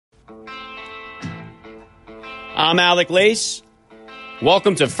I'm Alec Lace.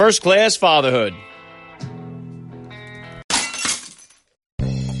 Welcome to First Class Fatherhood.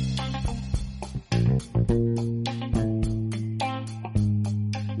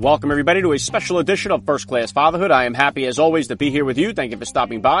 Welcome, everybody, to a special edition of First Class Fatherhood. I am happy, as always, to be here with you. Thank you for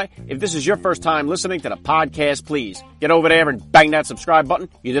stopping by. If this is your first time listening to the podcast, please get over there and bang that subscribe button.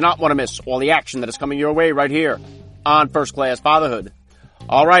 You do not want to miss all the action that is coming your way right here on First Class Fatherhood.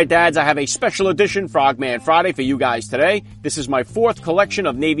 All right, dads, I have a special edition Frogman Friday for you guys today. This is my fourth collection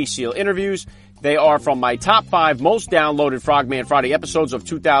of Navy SEAL interviews. They are from my top 5 most downloaded Frogman Friday episodes of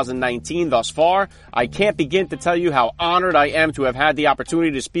 2019 thus far. I can't begin to tell you how honored I am to have had the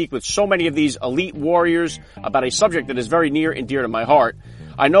opportunity to speak with so many of these elite warriors about a subject that is very near and dear to my heart.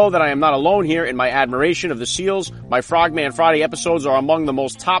 I know that I am not alone here in my admiration of the SEALs. My Frogman Friday episodes are among the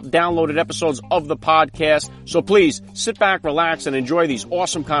most top downloaded episodes of the podcast. So please sit back, relax, and enjoy these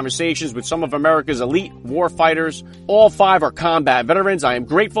awesome conversations with some of America's elite war fighters. All 5 are combat veterans. I am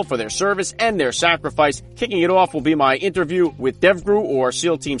grateful for their service and their sacrifice. Kicking it off will be my interview with DevGru, or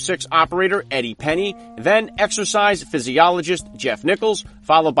SEAL Team 6 operator Eddie Penny, then exercise physiologist Jeff Nichols,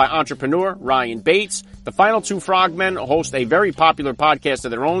 followed by entrepreneur Ryan Bates. The final 2 frogmen host a very popular podcast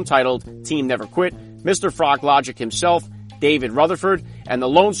of their own titled Team Never Quit, Mr. Frog Logic himself, David Rutherford, and the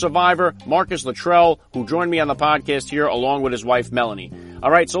lone survivor, Marcus Luttrell, who joined me on the podcast here along with his wife, Melanie. All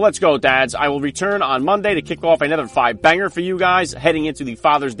right, so let's go, dads. I will return on Monday to kick off another 5-banger for you guys heading into the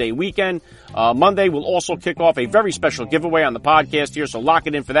Father's Day weekend. Monday will also kick off a very special giveaway on the podcast here, so lock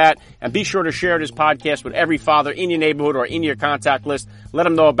it in for that. And be sure to share this podcast with every father in your neighborhood or in your contact list. Let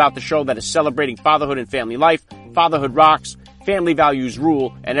them know about the show that is celebrating fatherhood and family life. Fatherhood rocks. Family values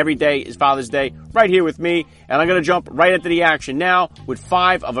rule, and every day is Father's Day right here with me. And I'm going to jump right into the action now with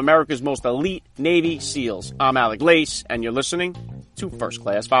 5 of America's most elite Navy SEALs. I'm Alec Lace, and you're listening to First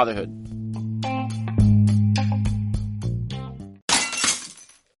Class Fatherhood.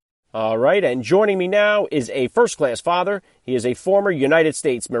 All right, and joining me now is a first-class father. He is a former United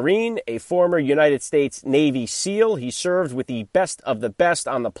States Marine, a former United States Navy SEAL. He served with the best of the best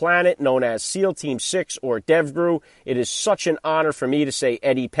on the planet, known as SEAL Team 6 or DevGru. It is such an honor for me to say,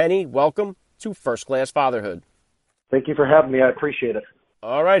 Eddie Penny, welcome to First Class Fatherhood. Thank you for having me. I appreciate it.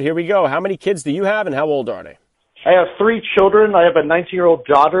 All right, here we go. How many kids do you have, and how old are they? I have 3 children. I have a 19-year-old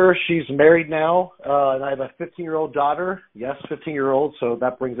daughter. She's married now. And I have a 15-year-old daughter. Yes, 15-year-old, so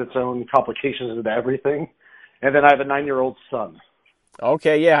that brings its own complications into everything. And then I have a 9-year-old son.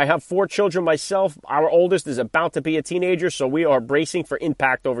 Okay, yeah, I have 4 children myself. Our oldest is about to be a teenager, so we are bracing for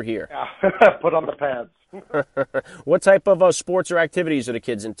impact over here. Yeah, put on the pads. What type of sports or activities are the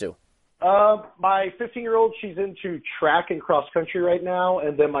kids into? My 15-year-old, she's into track and cross country right now.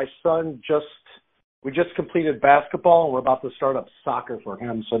 And then my son we just completed basketball, and we're about to start up soccer for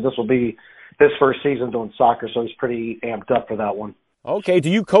him. So this will be his first season doing soccer, so he's pretty amped up for that one. Okay. Do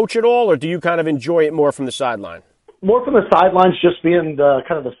you coach at all, or do you kind of enjoy it more from the sideline? More from the sidelines, just being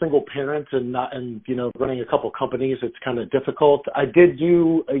kind of the single parent and running a couple companies. It's kind of difficult. I did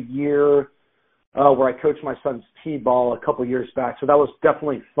do a year where I coached my son's t-ball a couple years back, so that was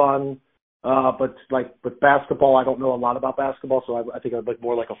definitely fun. But like with basketball, I don't know a lot about basketball, so I think I'd look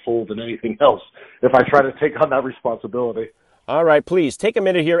more like a fool than anything else if I try to take on that responsibility. All right, please take a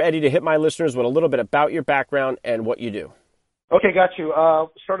minute here, Eddie, to hit my listeners with a little bit about your background and what you do. Okay, got you.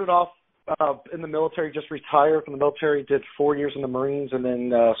 Started off in the military, just retired from the military, did 4 years in the Marines, and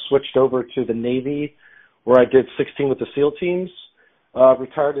then switched over to the Navy, where I did 16 with the SEAL teams.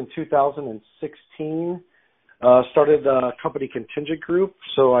 Retired in 2016. Started a company Contingent Group,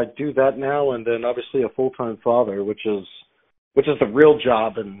 so I do that now, and then obviously a full-time father, which is the real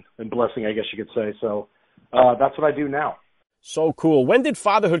job and blessing, I guess you could say. So that's what I do now. So cool. When did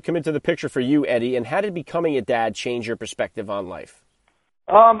fatherhood come into the picture for you, Eddie, and how did becoming a dad change your perspective on life?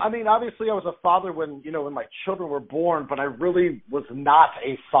 I mean, obviously I was a father when my children were born, but I really was not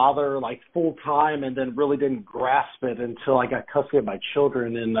a father like full-time, and then really didn't grasp it until I got custody of my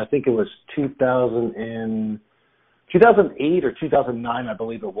children, and I think it was 2008 or 2009, I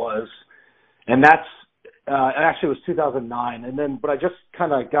believe it was. And that's, actually it was 2009. And then, but I just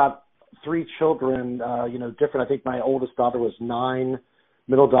kind of got 3 children, different. I think my oldest daughter was 9,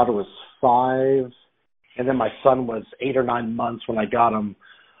 middle daughter was 5, and then my son was 8 or 9 months when I got him.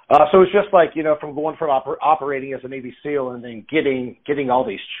 So it's just like, from going from operating as a Navy SEAL and then getting all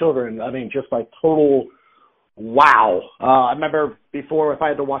these children, I mean, just like total wow. I remember before, if I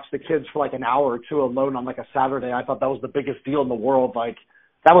had to watch the kids for like an hour or 2 alone on like a Saturday, I thought that was the biggest deal in the world. Like,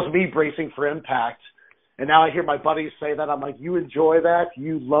 that was me bracing for impact. And now I hear my buddies say that. I'm like, you enjoy that?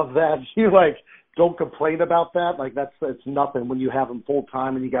 You love that? You like don't complain about that? Like it's nothing when you have them full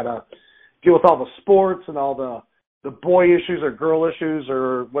time and you got to deal with all the sports and all the the boy issues or girl issues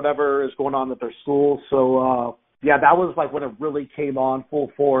or whatever is going on at their school. So, yeah, that was like when it really came on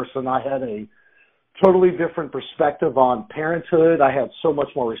full force, and I had a totally different perspective on parenthood. I had so much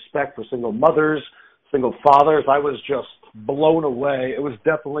more respect for single mothers, single fathers. I was just blown away. It was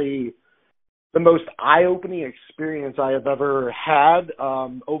definitely the most eye-opening experience I have ever had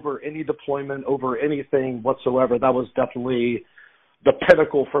over any deployment, over anything whatsoever. That was definitely the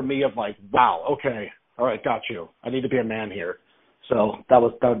pinnacle for me of like, wow, okay, all right, got you. I need to be a man here. So that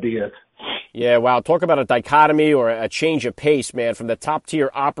would be it. Yeah, wow. Talk about a dichotomy or a change of pace, man, from the top-tier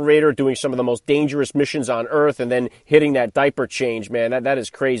operator doing some of the most dangerous missions on Earth and then hitting that diaper change, man. That is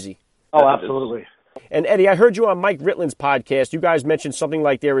crazy. Oh, absolutely. And, Eddie, I heard you on Mike Ritland's podcast. You guys mentioned something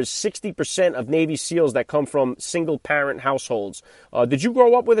like there is 60% of Navy SEALs that come from single-parent households. Did you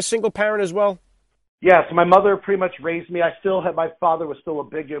grow up with a single parent as well? Yes, my mother pretty much raised me. My father was still a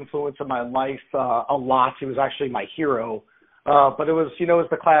big influence in my life, a lot. He was actually my hero. But it was, it was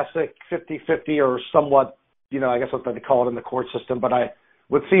the classic 50-50 or somewhat, I guess what they call it in the court system. But I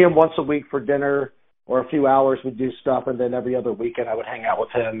would see him once a week for dinner or a few hours. We'd do stuff. And then every other weekend I would hang out with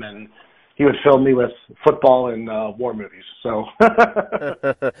him, and he would film me with football and war movies. So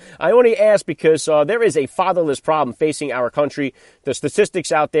I only ask because there is a fatherless problem facing our country. The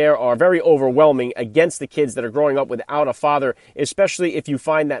statistics out there are very overwhelming against the kids that are growing up without a father, especially if you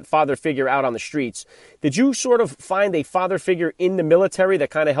find that father figure out on the streets. Did you sort of find a father figure in the military that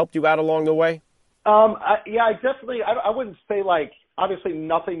kind of helped you out along the way? I definitely, I wouldn't say like, obviously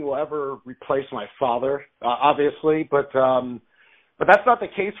nothing will ever replace my father, obviously, but that's not the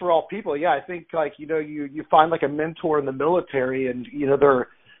case for all people. Yeah, I think like, you find like a mentor in the military, and,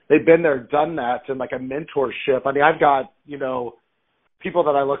 they've been there, done that, and like a mentorship. I mean, I've got, people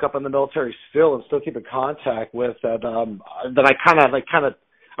that I look up in the military still and still keep in contact with that I kind of,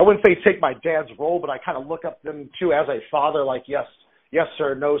 I wouldn't say take my dad's role, but I kind of look up them too as a father, like, yes,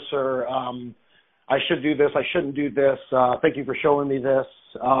 sir, no, sir. I should do this. I shouldn't do this. Thank you for showing me this.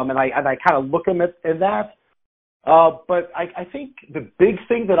 And I kind of look them in that. But I think the big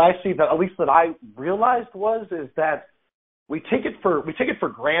thing that I see that at least that I realized is that we take it for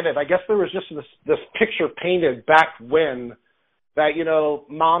granted. I guess there was just this picture painted back when that,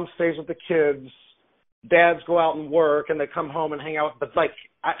 mom stays with the kids, dads go out and work, and they come home and hang out. But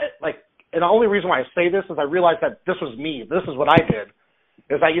and the only reason why I say this is I realized that this was me. This is what I did.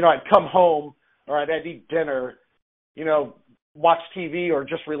 Is that, I'd come home, or I'd eat dinner, watch TV or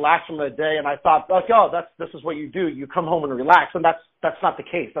just relax from the day, and I thought, like, oh, this is what you do. You come home and relax, and that's not the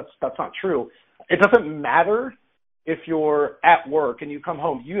case. That's not true. It doesn't matter if you're at work and you come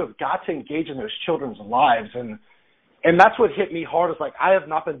home. You have got to engage in those children's lives, and that's what hit me hard. Is like I have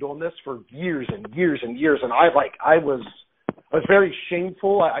not been doing this for years and years and years, and I was very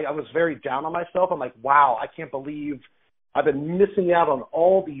shameful. I was very down on myself. I'm like, wow, I can't believe I've been missing out on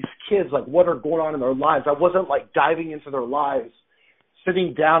all these kids, like what are going on in their lives. I wasn't like diving into their lives,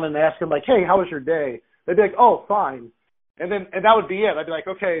 sitting down and asking like, hey, how was your day? They'd be like, oh, fine. And that would be it. I'd be like,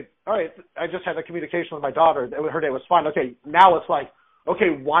 okay, all right. I just had a communication with my daughter. Her day was fine. Okay. Now it's like,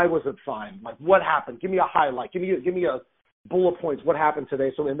 okay, why was it fine? Like what happened? Give me a highlight. Give me a bullet points. What happened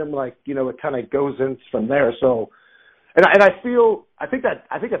today? So, and then like, it kind of goes in from there. So, And I think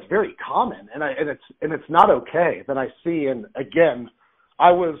that's very common, and it's not okay that I see. And again,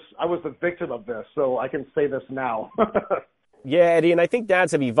 I was the victim of this, so I can say this now. Yeah, Eddie, and I think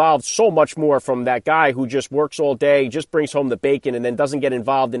dads have evolved so much more from that guy who just works all day, just brings home the bacon, and then doesn't get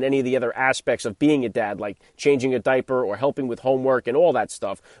involved in any of the other aspects of being a dad, like changing a diaper or helping with homework and all that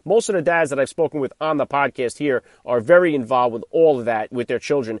stuff. Most of the dads that I've spoken with on the podcast here are very involved with all of that with their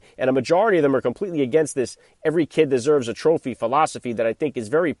children, and a majority of them are completely against this every kid deserves a trophy philosophy that I think is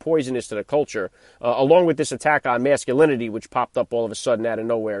very poisonous to the culture, along with this attack on masculinity, which popped up all of a sudden out of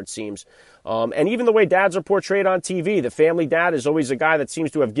nowhere, it seems. And even the way dads are portrayed on TV, the family dad is always a guy that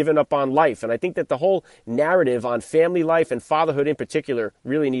seems to have given up on life. And I think that the whole narrative on family life and fatherhood in particular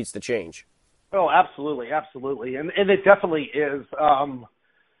really needs to change. Oh, absolutely, absolutely. And it definitely is.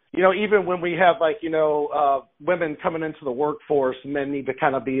 Even when we have women coming into the workforce, men need to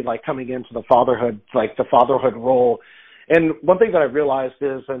kind of be like coming into the fatherhood role. And one thing that I realized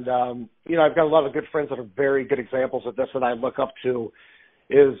is, and I've got a lot of good friends that are very good examples of this that I look up to,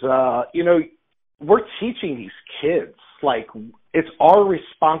 is, we're teaching these kids, like, it's our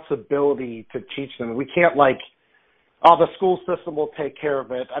responsibility to teach them. We can't, the school system will take care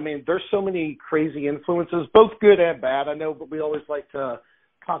of it. I mean, there's so many crazy influences, both good and bad. I know, but we always like to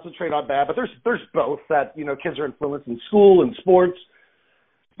concentrate on bad, but there's both that, kids are influenced in school and sports.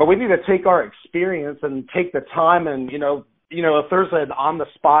 But we need to take our experience and take the time and, if there's an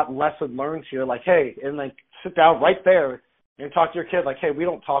on-the-spot lesson learned here, like, hey, and like sit down right there and talk to your kid, like, hey, we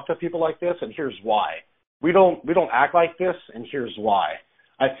don't talk to people like this, and here's why. We don't act like this, and here's why.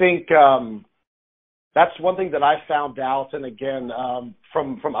 I think that's one thing that I found out, and again,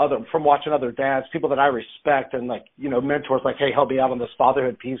 from watching other dads, people that I respect, and like mentors, like, hey, help me out on this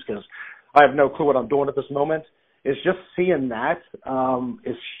fatherhood piece because I have no clue what I'm doing at this moment. Is just seeing that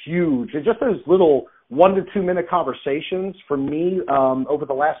is huge. And just those little 1 to 2 minute conversations for me over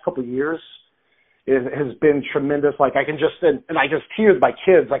the last couple of years has been tremendous. Like I can just, and I just hear my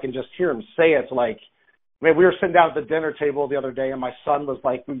kids, I can just hear them say it. Like, man, we were sitting down at the dinner table the other day and my son was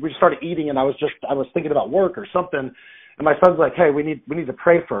like, we started eating and I was thinking about work or something. And my son's like, hey, we need to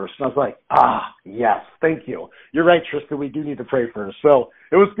pray first. And I was like, yes, thank you. You're right, Tristan, we do need to pray first. So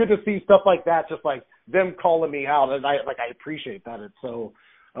it was good to see stuff like that, just like them calling me out. And I appreciate that. And so,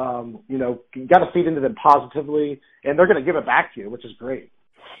 you got to feed into them positively and they're going to give it back to you, which is great.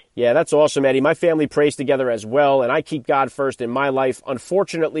 Yeah, that's awesome, Eddie. My family prays together as well, and I keep God first in my life.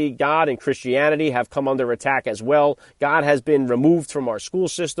 Unfortunately, God and Christianity have come under attack as well. God has been removed from our school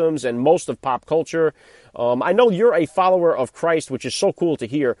systems and most of pop culture. I know you're a follower of Christ, which is so cool to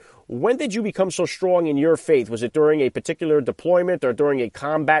hear. When did you become so strong in your faith? Was it during a particular deployment or during a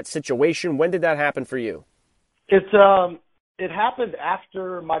combat situation? When did that happen for you? It happened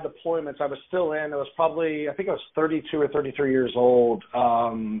after my deployments. I was still in. It was probably, I think I was 32 or 33 years old.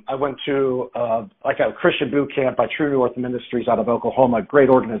 I went to like a Christian boot camp by True North Ministries out of Oklahoma, great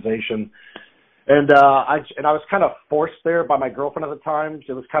organization. And I was kind of forced there by my girlfriend at the time.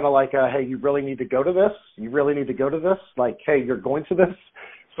 It was kind of like, hey, you really need to go to this. You really need to go to this. Like, hey, you're going to this.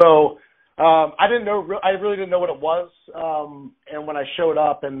 So I really didn't know what it was. And when I showed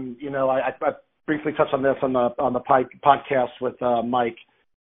up, and I briefly touched on this on the podcast with Mike.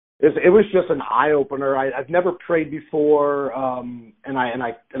 It was just an eye opener. I've never prayed before, and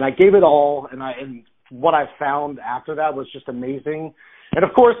I gave it all, and what I found after that was just amazing. And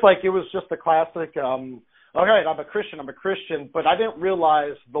of course, like it was just the classic. All right, I'm a Christian, but I didn't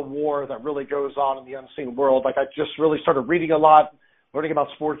realize the war that really goes on in the unseen world. Like I just really started reading a lot, learning about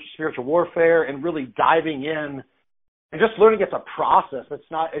spiritual warfare, and really diving in. And just learning it's a process.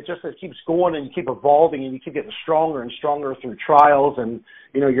 It keeps going and you keep evolving and you keep getting stronger and stronger through trials and,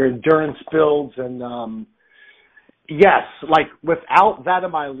 your endurance builds. And, yes, like without that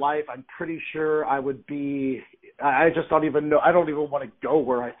in my life, I'm pretty sure I just don't even know. I don't even want to go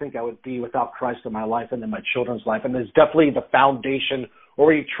where I think I would be without Christ in my life and in my children's life. And there's definitely the foundation, or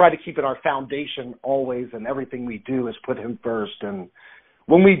we try to keep it our foundation always, and everything we do is put him first. And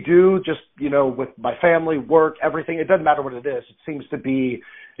when we do, just, with my family, work, everything, it doesn't matter what it is. It seems to be,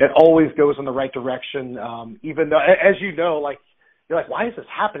 it always goes in the right direction. Even though, as you know, like, you're like, why is this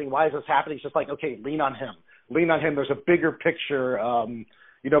happening? Why is this happening? It's just like, okay, lean on him. Lean on him. There's a bigger picture,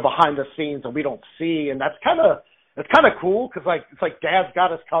 behind the scenes that we don't see. And that's kind of cool because, like, it's like Dad's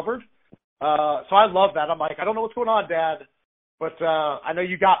got us covered. So I love that. I'm like, I don't know what's going on, Dad, but I know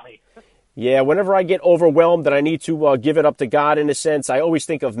you got me. Yeah, whenever I get overwhelmed and I need to give it up to God in a sense, I always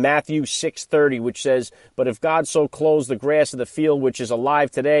think of Matthew 6:30, which says, "But if God so clothes the grass of the field, which is alive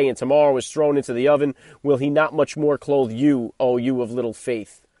today and tomorrow is thrown into the oven, will he not much more clothe you, O you of little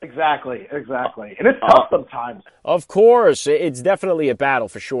faith?" Exactly. And it's tough sometimes. Of course. It's definitely a battle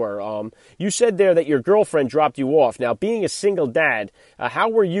for sure. You said there that your girlfriend dropped you off. Now, being a single dad, how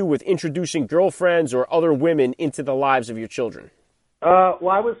were you with introducing girlfriends or other women into the lives of your children? Well,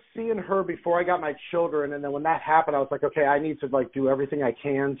 I was seeing her before I got my children, and then when that happened, I was like, okay, I need to do everything I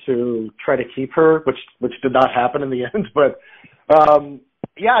can to try to keep her, which did not happen in the end. But I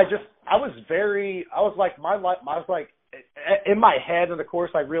was like in my head, and of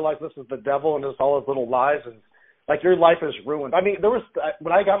course I realized this is the devil and it's all his little lies, and like your life is ruined. I mean,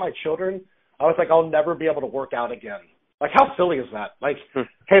 when I got my children, I was like, I'll never be able to work out again. Like, how silly is that? Like,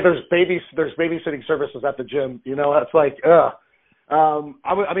 hey, there's babysitting services at the gym. That's like, ugh.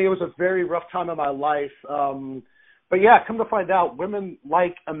 It was a very rough time in my life. But yeah, come to find out, women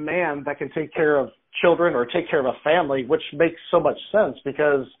like a man that can take care of children or take care of a family, which makes so much sense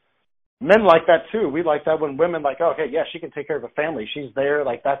because men like that too. We like that when women like, oh, okay, yeah, she can take care of a family. She's there.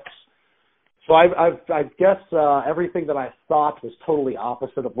 Like that's, so I guess everything that I thought was totally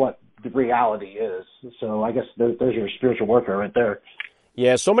opposite of what the reality is. So I guess there's your spiritual warfare right there.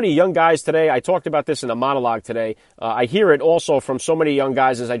 Yeah, so many young guys today. I talked about this in a monologue today. I hear it also from so many young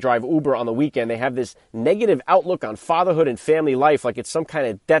guys as I drive Uber on the weekend. They have this negative outlook on fatherhood and family life, like it's some kind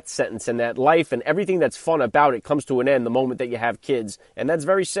of death sentence, and that life and everything that's fun about it comes to an end the moment that you have kids. And that's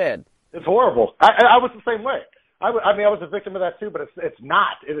very sad. It's horrible. I was the same way. I was a victim of that too, but it's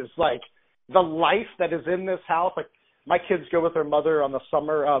not. It is like the life that is in this house. Like my kids go with their mother on the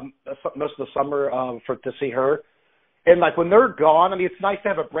summer, most of the summer, to see her. And like when they're gone, I mean, it's nice to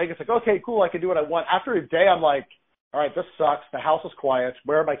have a break. It's like, okay, cool, I can do what I want. After a day, I'm like, all right, this sucks. The house is quiet.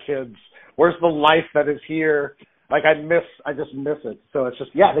 Where are my kids? Where's the life that is here? Like I just miss it. So it's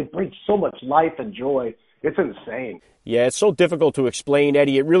just, yeah, they bring so much life and joy. It's insane. Yeah, it's so difficult to explain,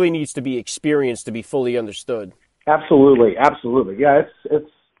 Eddie. It really needs to be experienced to be fully understood. Absolutely, absolutely. Yeah,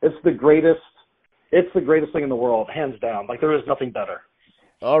 it's the greatest. It's the greatest thing in the world, hands down. Like there is nothing better.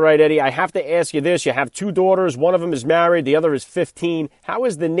 All right, Eddie, I have to ask you this. You have 2 daughters. One of them is married. The other is 15. How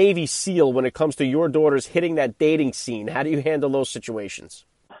is the Navy SEAL when it comes to your daughters hitting that dating scene? How do you handle those situations?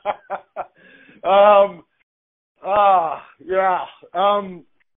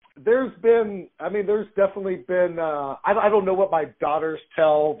 There's definitely been, I don't know what my daughters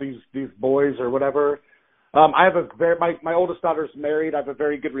tell these boys or whatever. I have my oldest daughter's married. I have a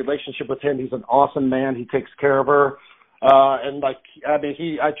very good relationship with him. He's an awesome man. He takes care of her. And like, I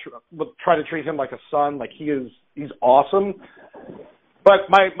mean, I try to treat him like a son. Like he's awesome. But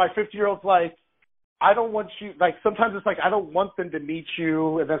my 50-year-old's like, I don't want you, like sometimes it's like, I don't want them to meet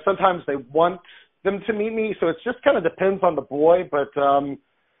you. And then sometimes they want them to meet me. So it just kind of depends on the boy. But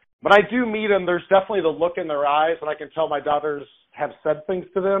when I do meet them, there's definitely the look in their eyes. And I can tell my daughters have said things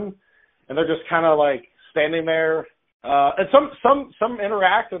to them. And they're just kind of like standing there. And some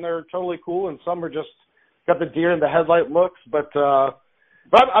interact and they're totally cool. And some are just got the deer in the headlight looks. But I'm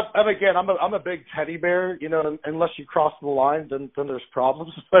a big teddy bear, you know, unless you cross the line, then there's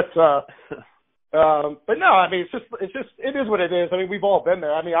problems. But no, I mean, it is what it is. I mean, we've all been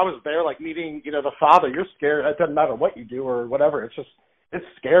there. I mean, I was there, like meeting, you know, the father. You're scared. It doesn't matter what you do or whatever. It's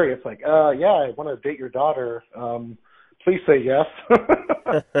scary. It's like, yeah, I want to date your daughter. Please say yes.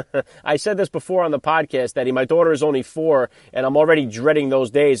 I said this before on the podcast, Eddie. My daughter is only 4, and I'm already dreading those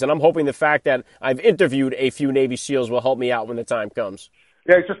days. And I'm hoping the fact that I've interviewed a few Navy SEALs will help me out when the time comes.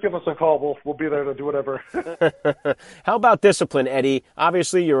 Yeah, just give us a call. We'll be there to do whatever. How about discipline, Eddie?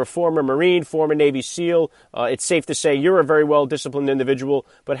 Obviously, you're a former Marine, former Navy SEAL. It's safe to say you're a very well-disciplined individual.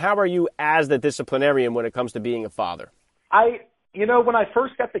 But how are you as the disciplinarian when it comes to being a father? When I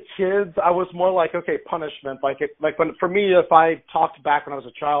first got the kids, I was more like, okay, punishment. For me, if I talked back when I was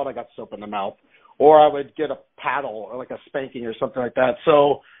a child, I got soap in the mouth, or I would get a paddle or like a spanking or something like that.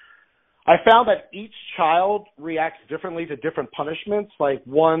 So I found that each child reacts differently to different punishments. Like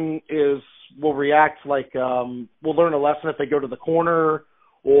one will react like will learn a lesson if they go to the corner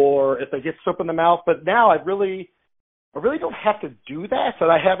or if they get soap in the mouth. But now I really don't have to do that, and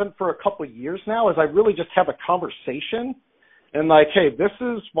I haven't for a couple of years now. Is I really just have a conversation. And like, hey, this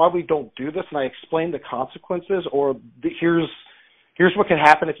is why we don't do this, and I explain the consequences, or here's what can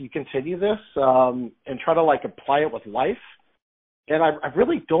happen if you continue this, and try to like apply it with life. And I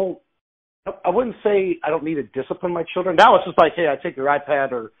really don't. I wouldn't say I don't need to discipline my children. Now it's just like, hey, I take your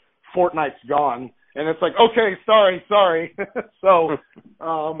iPad or Fortnite's gone, and it's like, okay, sorry. So,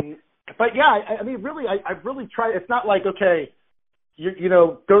 but yeah, I mean, really, I really try. It's not like, okay, you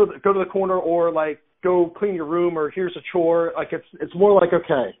know, go to the corner or like, go clean your room or here's a chore. Like it's more like,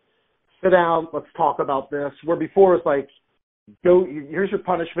 okay, sit down, let's talk about this. Where before it's like, here's your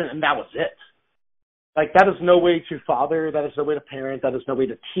punishment and that was it. Like that is no way to father, that is no way to parent, that is no way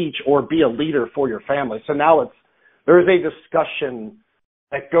to teach or be a leader for your family. So now there is a discussion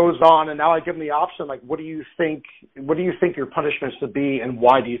that goes on, and now I give them the option, like, what do you think your punishment should be and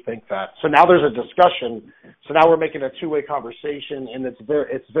why do you think that? So now there's a discussion. So now we're making a two-way conversation, and it's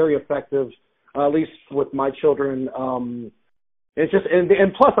very effective. At least with my children, it's just,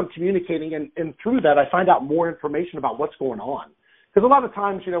 and plus I'm communicating, and through that I find out more information about what's going on. Because a lot of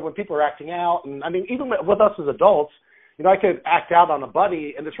times, you know, when people are acting out, and I mean, even with us as adults, you know, I could act out on a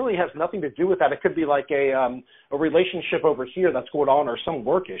buddy, and this really has nothing to do with that. It could be like a relationship over here that's going on, or some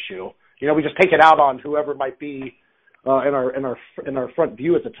work issue. You know, we just take it out on whoever might be in our front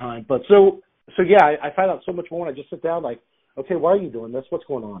view at the time. But so yeah, I find out so much more when I just sit down, like, okay, why are you doing this? What's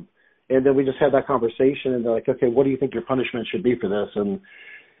going on? And then we just had that conversation, and they're like, okay, what do you think your punishment should be for this? And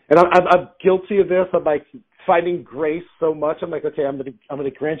I'm guilty of this. I'm like finding grace so much. I'm like, okay, I'm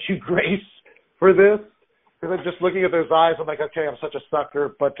gonna grant you grace for this, because I'm just looking at those eyes. I'm like, okay, I'm such a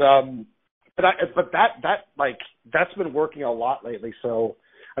sucker. But that's been working a lot lately. So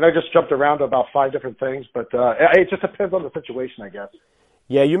I know I just jumped around to about 5 different things, but it just depends on the situation, I guess.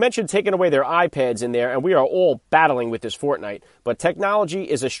 Yeah, you mentioned taking away their iPads in there, and we are all battling with this Fortnite. But technology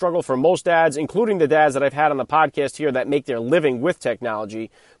is a struggle for most dads, including the dads that I've had on the podcast here that make their living with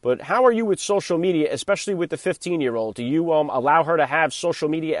technology. But how are you with social media, especially with the 15-year-old? Do you allow her to have social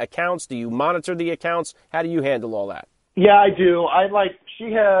media accounts? Do you monitor the accounts? How do you handle all that? Yeah, I do.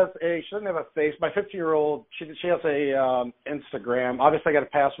 she doesn't have a face. My 15-year-old, she has a Instagram. Obviously, I got a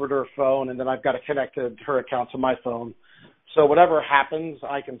password to her phone, and then I've got to connect her account to my phone. So whatever happens,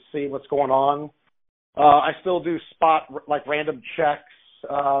 I can see what's going on. I still do spot like random checks.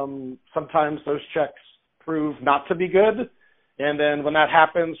 Sometimes those checks prove not to be good. And then when that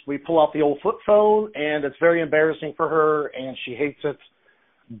happens, we pull out the old flip phone, and it's very embarrassing for her, and she hates it.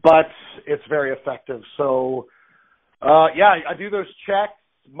 But it's very effective. So, I do those checks,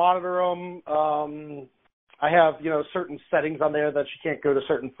 monitor them. I have, certain settings on there that she can't go to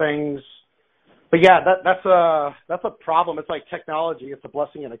certain things. But yeah, that's a problem. It's like technology. It's a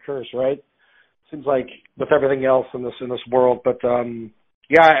blessing and a curse, right? Seems like with everything else in this world. But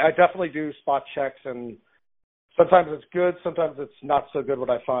I definitely do spot checks, and sometimes it's good, sometimes it's not so good what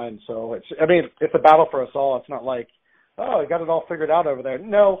I find. So it's a battle for us all. It's not like, oh, I got it all figured out over there.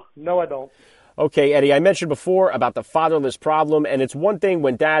 No, I don't. Okay, Eddie, I mentioned before about the fatherless problem, and it's one thing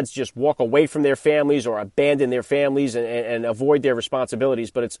when dads just walk away from their families or abandon their families and avoid their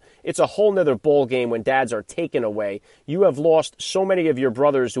responsibilities, but it's a whole nother ball game when dads are taken away. You have lost so many of your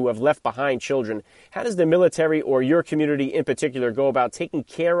brothers who have left behind children. How does the military or your community in particular go about taking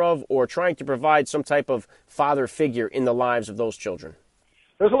care of or trying to provide some type of father figure in the lives of those children?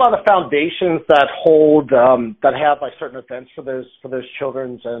 There's a lot of foundations that hold that have like certain events for those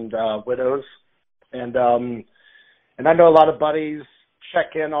children and widows, and I know a lot of buddies check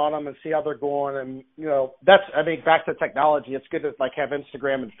in on them and see how they're going, and back to technology. It's good to like have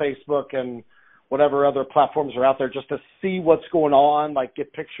Instagram and Facebook and whatever other platforms are out there just to see what's going on, like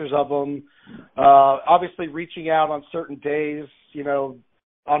get pictures of them. Obviously, reaching out on certain days,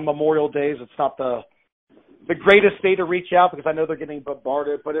 on Memorial Days, it's not the greatest day to reach out because I know they're getting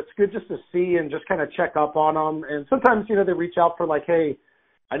bombarded, but it's good just to see and just kind of check up on them. And sometimes, they reach out for like, hey,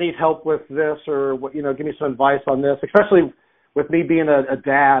 I need help with this, or, give me some advice on this, especially with me being a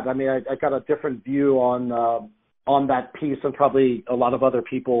dad. I mean, I got a different view on that piece than probably a lot of other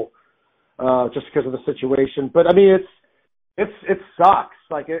people, just because of the situation. But I mean, it sucks.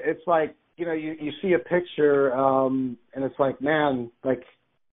 Like, it's like, you see a picture, and it's like, man, like,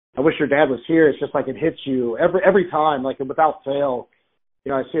 I wish your dad was here. It's just like it hits you every time, like without fail.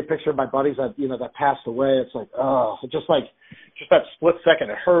 I see a picture of my buddies that that passed away. It's like, oh, just that split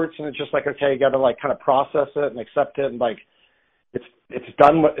second, it hurts, and it's just like, okay, you got to like kind of process it and accept it, and like it's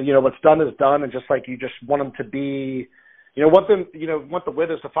done. What's done is done, and just like you just want them to be, want the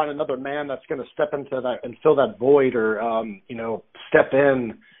widows to find another man that's going to step into that and fill that void, or step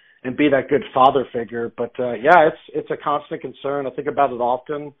in and be that good father figure. But it's a constant concern. I think about it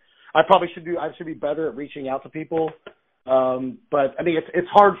often. I should be better at reaching out to people. But I mean, it's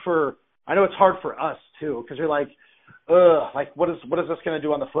hard for us too, because you're like, like what is this going to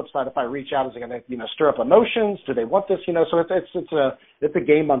do on the flip side if I reach out? Is it going to stir up emotions? Do they want this? So it's a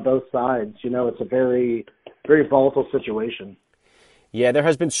game on both sides. It's a very, very volatile situation. Yeah, there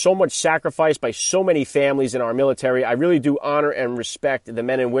has been so much sacrifice by so many families in our military. I really do honor and respect the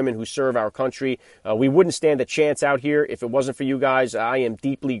men and women who serve our country. We wouldn't stand a chance out here if it wasn't for you guys. I am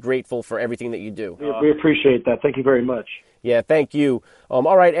deeply grateful for everything that you do. We appreciate that. Thank you very much. Yeah, thank you.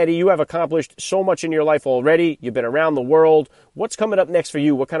 All right, Eddie, you have accomplished so much in your life already. You've been around the world. What's coming up next for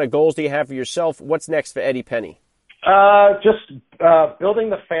you? What kind of goals do you have for yourself? What's next for Eddie Penny? Just building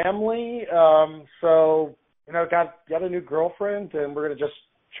the family. Got a new girlfriend, and we're going to just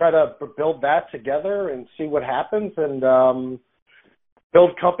try to build that together and see what happens, and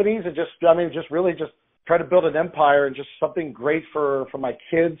build companies, and just really try to build an empire, and just something great for my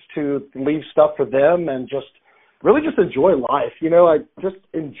kids to leave stuff for them, and just really just enjoy life. I just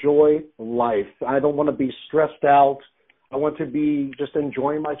enjoy life. I don't want to be stressed out. I want to be just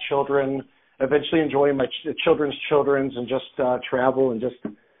enjoying my children, eventually enjoying my children's children's, and just travel and just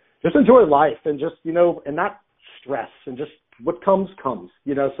enjoy life, and just, and not stress, and just what comes.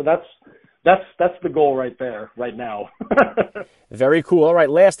 So that's the goal right there, right now. Very cool. All right,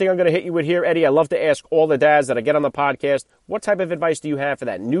 last thing I'm going to hit you with here, Eddie. I love to ask all the dads that I get on the podcast, what type of advice do you have for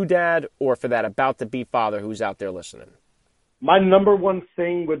that new dad or for that about-to-be father who's out there listening? My number one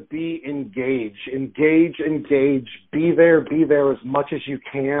thing would be engage. Be there as much as you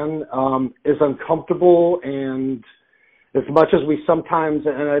can. As uncomfortable and as much as we sometimes,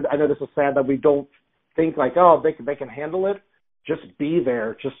 and I know this is sad that we don't think like, oh, they can handle it. Just be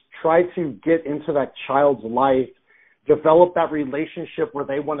there. Just try to get into that child's life. Develop that relationship where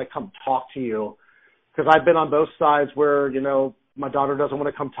they want to come talk to you. Because I've been on both sides where, my daughter doesn't want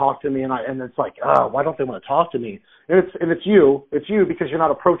to come talk to me, and it's like, oh, why don't they want to talk to me? And it's you because you're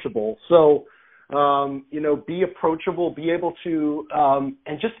not approachable. So, be approachable, be able to,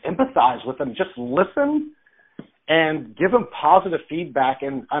 and just empathize with them. Just listen and give them positive feedback.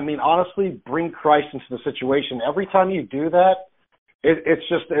 And I mean, honestly, bring Christ into the situation. Every time you do that,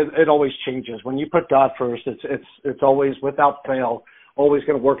 it always changes. When you put God first, it's always, without fail, always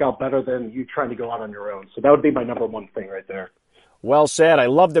going to work out better than you trying to go out on your own. So that would be my number one thing right there. Well said. I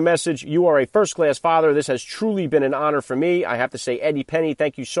love the message. You are a first-class father. This has truly been an honor for me. I have to say, Eddie Penny,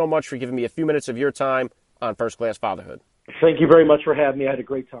 thank you so much for giving me a few minutes of your time on First Class Fatherhood. Thank you very much for having me. I had a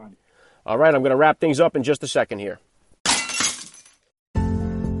great time. All right, I'm going to wrap things up in just a second here.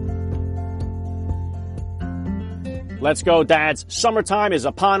 Let's go, dads. Summertime is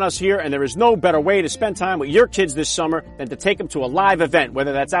upon us here, and there is no better way to spend time with your kids this summer than to take them to a live event,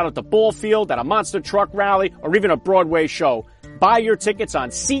 whether that's out at the ball field, at a monster truck rally, or even a Broadway show. Buy your tickets on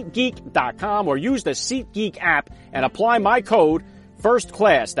SeatGeek.com or use the SeatGeek app and apply my code First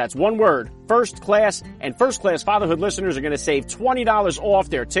Class. That's one word, First Class, and First Class Fatherhood listeners are going to save $20 off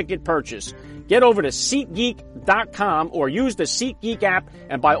their ticket purchase. Get over to SeatGeek.com or use the SeatGeek app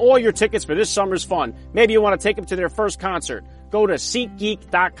and buy all your tickets for this summer's fun. Maybe you want to take them to their first concert. Go to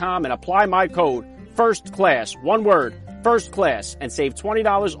SeatGeek.com and apply my code First Class, one word, First Class, and save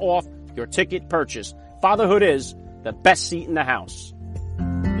 $20 off your ticket purchase. Fatherhood is the best seat in the house.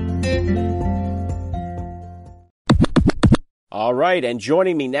 All right, and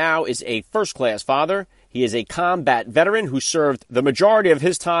joining me now is a first-class father. He is a combat veteran who served the majority of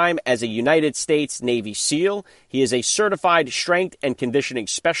his time as a United States Navy SEAL. He is a certified strength and conditioning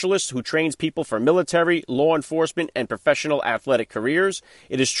specialist who trains people for military, law enforcement, and professional athletic careers.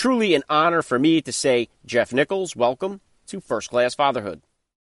 It is truly an honor for me to say, Jeff Nichols, welcome to First Class Fatherhood.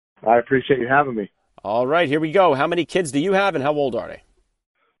 I appreciate you having me. All right, here we go. How many kids do you have, and how old are they?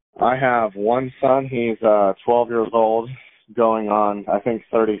 I have one son. He's 12 years old, going on, I think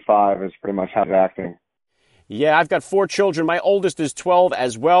 35 is pretty much how it's acting. Yeah, I've got 4 children. My oldest is 12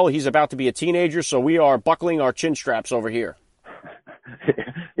 as well. He's about to be a teenager, so we are buckling our chin straps over here.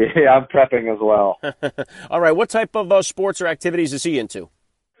 Yeah, I'm prepping as well. All right, what type of sports or activities is he into?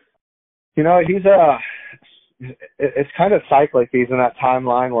 You know, it's kind of cyclic. He's in that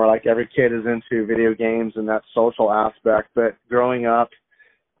timeline where like every kid is into video games and that social aspect, but growing up,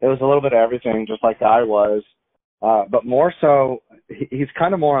 it was a little bit of everything, just like I was. But more so, he's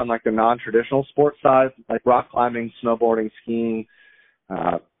kind of more on like the non-traditional sports side, like rock climbing, snowboarding, skiing,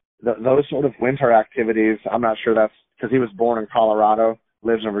 those sort of winter activities. I'm not sure that's because he was born in Colorado,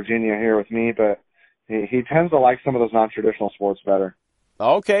 lives in Virginia here with me, but he tends to like some of those non-traditional sports better.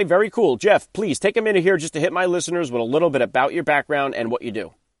 Okay, very cool. Jeff, please take a minute here just to hit my listeners with a little bit about your background and what you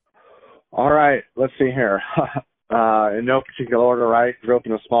do. All right, let's see here. In no particular order, right? Grew up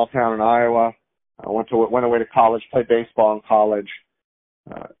in a small town in Iowa. I went away to college, played baseball in college,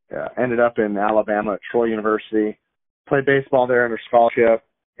 ended up in Alabama at Troy University, played baseball there under scholarship,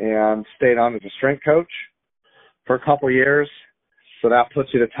 and stayed on as a strength coach for a couple years. So that puts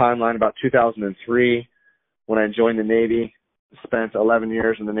you to timeline about 2003 when I joined the Navy, spent 11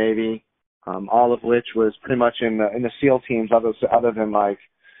 years in the Navy, all of which was pretty much in the SEAL teams other than like,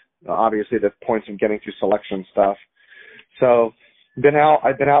 obviously the points of getting through selection stuff. So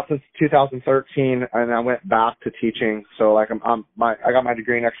I've been out since 2013, and I went back to teaching. So like I got my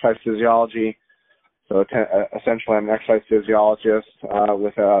degree in exercise physiology. So essentially, I'm an exercise physiologist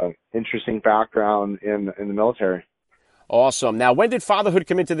with a interesting background in the military. Awesome. Now, when did fatherhood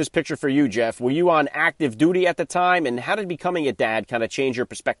come into this picture for you, Jeff? Were you on active duty at the time, and how did becoming a dad kind of change your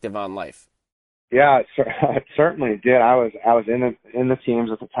perspective on life? Yeah, it certainly did. I was in the teams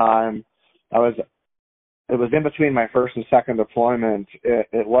at the time. It was in between my first and second deployment.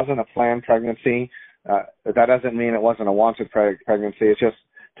 It wasn't a planned pregnancy. That doesn't mean it wasn't a wanted pregnancy. It's just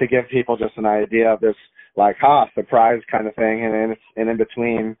to give people just an idea of this, like, surprise kind of thing. And in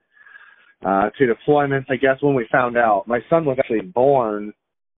between 2 deployments, I guess when we found out, my son was actually born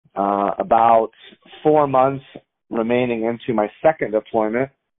about 4 months remaining into my second deployment.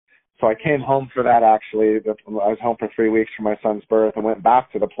 So I came home for that, actually. I was home for 3 weeks for my son's birth and went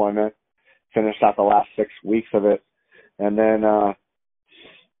back to deployment. Finished out the last 6 weeks of it. And then,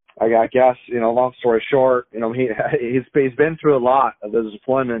 I guess, long story short, he's been through a lot of those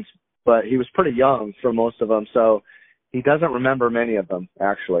deployments, but he was pretty young for most of them. So he doesn't remember many of them,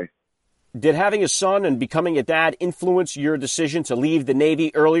 actually. Did having a son and becoming a dad influence your decision to leave the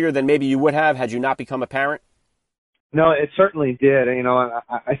Navy earlier than maybe you would have had you not become a parent? No, it certainly did.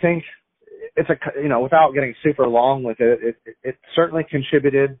 I think it's without getting super long with it, it certainly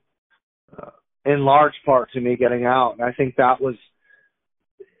contributed in large part to me getting out. And I think that was,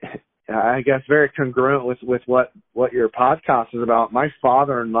 I guess, very congruent with what your podcast is about. My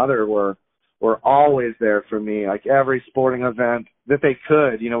father and mother were always there for me, like every sporting event that they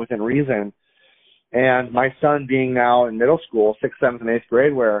could, within reason. And my son being now in middle school, 6th, 7th, and 8th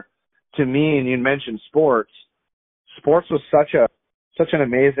grade, where to me, and you mentioned sports was such an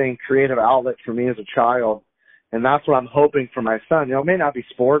amazing creative outlet for me as a child. And that's what I'm hoping for my son. You know, it may not be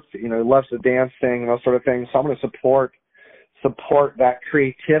sports, you know, he loves the dance thing and those sort of things. So I'm going to support that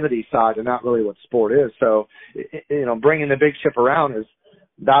creativity side and not really what sport is. So, you know, bringing the big ship around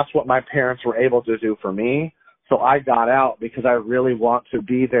that's what my parents were able to do for me. So I got out because I really want to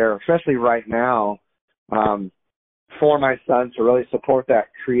be there, especially right now, for my son to really support that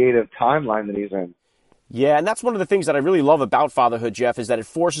creative timeline that he's in. Yeah, and that's one of the things that I really love about fatherhood, Jeff, is that it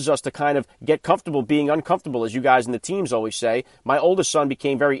forces us to kind of get comfortable being uncomfortable, as you guys in the teams always say. My oldest son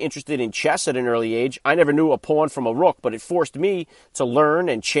became very interested in chess at an early age. I never knew a pawn from a rook, but it forced me to learn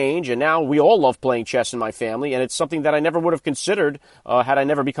and change, and now we all love playing chess in my family, and it's something that I never would have considered had I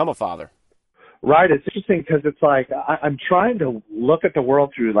never become a father. Right. It's interesting because it's like I'm trying to look at the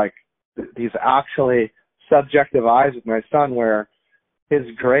world through like these actually subjective eyes with my son, where his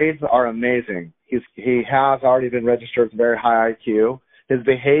grades are amazing. He has already been registered with very high IQ. His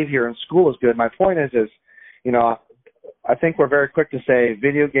behavior in school is good. My point is, you know, I think we're very quick to say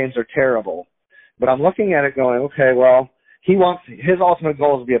video games are terrible, but I'm looking at it going, okay, well, his ultimate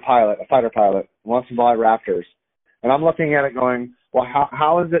goal is to be a pilot, a fighter pilot. He wants to fly Raptors. And I'm looking at it going, well,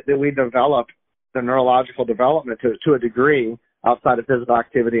 how is it that we develop the neurological development to a degree outside of physical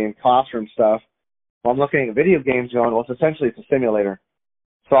activity and classroom stuff? Well, I'm looking at video games going, well, essentially it's a simulator.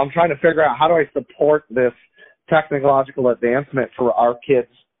 So I'm trying to figure out how do I support this technological advancement for our kids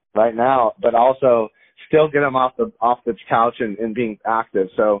right now, but also still get them off the couch and being active.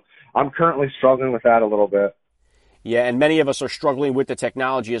 So I'm currently struggling with that a little bit. Yeah, and many of us are struggling with the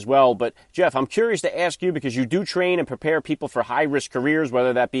technology as well. But, Jeff, I'm curious to ask you, because you do train and prepare people for high-risk careers,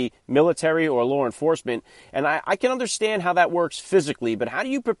 whether that be military or law enforcement. And I can understand how that works physically, but how do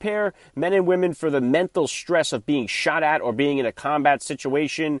you prepare men and women for the mental stress of being shot at or being in a combat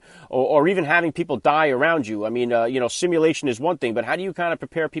situation or even having people die around you? I mean, you know, simulation is one thing, but how do you kind of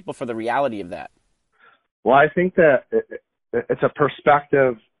prepare people for the reality of that? Well, I think that it's a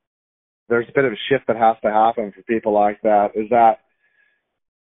perspective. There's a bit of a shift that has to happen for people like that, is that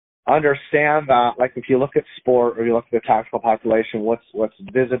understand that, like, if you look at sport or you look at the tactical population, what's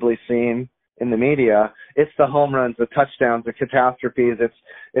visibly seen in the media, it's the home runs, the touchdowns, the catastrophes,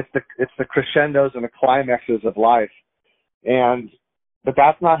 it's the crescendos and the climaxes of life. But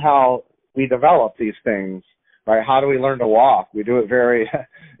that's not how we develop these things, right? How do we learn to walk? We do it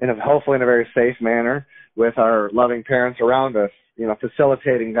hopefully in a very safe manner with our loving parents around us, you know,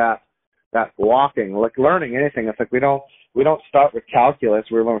 facilitating that walking, like learning anything. It's like we don't start with calculus.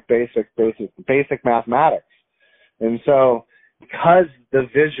 We learn basic mathematics. And so because the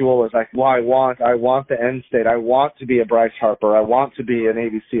visual is like, well, I want the end state. I want to be a Bryce Harper. I want to be a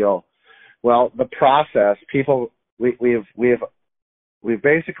Navy SEAL. Well, the process, we've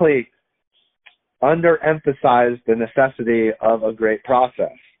basically underemphasized the necessity of a great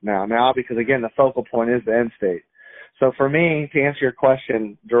process now, because again, the focal point is the end state. So for me, to answer your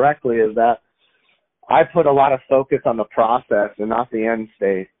question directly, is that I put a lot of focus on the process and not the end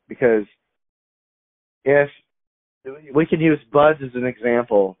state, because if we can use BUD/S as an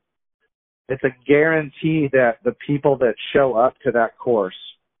example, it's a guarantee that the people that show up to that course,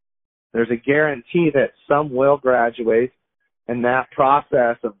 there's a guarantee that some will graduate, and that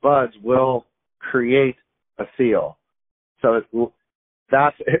process of BUD/S will create a SEAL. So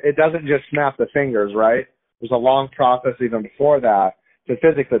it doesn't just snap the fingers, right? There's a long process even before that to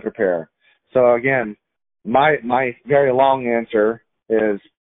physically prepare. So again, my very long answer is,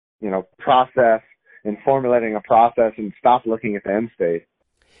 you know, process and formulating a process and stop looking at the end state.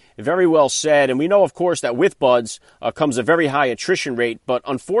 Very well said. And we know, of course, that with BUD/S comes a very high attrition rate. But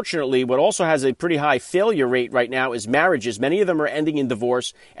unfortunately, what also has a pretty high failure rate right now is marriages. Many of them are ending in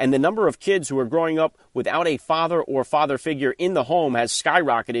divorce. And the number of kids who are growing up without a father or father figure in the home has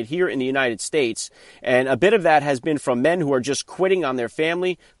skyrocketed here in the United States. And a bit of that has been from men who are just quitting on their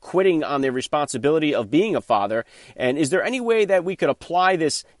family, quitting on their responsibility of being a father. And is there any way that we could apply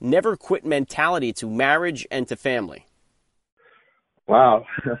this never quit mentality to marriage and to family? Wow.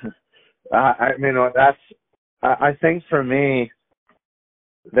 I think for me,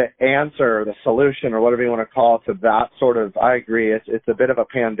 the answer, the solution, or whatever you want to call it, to that sort of, I agree, it's a bit of a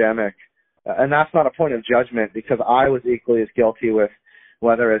pandemic. And that's not a point of judgment, because I was equally as guilty with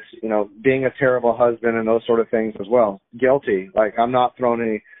whether it's, you know, being a terrible husband and those sort of things as well. Guilty. Like, I'm not throwing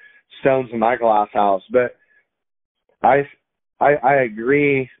any stones in my glass house. But I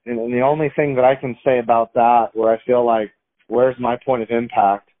agree. And the only thing that I can say about that, where I feel like, where's my point of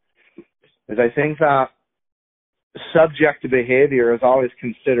impact, is I think that subject to behavior is always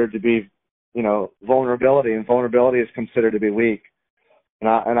considered to be vulnerability, and vulnerability is considered to be weak.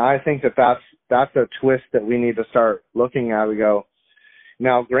 And I think that's a twist that we need to start looking at. We go,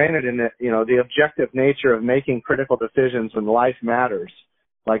 now granted, in the objective nature of making critical decisions when life matters,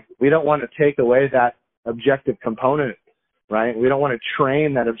 like we don't want to take away that objective component, right? We don't want to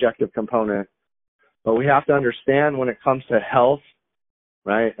train that objective component, but we have to understand when it comes to health,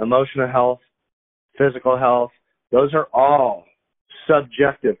 right? Emotional health, physical health, those are all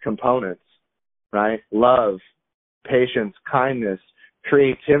subjective components, right? Love, patience, kindness,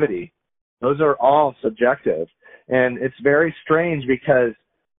 creativity, those are all subjective. And it's very strange because,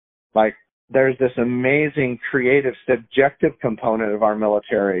 like, there's this amazing creative subjective component of our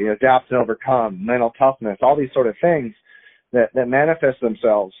military, adapt and overcome, mental toughness, all these sort of things that manifest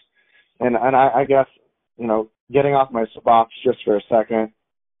themselves. And I guess, getting off my soapbox just for a second,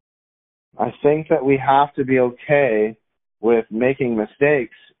 I think that we have to be okay with making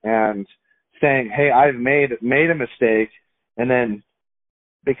mistakes and saying, hey, I've made a mistake. And then,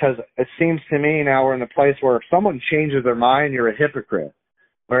 because it seems to me now we're in a place where if someone changes their mind, you're a hypocrite.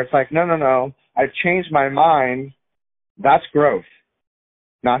 Where it's like, no, I've changed my mind. That's growth,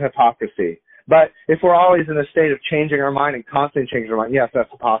 not hypocrisy. But if we're always in a state of changing our mind and constantly changing our mind, yes, that's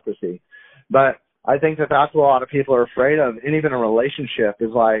hypocrisy. But I think that that's what a lot of people are afraid of. And even a relationship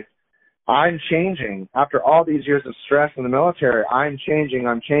is like, I'm changing. After all these years of stress in the military, I'm changing,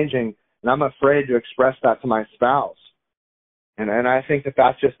 and I'm afraid to express that to my spouse. And I think that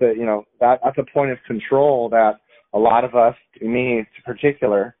that's just that's a point of control that a lot of us, me in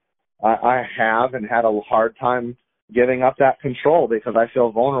particular, I have and had a hard time giving up that control because I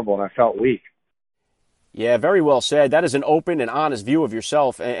feel vulnerable and I felt weak. Yeah, very well said. That is an open and honest view of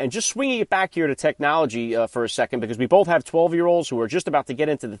yourself. And just swinging it back here to technology for a second, because we both have 12-year-olds who are just about to get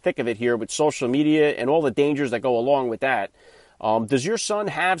into the thick of it here with social media and all the dangers that go along with that. Does your son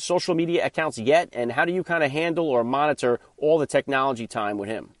have social media accounts yet? And how do you kind of handle or monitor all the technology time with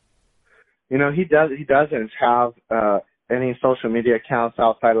him? He doesn't have any social media accounts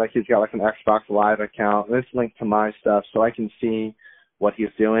outside. Like he's got like an Xbox Live account, and it's linked to my stuff, so I can see what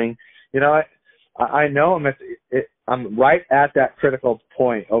he's doing. I know him. I'm right at that critical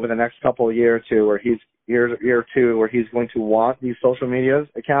point over the next couple of years or two, where he's going to want these social media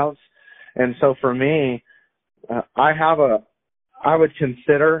accounts. And so for me, I would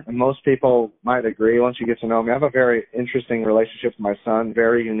consider, and most people might agree once you get to know me, I have a very interesting relationship with my son,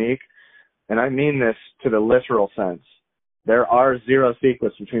 very unique. And I mean this to the literal sense. There are zero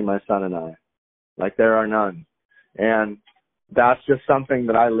secrets between my son and I. Like, there are none. And that's just something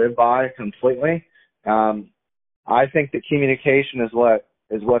that I live by completely. I think that communication is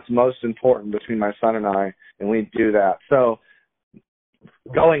what's most important between my son and I, and we do that. So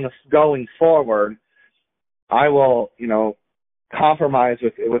going forward, I will, compromise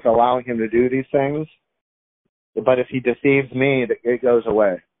with allowing him to do these things. But if he deceives me, it goes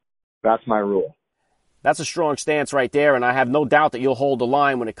away. That's my rule. That's a strong stance right there, and I have no doubt that you'll hold the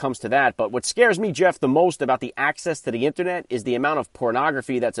line when it comes to that. But what scares me, Jeff, the most about the access to the internet is the amount of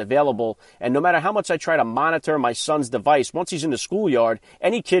pornography that's available. And no matter how much I try to monitor my son's device, once he's in the schoolyard,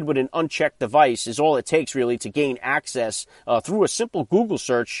 any kid with an unchecked device is all it takes really to gain access through a simple Google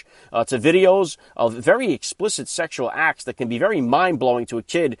search to videos of very explicit sexual acts that can be very mind-blowing to a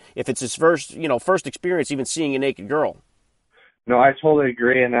kid if it's his first experience even seeing a naked girl. No, I totally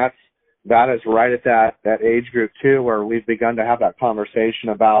agree, and that is right at that age group too, where we've begun to have that conversation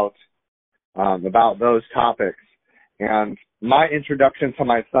about those topics. And my introduction to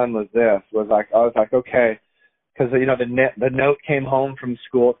my son was okay, because the note came home from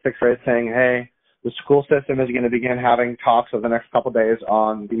school at 6th grade saying, hey, the school system is going to begin having talks over the next couple of days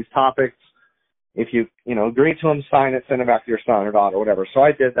on these topics. If you agree to them, sign it, send it back to your son or daughter or whatever. So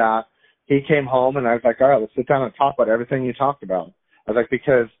I did that. He came home and I was like, all right, let's sit down and talk about everything you talked about. I was like,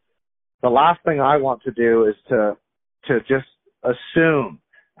 because the last thing I want to do is to just assume,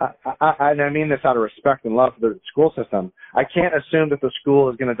 and I mean this out of respect and love for the school system, I can't assume that the school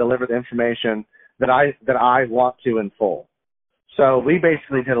is going to deliver the information that I want to in full. So we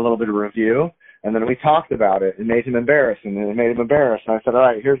basically did a little bit of review, and then we talked about it. It made him embarrassed, and it made him embarrassed. And I said, all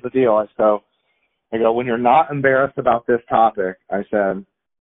right, here's the deal. I go, when you're not embarrassed about this topic, I said,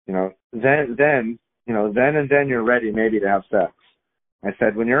 then you're ready maybe to have sex. I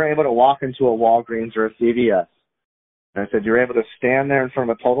said, when you're able to walk into a Walgreens or a CVS, I said, you're able to stand there in front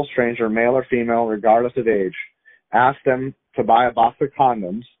of a total stranger, male or female, regardless of age, ask them to buy a box of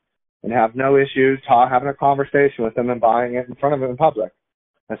condoms and have no issue having a conversation with them and buying it in front of them in public.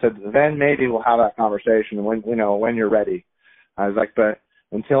 I said, then maybe we'll have that conversation when you're ready. I was like, but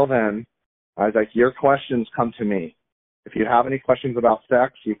until then, I was like, your questions come to me. If you have any questions about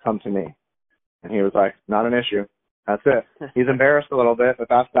sex, you come to me. And he was like, not an issue. That's it. He's embarrassed a little bit, but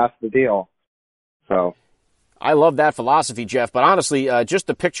that's the deal. So I love that philosophy, Jeff. But honestly, just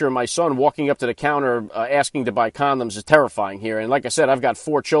the picture of my son walking up to the counter asking to buy condoms is terrifying here. And like I said, I've got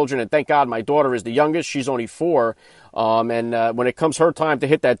 4 children, and thank God my daughter is the youngest. She's only 4. And when it comes her time to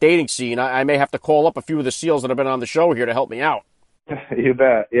hit that dating scene, I may have to call up a few of the SEALs that have been on the show here to help me out. You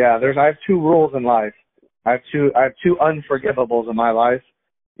bet. Yeah, I have 2 rules in life. I have two unforgivables in my life.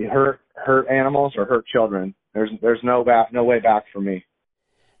 You hurt animals or hurt children. There's no way back for me.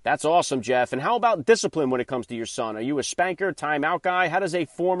 That's awesome, Jeff. And how about discipline when it comes to your son? Are you a spanker, timeout guy? How does a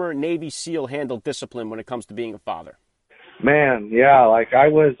former Navy SEAL handle discipline when it comes to being a father? Man, yeah, like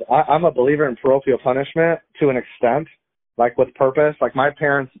I'm a believer in parochial punishment to an extent, like with purpose. Like my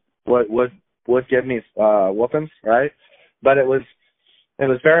parents would give me whoopings, right? But it was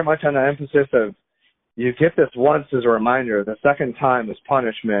very much on the emphasis of, you get this once as a reminder, the second time is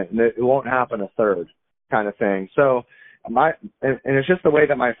punishment, and it won't happen a third kind of thing. So and it's just the way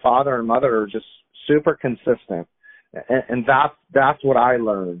that my father and mother are just super consistent. And that's what I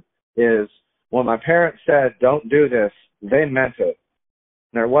learned is when my parents said, don't do this, they meant it.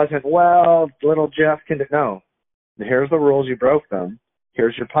 There wasn't, well, little Jeff can do. No, here's the rules, you broke them.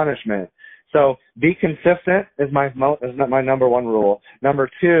 Here's your punishment. So be consistent is my number 1 rule. Number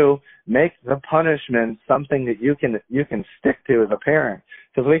 2, make the punishment something that you can stick to as a parent.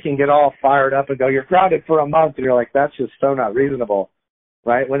 Because we can get all fired up and go, you're grounded for a month, and you're like, that's just so not reasonable,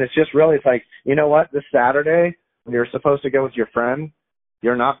 right? When it's just really, it's like, you know what, this Saturday when you're supposed to go with your friend,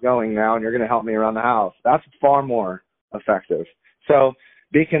 you're not going now, and you're going to help me around the house. That's far more effective. So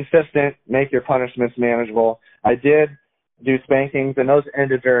be consistent, make your punishments manageable. I did do spankings, and those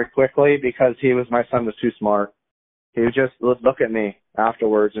ended very quickly because my son was too smart. He would just look at me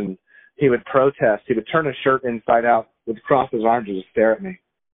afterwards, and he would protest. He would turn his shirt inside out, would cross his arms and just stare at me.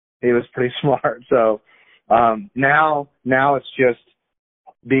 He was pretty smart. So now it's just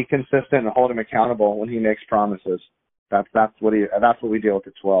be consistent and hold him accountable when he makes promises. That's what we deal with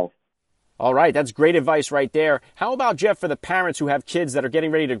at 12. All right, that's great advice right there. How about, Jeff, for the parents who have kids that are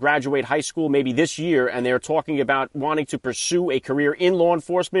getting ready to graduate high school maybe this year, and they're talking about wanting to pursue a career in law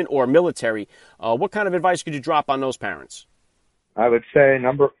enforcement or military? What kind of advice could you drop on those parents? I would say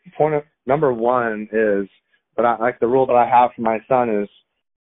number 1 is, but like the rule that I have for my son is,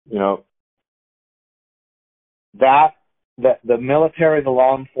 that the military, the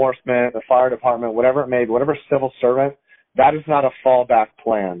law enforcement, the fire department, whatever it may be, whatever civil servant, that is not a fallback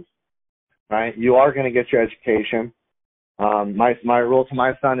plan, right? You are going to get your education. My rule to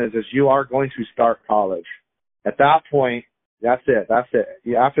my son is you are going to start college. At that point, that's it.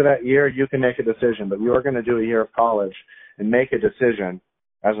 After that year, you can make a decision, but you are going to do a year of college and make a decision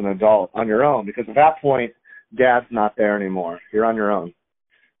as an adult on your own, because at that point, dad's not there anymore. You're on your own.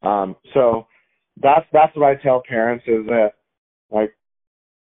 So that's what I tell parents is that, like,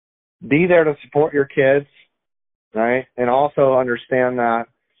 be there to support your kids, right? And also understand that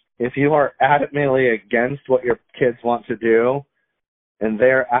if you are adamantly against what your kids want to do and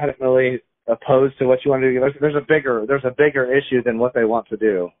they're adamantly opposed to what you want to do, there's a bigger issue than what they want to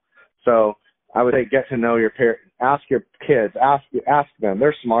do. So I would say get to know your parents. Ask your kids. Ask them.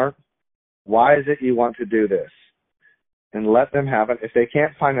 They're smart. Why is it you want to do this? And let them have it. If they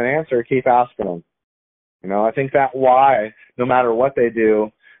can't find an answer, keep asking them. I think that why, no matter what they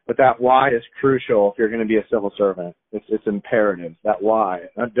do, but that why is crucial if you're going to be a civil servant. It's imperative, that why.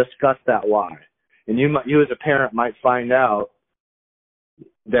 Discuss that why. And you as a parent might find out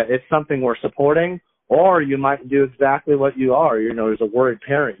that it's something we're supporting, or you might do exactly what you are. As a worried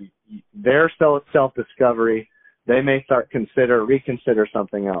parent, they're still at self-discovery. They may reconsider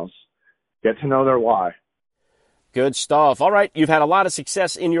something else. Get to know their why. Good stuff. All right, you've had a lot of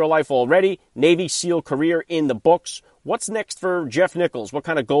success in your life already. Navy SEAL career in the books. What's next for Jeff Nichols? What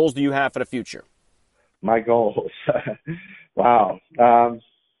kind of goals do you have for the future? My goals? Wow. I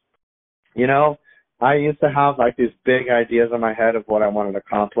used to have like these big ideas in my head of what I wanted to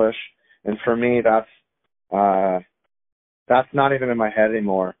accomplish. And for me, that's not even in my head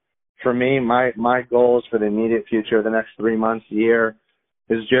anymore. For me, my goals for the immediate future, the next 3 months, year,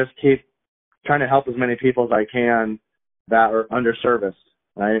 is just keep trying to help as many people as I can that are underserviced,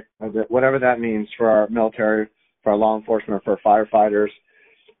 right? Whatever that means for our military, for our law enforcement, or for firefighters.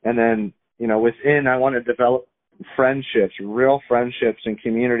 And then, within, I want to develop friendships, real friendships and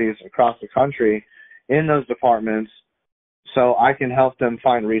communities across the country in those departments so I can help them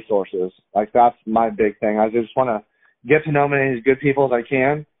find resources. Like, that's my big thing. I just want to get to know many of these good people as I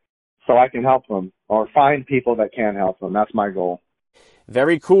can so I can help them or find people that can help them. That's my goal.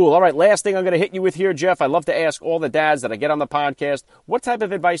 Very cool. All right, last thing I'm going to hit you with here, Jeff. I love to ask all the dads that I get on the podcast, what type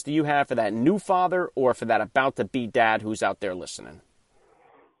of advice do you have for that new father or for that about-to-be dad who's out there listening?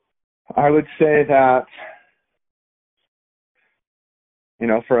 I would say that,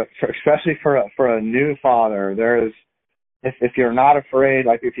 especially for a new father, if you're not afraid,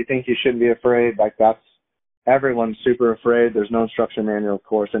 like if you think you shouldn't be afraid, like everyone's super afraid. There's no instruction manual, of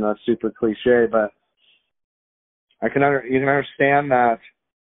course, and that's super cliche, but you can understand that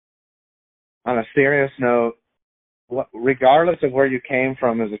on a serious note, regardless of where you came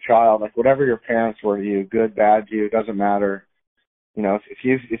from as a child, like whatever your parents were to you, good, bad to you, it doesn't matter.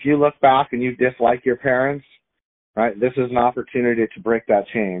 If you look back and you dislike your parents, right, this is an opportunity to break that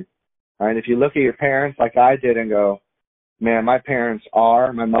chain, right? If you look at your parents like I did and go, man, my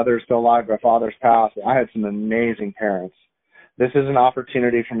mother's still alive, my father's passed, I had some amazing parents. This is an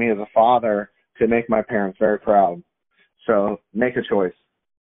opportunity for me as a father to make my parents very proud. So make a choice.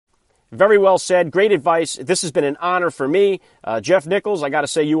 Very well said. Great advice. This has been an honor for me. Jeff Nichols, I got to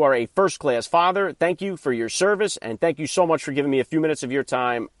say you are a first-class father. Thank you for your service, and thank you so much for giving me a few minutes of your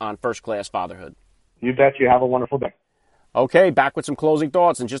time on First Class Fatherhood. You bet. You have a wonderful day. Okay, back with some closing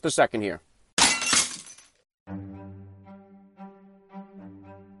thoughts in just a second here.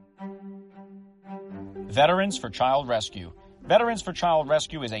 Veterans for Child Rescue. Veterans for Child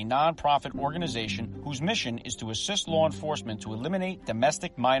Rescue is a nonprofit organization whose mission is to assist law enforcement to eliminate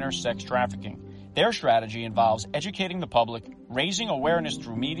domestic minor sex trafficking. Their strategy involves educating the public, raising awareness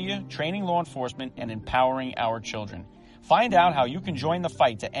through media, training law enforcement, and empowering our children. Find out how you can join the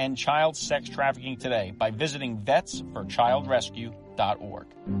fight to end child sex trafficking today by visiting vetsforchildrescue.org.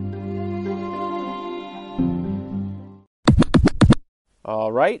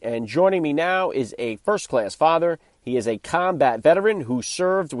 All right, and joining me now is a first-class father. He is a combat veteran who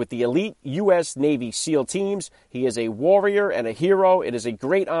served with the elite U.S. Navy SEAL teams. He is a warrior and a hero. It is a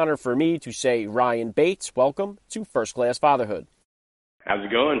great honor for me to say, Ryan Bates, welcome to First Class Fatherhood. How's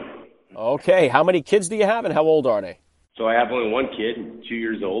it going? Okay, how many kids do you have and how old are they? So I have only one kid, 2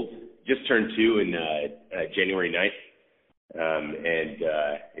 years old. Just turned 2 in January 9th. And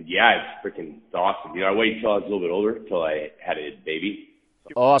yeah, it's freaking awesome. I waited until I was a little bit older, until I had a baby.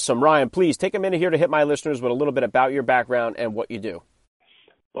 Awesome. Ryan, please take a minute here to hit my listeners with a little bit about your background and what you do.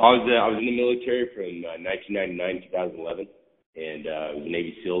 Well, I was in the military from 1999 to 2011, and I was a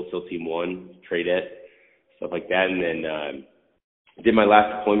Navy SEAL, SEAL Team 1, TRADET, stuff like that. And then I did my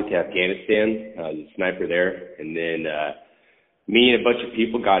last deployment to Afghanistan. I was a sniper there. And then me and a bunch of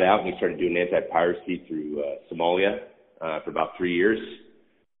people got out and we started doing anti-piracy through Somalia for about 3 years.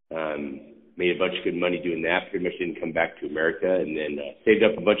 Made a bunch of good money doing that. Pretty much didn't come back to America, and then saved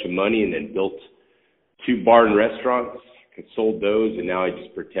up a bunch of money and then built 2 bar and restaurants, sold those, and now I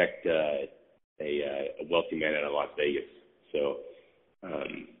just protect a wealthy man out of Las Vegas. So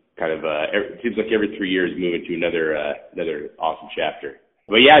it seems like every 3 years moving to another awesome chapter.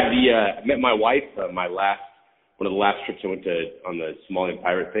 But yeah, I met my wife one of the last trips I went on the Somalian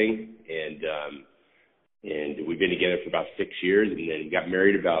pirate thing, and we've been together for about 6 years, and then got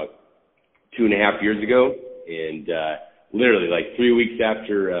married about 2.5 years ago, and literally like 3 weeks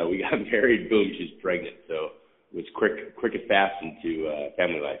after we got married, boom, she's pregnant. So it was quick and fast into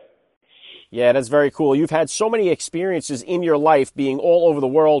family life. Yeah, that's very cool. You've had so many experiences in your life being all over the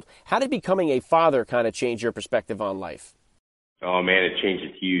world. How did becoming a father kind of change your perspective on life? Oh man, it changed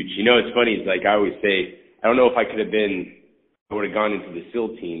it huge. It's funny, it's like I always say, I don't know if I would have gone into the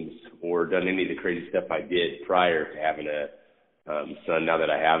SEAL teams or done any of the crazy stuff I did prior to having a son. Now that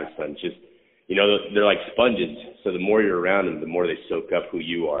I have a son, just they're like sponges. So the more you're around them, the more they soak up who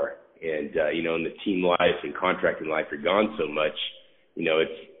you are. And, in the team life and contracting life, you're gone so much,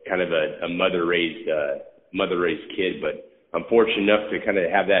 it's kind of a mother-raised kid. But I'm fortunate enough to kind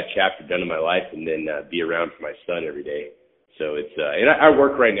of have that chapter done in my life and then be around for my son every day. So it's, and I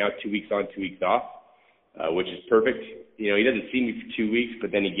work right now 2 weeks on, 2 weeks off, which is perfect. He doesn't see me for 2 weeks,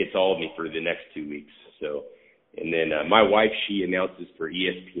 but then he gets all of me for the next 2 weeks. So, and then my wife, she announces for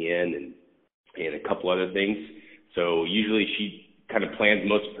ESPN and a couple other things. So usually she kind of plans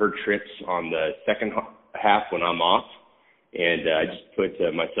most of her trips on the second half when I'm off. And I just put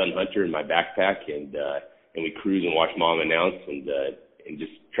my son Hunter in my backpack and we cruise and watch mom announce and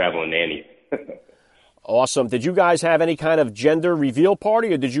just travel and nanny. Awesome. Did you guys have any kind of gender reveal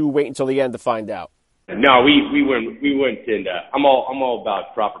party or did you wait until the end to find out? No, we went and I'm all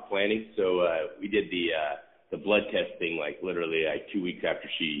about proper planning. So we did the blood test thing, like literally like 2 weeks after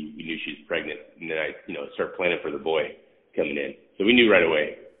we knew she was pregnant. And then I, started planning for the boy coming in. So we knew right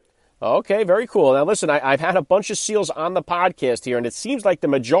away. Okay, very cool. Now, listen, I've had a bunch of SEALs on the podcast here, and it seems like the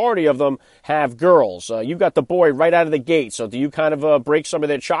majority of them have girls. You've got the boy right out of the gate, so do you kind of break some of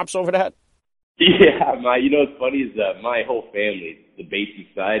their chops over that? Yeah, you know what's funny is my whole family, the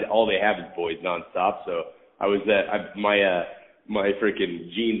basic side, all they have is boys nonstop. So my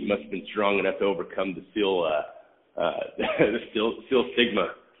freaking genes must have been strong enough to overcome the SEAL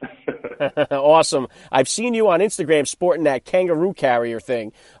stigma. Awesome. I've seen you on Instagram sporting that kangaroo carrier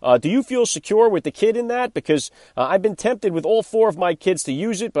thing. Do you feel secure with the kid in that? Because I've been tempted with all 4 of my kids to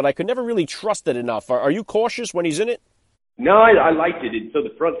use it, but I could never really trust it enough. Are you cautious when he's in it? No, I liked it. So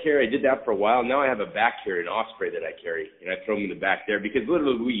the front carry, I did that for a while. Now I have a back carry, an Osprey that I carry, and I throw him in the back there because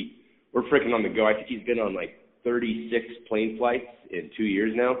literally we're freaking on the go. I think he's been on like 36 plane flights in 2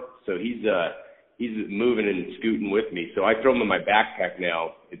 years now. So he's moving and scooting with me. So I throw him in my backpack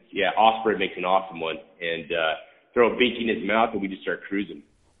now. Osprey makes an awesome one, and throw a binky in his mouth, and we just start cruising.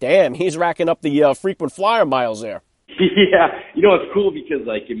 Damn, he's racking up the frequent flyer miles there. Yeah, you know, it's cool because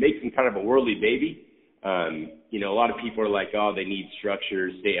like it makes him kind of a whirly baby. You know, a lot of people are like, oh, they need structure,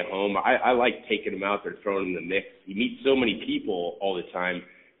 stay at home. I like taking him out there, throwing him in the mix. He meets so many people all the time.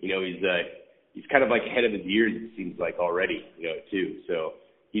 You know, he's kind of like ahead of his years, it seems like already, you know, too. So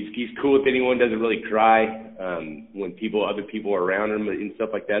he's cool with anyone, doesn't really cry when other people are around him and stuff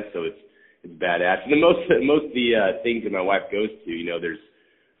like that. So it's badass. And most of the things that my wife goes to, you know,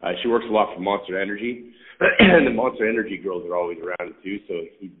 she works a lot for Monster Energy. And the Monster Energy girls are always around too, so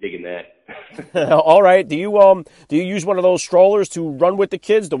he's digging that. All right. Do you use one of those strollers to run with the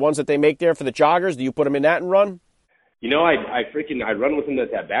kids, the ones that they make there for the joggers? Do you put them in that and run? You know, I run with him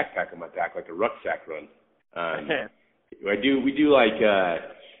with that backpack on my back, like a rucksack run. We do like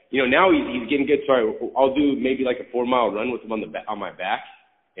you know, now he's getting good, so I'll do maybe like a 4-mile run with him on my back,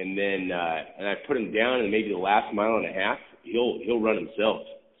 and then and I put him down, and maybe the last mile and a half he'll run himself.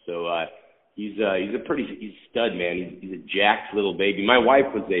 So he's a stud, man. He's a jacked little baby. My wife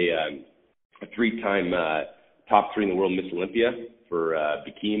was a 3-time top 3 in the world Miss Olympia for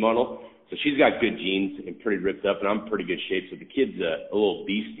bikini model. So she's got good genes and pretty ripped up, and I'm in pretty good shape. So the kid's a little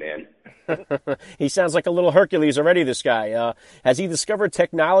beast, man. He sounds like a little Hercules already, this guy. Has he discovered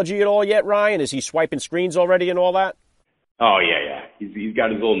technology at all yet, Ryan? Is he swiping screens already and all that? Oh, yeah. He's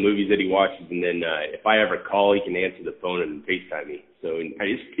got his little movies that he watches, and then if I ever call, he can answer the phone and FaceTime me. So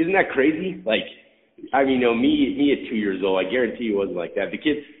isn't that crazy? Like, I mean, you know, me at 2 years old, I guarantee you it wasn't like that. The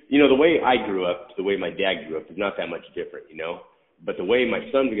kid, you know, the way I grew up to the way my dad grew up is not that much different, you know. But the way my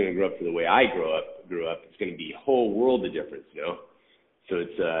son's going to grow up to the way I grew up, it's going to be a whole world of difference, you know. So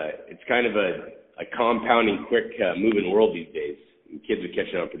it's kind of a compounding, quick moving world these days. And kids are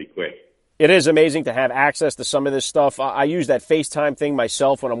catching on pretty quick. It is amazing to have access to some of this stuff. I use that FaceTime thing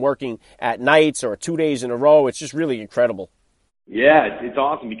myself when I'm working at nights or 2 days in a row. It's just really incredible. Yeah, it's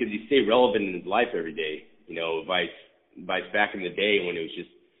awesome because you stay relevant in his life every day. You know, vice back in the day when it was just,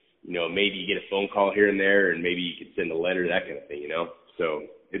 you know, maybe you get a phone call here and there, and maybe you could send a letter, that kind of thing, you know. So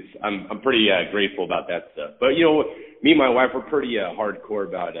I'm pretty grateful about that stuff. But you know, me and my wife are pretty hardcore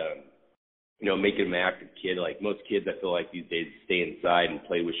about you know, making him an active kid. Like most kids, I feel like these days stay inside and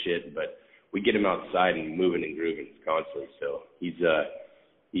play with shit, but we get him outside and moving and grooving constantly. So he's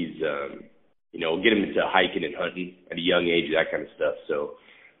you know, we'll get him into hiking and hunting at a young age, that kind of stuff.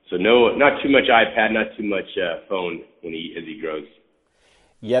 So no, not too much iPad, not too much phone as he grows.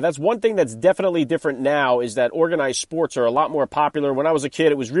 Yeah, that's one thing that's definitely different now is that organized sports are a lot more popular. When I was a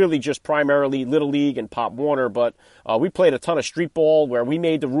kid, it was really just primarily Little League and Pop Warner, but we played a ton of street ball where we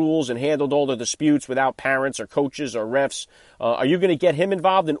made the rules and handled all the disputes without parents or coaches or refs. Are you going to get him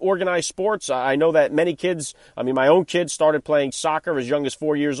involved in organized sports? I know that many kids, I mean, my own kids started playing soccer as young as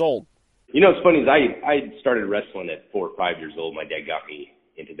 4 years old. You know, it's funny is I started wrestling at 4 or 5 years old. My dad got me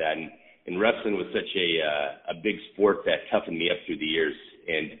into that, and wrestling was such a big sport that toughened me up through the years.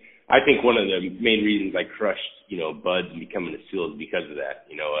 And I think one of the main reasons I crushed, you know, buds and becoming a SEAL is because of that.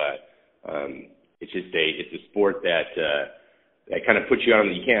 You know, it's a sport that kind of puts you on.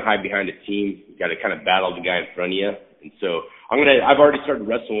 You can't hide behind a team. You got to kind of battle the guy in front of you. And so I've already started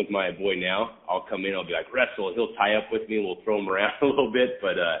wrestling with my boy now. I'll come in, I'll be like, wrestle. He'll tie up with me and we'll throw him around a little bit.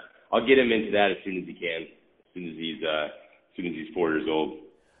 But I'll get him into that as soon as he can, as soon as he's 4 years old.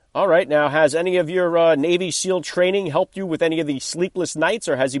 All right. Now, has any of your Navy SEAL training helped you with any of the sleepless nights,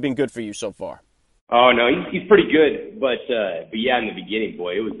 or has he been good for you so far? Oh no, he's pretty good, but yeah, in the beginning,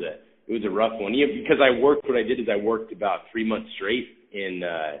 boy, it was a rough one. Yeah, because what I did is I worked about 3 months straight in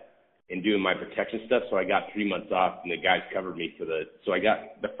doing my protection stuff. So I got 3 months off, and the guys covered me so I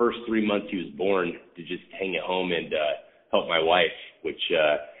got the first 3 months he was born to just hang at home and help my wife, which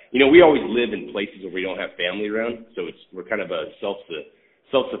you know, we always live in places where we don't have family around, so we're kind of a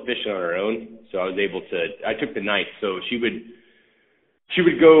self-sufficient on her own. So I was able to, I took the night. So she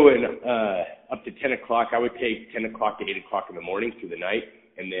would go and up to 10 o'clock. I would take 10 o'clock to 8 o'clock in the morning through the night.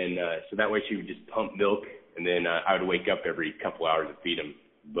 And then, so that way she would just pump milk. And then I would wake up every couple hours to feed him.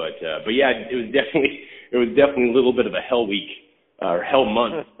 But yeah, it was definitely a little bit of a hell week, or hell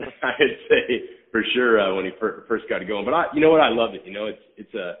month, I'd say, for sure, when he first got going. But you know what? I love it. You know,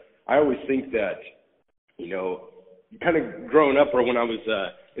 I always think that, you know, kind of growing up, or when I was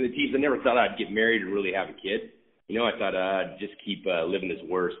in the teens, I never thought I'd get married or really have a kid. You know, I thought I'd just keep living this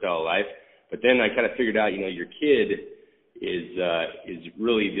warrior style of life. But then I kind of figured out, you know, your kid is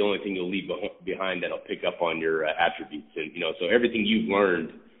really the only thing you'll leave behind that'll pick up on your attributes. And, you know, so everything you've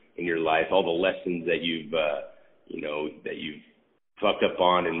learned in your life, all the lessons that you've, you know, that you've fucked up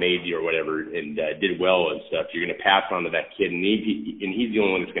on and made or whatever and did well and stuff, you're going to pass on to that kid. And he's the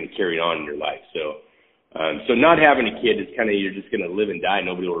only one that's going to carry it on in your life. So, so not having a kid is kind of, you're just going to live and die.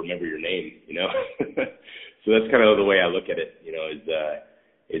 Nobody will remember your name, you know? So that's kind of the way I look at it, you know,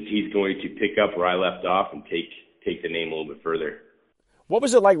 is he's going to pick up where I left off and take the name a little bit further. What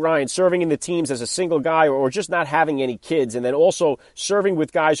was it like, Ryan, serving in the teams as a single guy or just not having any kids, and then also serving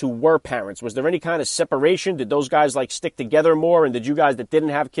with guys who were parents? Was there any kind of separation? Did those guys like stick together more? And did you guys that didn't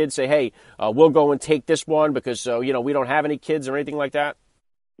have kids say, hey, we'll go and take this one because, you know, we don't have any kids or anything like that?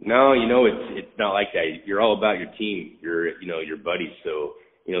 No, you know, it's not like that. You're all about your team, your buddies. So,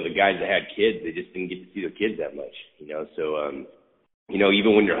 you know, the guys that had kids, they just didn't get to see their kids that much, you know. So, you know,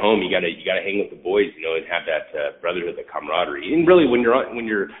 even when you're home, you gotta hang with the boys, you know, and have that brotherhood, the camaraderie. And really, when you're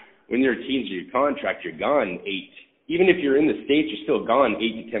teens or your contract, you're gone even if you're in the States, you're still gone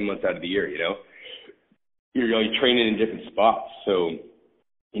 8 to 10 months out of the year. You know, you're training in different spots. So,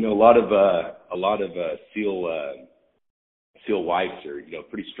 you know, a lot of SEAL wives are, you know,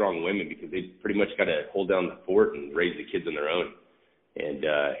 pretty strong women because they pretty much got to hold down the fort and raise the kids on their own. And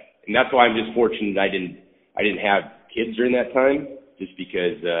that's why I'm just fortunate I didn't have kids during that time. Just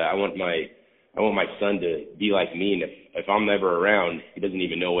because I want my son to be like me, and if I'm never around, he doesn't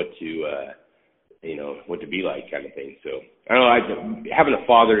even know what to be like, kind of thing. So I don't know. Having a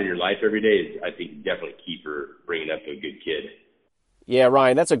father in your life every day is, I think, definitely key for bringing up a good kid. Yeah,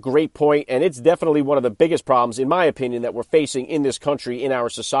 Ryan, that's a great point, and it's definitely one of the biggest problems, in my opinion, that we're facing in this country, in our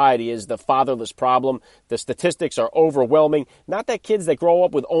society, is the fatherless problem. The statistics are overwhelming. Not that kids that grow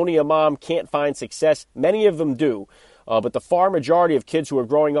up with only a mom can't find success. Many of them do. But the far majority of kids who are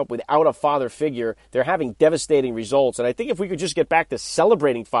growing up without a father figure, they're having devastating results. And I think if we could just get back to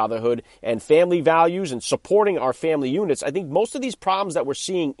celebrating fatherhood and family values and supporting our family units, I think most of these problems that we're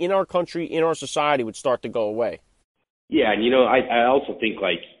seeing in our country, in our society, would start to go away. Yeah, and, you know, I also think,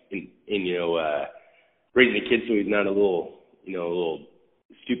 like, in you know, raising a kid so he's not a little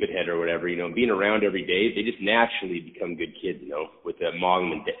stupid head or whatever, you know, being around every day, they just naturally become good kids, you know, with their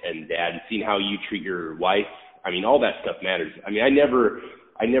mom and dad, and seeing how you treat your wife. I mean, all that stuff matters. I mean, I never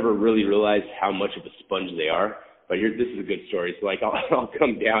really realized how much of a sponge they are. But this is a good story. So, like, I'll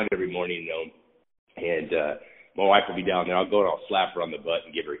come down every morning, you know, and my wife will be down there. I'll go and I'll slap her on the butt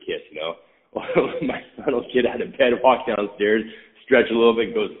and give her a kiss, you know. My son will get out of bed, walk downstairs, stretch a little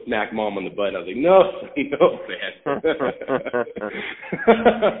bit, go smack mom on the butt. And I was like, no, man.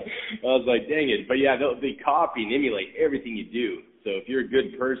 I was like, dang it. But yeah, they copy and emulate everything you do. So if you're a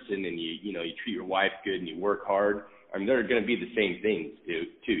good person and you treat your wife good and you work hard, I mean, they're going to be the same things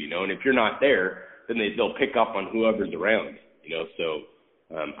too, you know. And if you're not there, then they'll pick up on whoever's around, you know. So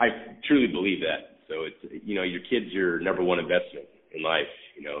I truly believe that. So it's, you know, your kid's your number one investment in life,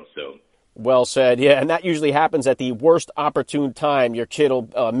 you know. So. Well said, yeah, and that usually happens at the worst opportune time. Your kid will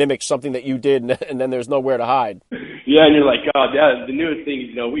mimic something that you did, and then there's nowhere to hide. Yeah, and you're like, oh, the newest thing is,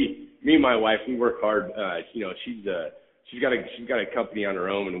 you know, me and my wife, we work hard. You know, she's got a company on her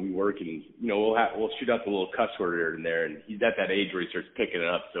own, and we work, and you know, we'll shoot out the little cuss word here and there, and he's at that age where he starts picking it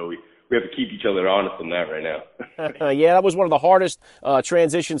up. So we have to keep each other honest on that right now. Yeah, that was one of the hardest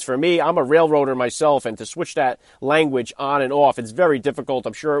transitions for me. I'm a railroader myself, and to switch that language on and off, it's very difficult.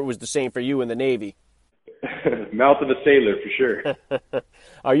 I'm sure it was the same for you in the Navy. Mouth of a sailor, for sure.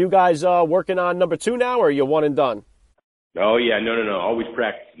 Are you guys working on number 2 now, or are you one and done? Oh, yeah, no. Always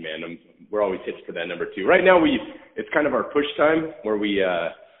practicing, man. We're always hits for that number 2. Right now, it's kind of our push time where we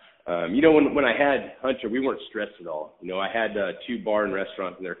you know, when I had Hunter, we weren't stressed at all. You know, I had 2 bar and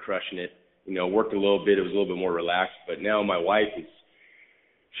restaurants, and they're crushing it. You know, worked a little bit. It was a little bit more relaxed. But now my wife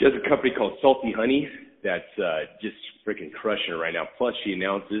she has a company called Salty Honey that's just freaking crushing it right now. Plus, she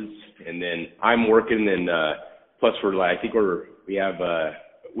announces, and then I'm working, and plus we have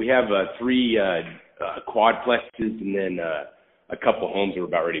 3 quadplexes, and then a couple homes we're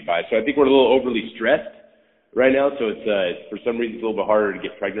about ready to buy. So I think we're a little overly stressed. right now, so it's for some reason it's a little bit harder to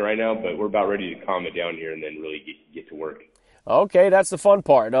get pregnant right now, but we're about ready to calm it down here and then really get to work. Okay, that's the fun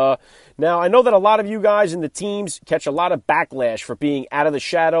part. Now, I know that a lot of you guys in the teams catch a lot of backlash for being out of the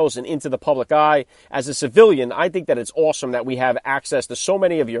shadows and into the public eye. As a civilian, I think that it's awesome that we have access to so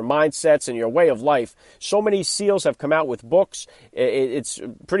many of your mindsets and your way of life. So many SEALs have come out with books. It's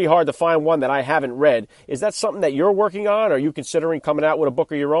pretty hard to find one that I haven't read. Is that something that you're working on? Are you considering coming out with a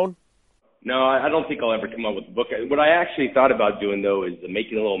book of your own? No, I don't think I'll ever come up with a book. What I actually thought about doing, though, is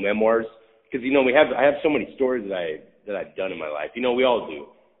making little memoirs. Because, I have so many stories that I've done in my life. We all do.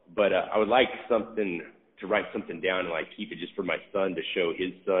 But I would like to write something down and keep it just for my son to show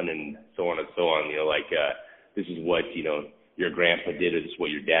his son and so on and so on. This is what, your grandpa did, or this is what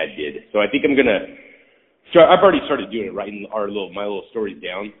your dad did. So I think I'm going to start. I've already started doing it, writing my little stories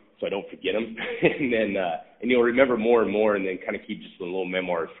down so I don't forget them. And then, you'll remember more and more, and then kind of keep just little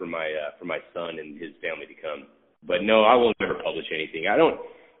memoirs for my son and his family to come. But no, I will never publish anything. I don't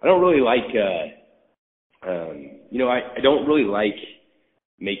really like, I don't really like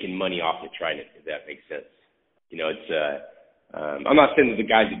making money off the Trident, if that makes sense. I'm not saying that the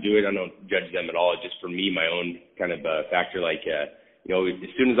guys that do it, I don't judge them at all. It's just for me, my own kind of factor. As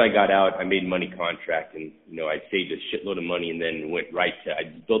soon as I got out, I made money contract, and I saved a shitload of money, and then I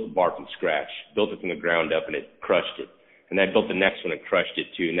built a bar from scratch, built it from the ground up, and it crushed it. And I built the next one and crushed it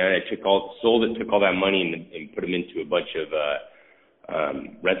too. And then I sold it, took all that money, and put them into a bunch of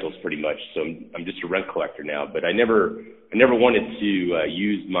rentals, pretty much. So I'm just a rent collector now. But I never wanted to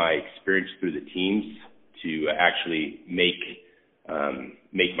use my experience through the teams to actually make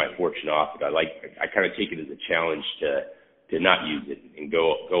my fortune off it. I kind of take it as a challenge to not use it and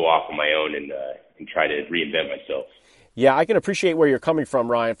go off on my own and try to reinvent myself. Yeah, I can appreciate where you're coming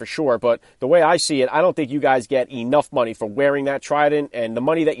from, Ryan, for sure. But the way I see it, I don't think you guys get enough money for wearing that Trident. And the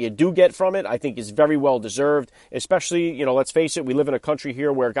money that you do get from it, I think is very well deserved. Especially, let's face it, we live in a country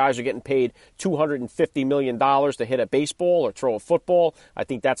here where guys are getting paid $250 million to hit a baseball or throw a football. I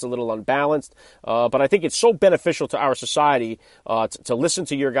think that's a little unbalanced. But I think it's so beneficial to our society to listen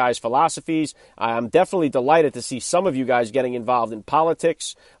to your guys' philosophies. I'm definitely delighted to see some of you guys getting involved in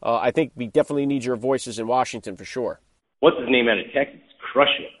politics. I think we definitely need your voices in Washington for sure. What's his name out of Texas?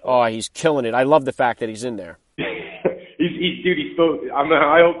 Crushing it. Oh, he's killing it. I love the fact that he's in there. He's so.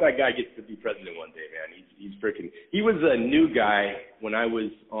 I hope that guy gets to be president one day, man. He's freaking. He was a new guy when I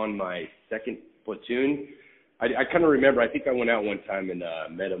was on my second platoon. I kind of remember. I think I went out one time and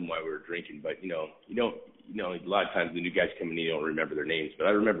met him while we were drinking. But you don't. A lot of times the new guys come in, you don't remember their names. But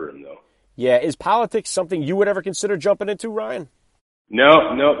I remember him though. Yeah, is politics something you would ever consider jumping into, Ryan? No.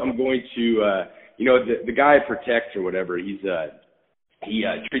 I'm going to. The guy at Protect or whatever, he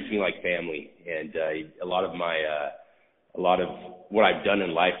treats me like family, and a lot of what I've done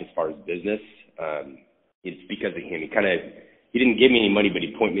in life as far as business, it's because of him. He didn't give me any money, but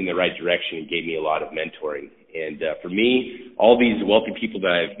he pointed me in the right direction and gave me a lot of mentoring. And for me, all these wealthy people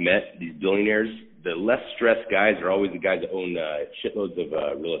that I've met, these billionaires, the less stressed guys are always the guys that own shitloads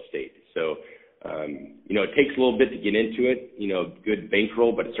of real estate. So it takes a little bit to get into it, good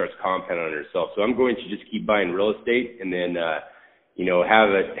bankroll, but it starts compounding on itself. So I'm going to just keep buying real estate and then,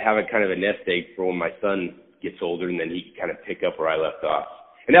 have a kind of a nest egg for when my son gets older, and then he can kind of pick up where I left off.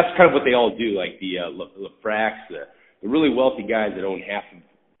 And that's kind of what they all do, like the LeFracks, the really wealthy guys that own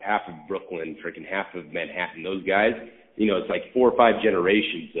half of Brooklyn, freaking half of Manhattan. Those guys, it's like 4 or 5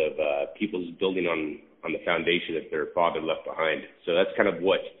 generations of people just building on the foundation that their father left behind. So that's kind of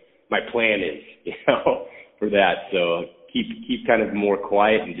what my plan is, for that. So keep kind of more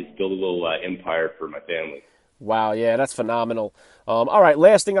quiet and just build a little empire for my family. Wow, yeah, that's phenomenal. All right,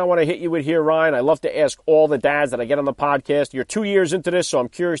 last thing I want to hit you with here, Ryan. I love to ask all the dads that I get on the podcast. You're 2 years into this, so I'm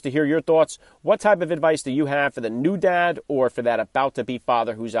curious to hear your thoughts. What type of advice do you have for the new dad or for that about-to-be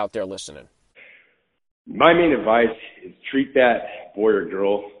father who's out there listening? My main advice is treat that boy or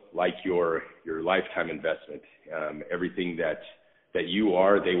girl like your lifetime investment. Everything that you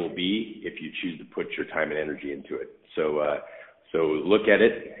are, they will be if you choose to put your time and energy into it. So look at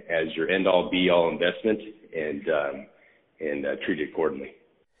it as your end-all, be-all investment and treat it accordingly.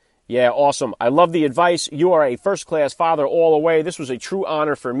 Yeah, awesome. I love the advice. You are a first-class father all the way. This was a true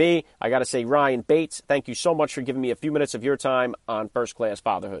honor for me. I got to say, Ryan Bates, thank you so much for giving me a few minutes of your time on First Class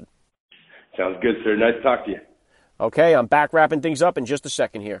Fatherhood. Sounds good, sir. Nice to talk to you. Okay, I'm back wrapping things up in just a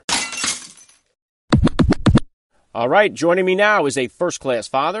second here. All right, joining me now is a first-class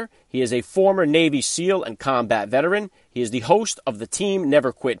father. He is a former Navy SEAL and combat veteran. He is the host of the Team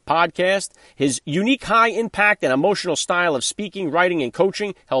Never Quit podcast. His unique high-impact and emotional style of speaking, writing, and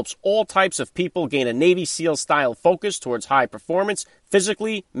coaching helps all types of people gain a Navy SEAL-style focus towards high performance,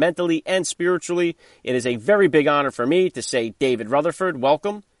 physically, mentally, and spiritually. It is a very big honor for me to say, David Rutherford,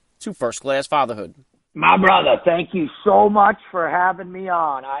 welcome to First Class Fatherhood. My brother, thank you so much for having me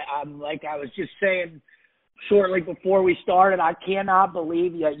on. I'm like I was just saying shortly before we started, I cannot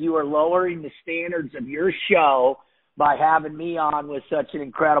believe that you are lowering the standards of your show by having me on with such an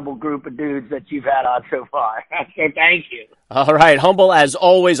incredible group of dudes that you've had on so far. So thank you. All right, humble as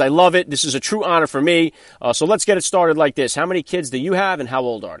always. I love it. This is a true honor for me. So let's get it started like this. How many kids do you have and how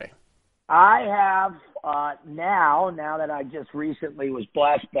old are they? I have now that I just recently was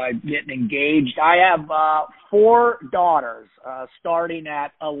blessed by getting engaged, I have 4 daughters starting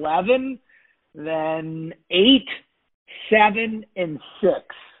at 11, then 8, 7, and 6.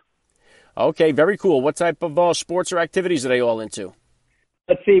 Okay, very cool. What type of sports or activities are they all into?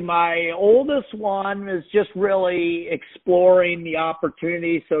 Let's see, my oldest one is just really exploring the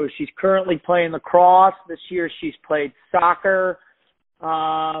opportunity. So she's currently playing lacrosse. This year she's played soccer.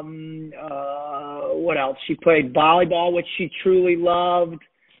 What else? She played volleyball, which she truly loved.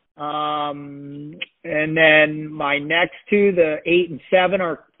 And then my next 2, the 8 and 7,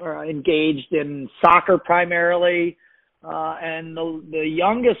 are engaged in soccer primarily. And the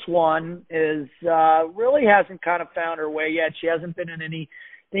youngest one is really hasn't kind of found her way yet. She hasn't been in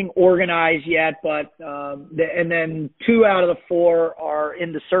anything organized yet, but and then 2 out of the 4 are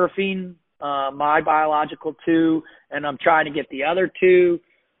into surfing. My biological 2, and I'm trying to get the other 2.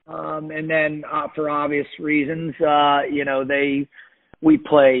 And then for obvious reasons, we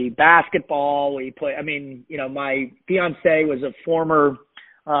play basketball. My fiance was a former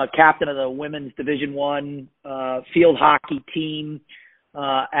captain of the women's Division I field hockey team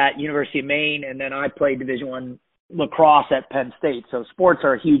at University of Maine, and then I played Division I lacrosse at Penn State. So sports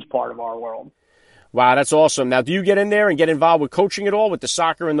are a huge part of our world. Wow, that's awesome. Now, do you get in there and get involved with coaching at all with the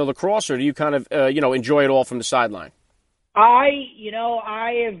soccer and the lacrosse, or do you kind of, enjoy it all from the sideline? I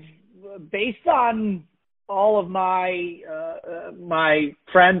have, based on all of my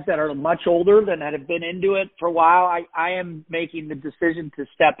friends that are much older than that have been into it for a while, I am making the decision to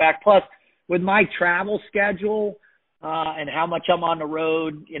step back. Plus, with my travel schedule and how much I'm on the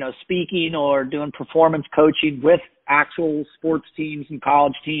road, speaking or doing performance coaching with actual sports teams and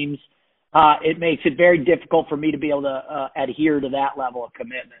college teams, it makes it very difficult for me to be able to adhere to that level of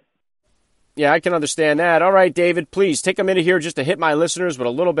commitment. Yeah, I can understand that. All right, David, please take a minute here just to hit my listeners with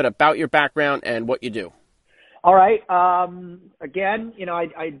a little bit about your background and what you do. All right. Again,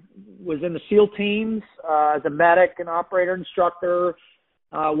 I was in the SEAL teams as a medic and operator instructor.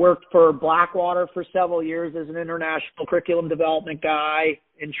 Worked for Blackwater for several years as an international curriculum development guy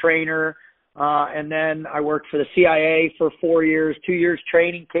and trainer. And then I worked for the CIA for 4 years, 2 years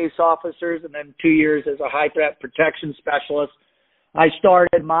training case officers, and then 2 years as a high threat protection specialist. I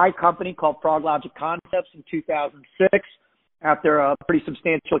started my company called ProgLogic Concepts in 2006 after a pretty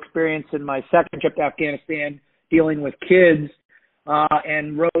substantial experience in my second trip to Afghanistan dealing with kids,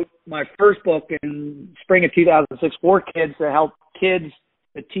 and wrote my first book in spring of 2006 for kids to help kids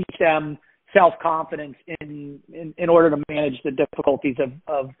to teach them self-confidence in order to manage the difficulties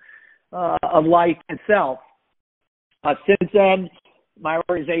of life itself. Since then, my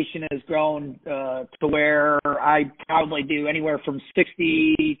organization has grown to where I probably do anywhere from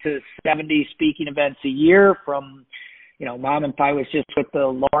 60 to 70 speaking events a year. From, Mom and I was just with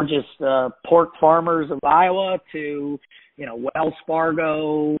the largest pork farmers of Iowa to, Wells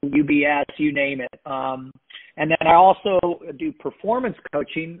Fargo, UBS, you name it. And then I also do performance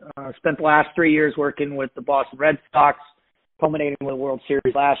coaching. Spent the last 3 years working with the Boston Red Sox, culminating with the World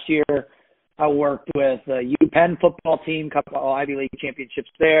Series last year. I worked with the UPenn football team, couple of Ivy League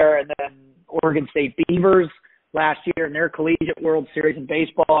championships there, and then Oregon State Beavers last year in their collegiate World Series in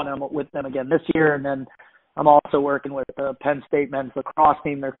baseball, and I'm with them again this year. And then I'm also working with the Penn State men's lacrosse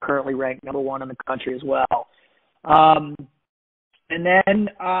team. They're currently ranked number 1 in the country as well. And then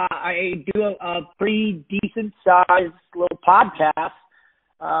I do a pretty decent-sized little podcast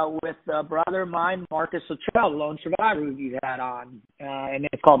with a brother of mine, Marcus Luttrell, the lone survivor who you had on. And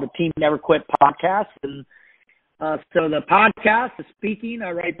it's called the Team Never Quit podcast. And so the podcast, the speaking,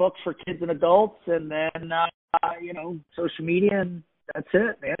 I write books for kids and adults, and then, social media, and that's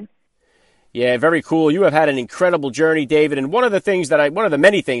it, man. Yeah, very cool. You have had an incredible journey, David. And one of the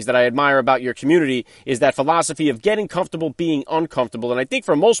many things that I admire about your community is that philosophy of getting comfortable being uncomfortable. And I think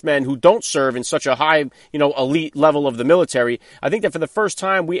for most men who don't serve in such a high, elite level of the military, I think that for the first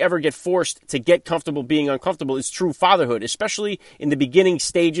time we ever get forced to get comfortable being uncomfortable is true fatherhood, especially in the beginning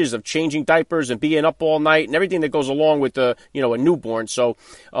stages of changing diapers and being up all night and everything that goes along with a newborn. So,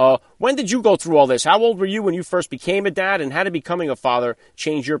 when did you go through all this? How old were you when you first became a dad, and how did becoming a father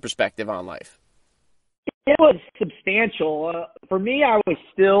change your perspective on life? It was substantial. For me, I was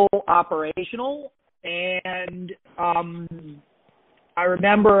still operational, and I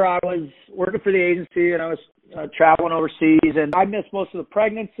remember I was working for the agency, and I was traveling overseas, and I missed most of the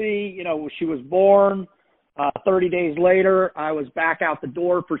pregnancy. She was born. 30 days later, I was back out the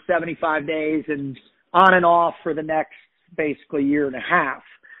door for 75 days and on and off for the next basically year and a half.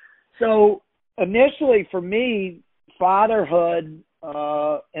 So initially for me, fatherhood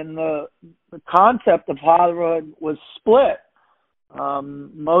and the concept of fatherhood was split,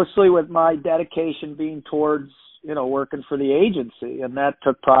 mostly with my dedication being towards, working for the agency, and that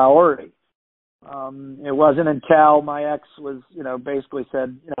took priority. It wasn't until my ex was, basically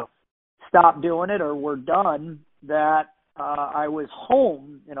said, stop doing it or we're done, that I was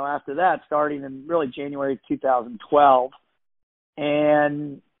home, after that, starting in really January 2012.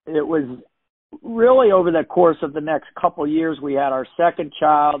 And it was really over the course of the next couple of years, we had our second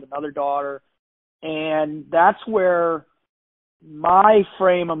child, another daughter, and that's where my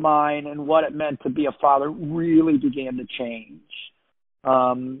frame of mind and what it meant to be a father really began to change.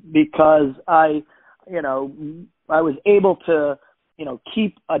 Because I was able to,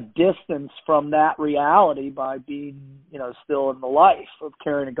 keep a distance from that reality by being, still in the life of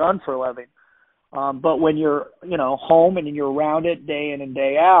carrying a gun for a living. But when you're, home and you're around it day in and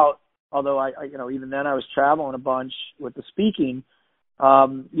day out, although I even then I was traveling a bunch with the speaking,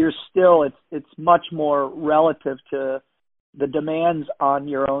 you're still, it's much more relative to the demands on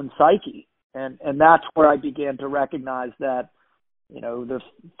your own psyche. And that's where I began to recognize that, the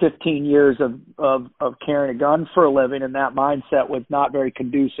 15 years of carrying a gun for a living and that mindset was not very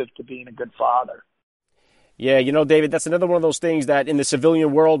conducive to being a good father. Yeah, David, that's another one of those things that in the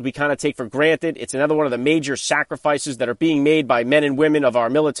civilian world we kind of take for granted. It's another one of the major sacrifices that are being made by men and women of our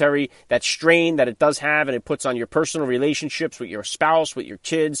military, that strain that it does have and it puts on your personal relationships with your spouse, with your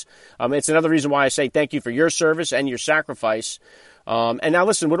kids. It's another reason why I say thank you for your service and your sacrifice. And now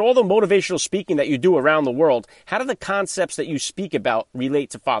listen, with all the motivational speaking that you do around the world, how do the concepts that you speak about relate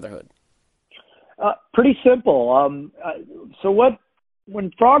to fatherhood? Pretty simple.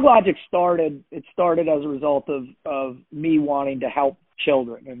 When Frog Logic started, it started as a result of me wanting to help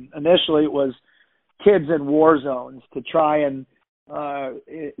children. And initially it was kids in war zones to try and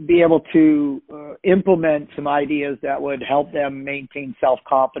be able to implement some ideas that would help them maintain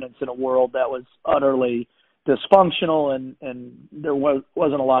self-confidence in a world that was utterly dysfunctional and there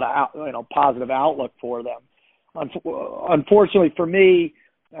wasn't a lot of positive outlook for them. Unfortunately for me,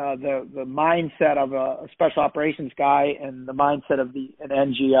 the mindset of a special operations guy and the mindset of an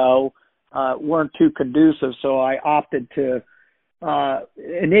NGO weren't too conducive, so I opted to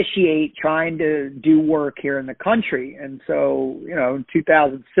initiate trying to do work here in the country. And so, in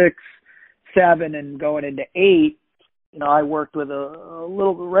 2006, 7, and going into 8, I worked with a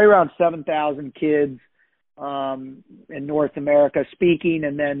little right around 7,000 kids in North America speaking,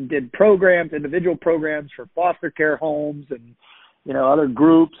 and then did individual programs for foster care homes and other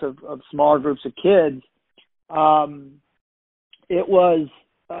groups of smaller groups of kids. It was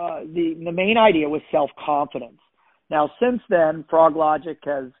the main idea was self-confidence. Now, since then, Frog Logic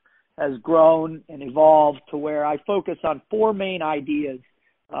has grown and evolved to where I focus on 4 main ideas.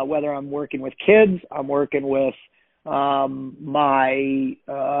 Whether I'm working with kids, I'm working with my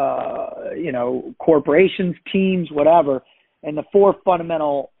corporations, teams, whatever. And the 4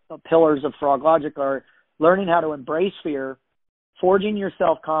 fundamental pillars of Frog Logic are learning how to embrace fear, forging your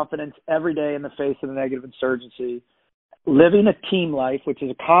self-confidence every day in the face of the negative insurgency, living a team life, which is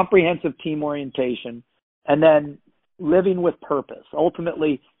a comprehensive team orientation, and then living with purpose,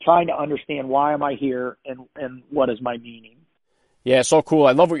 ultimately trying to understand why am I here and what is my meaning. Yeah, so cool.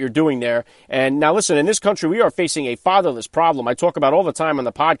 I love what you're doing there. And now listen, in this country, we are facing a fatherless problem. I talk about all the time on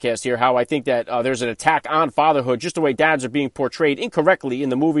the podcast here how I think that there's an attack on fatherhood, just the way dads are being portrayed incorrectly in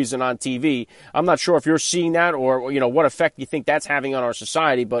the movies and on TV. I'm not sure if you're seeing that or, what effect you think that's having on our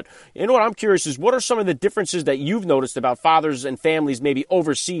society. But what I'm curious is, what are some of the differences that you've noticed about fathers and families maybe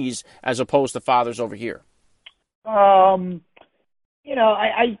overseas as opposed to fathers over here?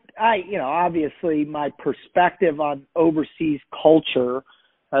 Obviously my perspective on overseas culture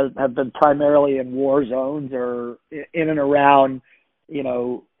have been primarily in war zones or in and around,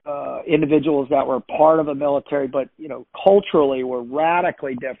 individuals that were part of a military, but, culturally were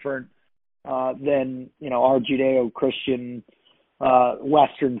radically different than, our Judeo-Christian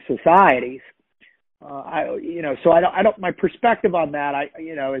Western societies. My perspective on that,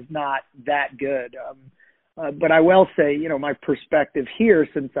 is not that good. But I will say, my perspective here,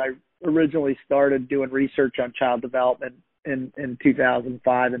 since I originally started doing research on child development in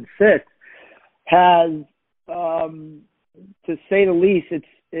 2005 and 6, has, to say the least, it's.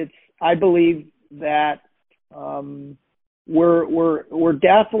 I believe that we're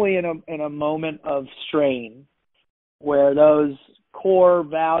definitely in a moment of strain where those core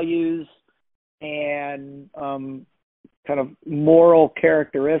values and kind of moral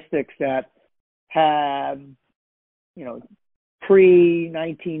characteristics that have,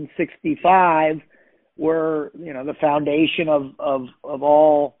 pre-1965 were, the foundation of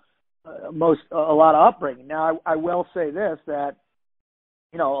all a lot of upbringing. Now, I will say this, that,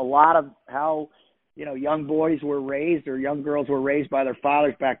 a lot of how, young boys were raised or young girls were raised by their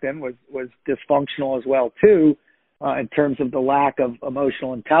fathers back then was dysfunctional as well, too, in terms of the lack of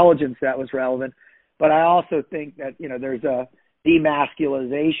emotional intelligence that was relevant. But I also think that, there's a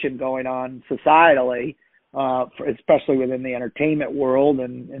demasculization going on societally, especially within the entertainment world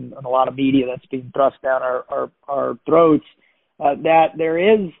and a lot of media that's being thrust down our throats, that there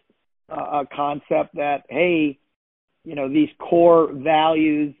is a concept that, hey, these core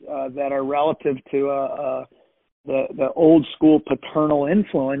values that are relative to the old school paternal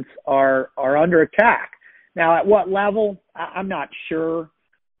influence are under attack. Now, at what level, I'm not sure.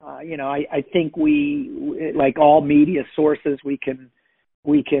 I think we, like all media sources, we can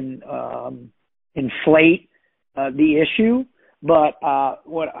inflate the issue, but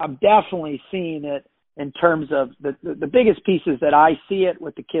what I'm definitely seeing it in terms of the biggest pieces that I see it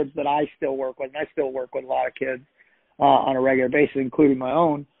with the kids that I still work with, and I still work with a lot of kids on a regular basis, including my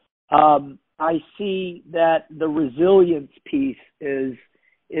own. I see that the resilience piece is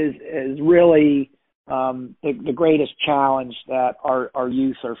really the greatest challenge that our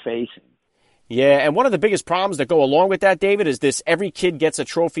youth are facing. Yeah, and one of the biggest problems that go along with that, David, is this every kid gets a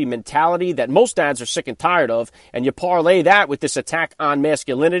trophy mentality that most dads are sick and tired of, and you parlay that with this attack on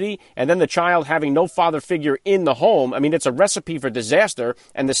masculinity, and then the child having no father figure in the home. I mean, it's a recipe for disaster,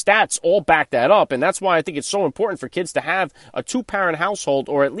 and the stats all back that up, and that's why I think it's so important for kids to have a two-parent household,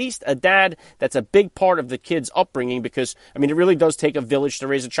 or at least a dad that's a big part of the kid's upbringing, because, I mean, it really does take a village to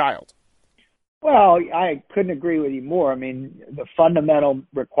raise a child. Well, I couldn't agree with you more. I mean, the fundamental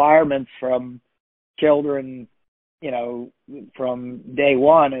requirements from children, from day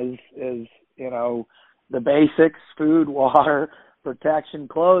one is the basics: food, water, protection,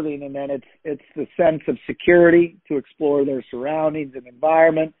 clothing, and then it's the sense of security to explore their surroundings and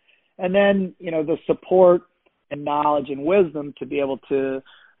environment, and then the support and knowledge and wisdom to be able to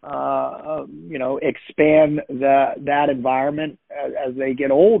expand that environment as they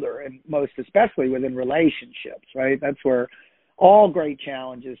get older, and most especially within relationships, right? That's where all great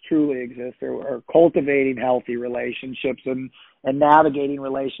challenges truly exist, or cultivating healthy relationships and navigating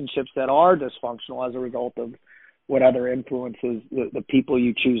relationships that are dysfunctional as a result of what other influences the people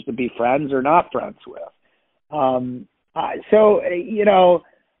you choose to be friends or not friends with.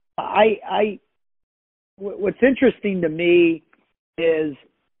 What's interesting to me is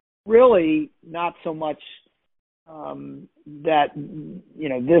really not so much that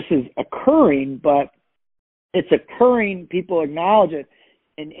this is occurring, but it's occurring. People acknowledge it,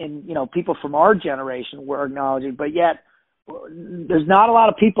 and people from our generation were acknowledging, but yet there's not a lot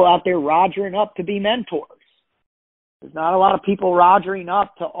of people out there rogering up to be mentors. There's not a lot of people rogering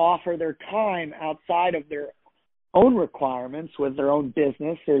up to offer their time outside of their own requirements with their own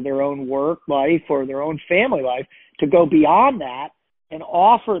business or their own work life or their own family life, to go beyond that and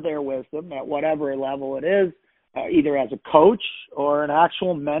offer their wisdom at whatever level it is, either as a coach or an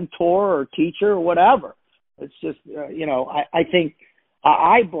actual mentor or teacher or whatever. It's just, I think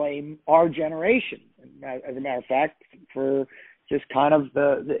I blame our generation, as a matter of fact, for just kind of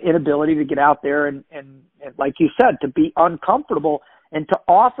the inability to get out there and like you said, to be uncomfortable and to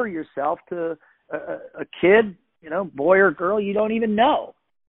offer yourself to a kid, boy or girl you don't even know.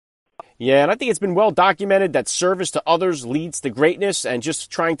 Yeah, and I think it's been well documented that service to others leads to greatness, and just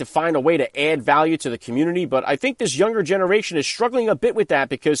trying to find a way to add value to the community. But I think this younger generation is struggling a bit with that,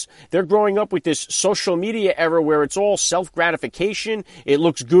 because they're growing up with this social media era where it's all self-gratification. It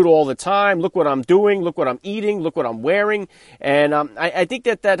looks good all the time. Look what I'm doing. Look what I'm eating. Look what I'm wearing. And I think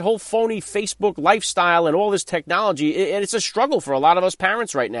that whole phony Facebook lifestyle and all this technology, it's a struggle for a lot of us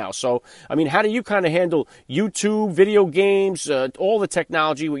parents right now. So, I mean, how do you kind of handle YouTube, video games, all the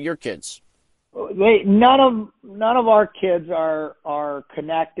technology with your kids? none of our kids are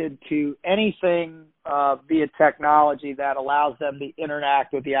connected to anything via technology that allows them to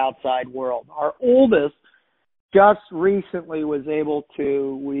interact with the outside world. Our oldest just recently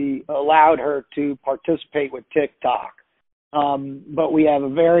we allowed her to participate with TikTok. But we have a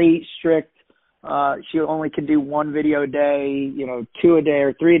very strict, she only can do one video a day, 2 a day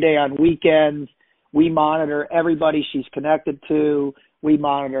or 3 a day on weekends. We monitor everybody she's connected to. We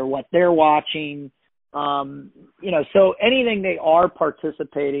monitor what they're watching. So anything they are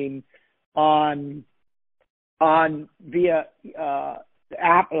participating on via the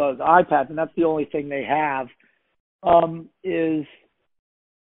app, the iPads, and that's the only thing they have, is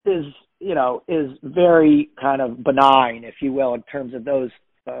very kind of benign, if you will, in terms of those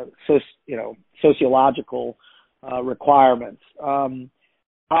sociological requirements. We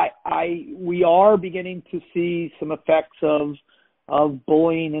are beginning to see some effects of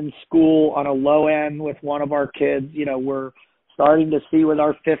bullying in school on a low end with one of our kids. We're starting to see with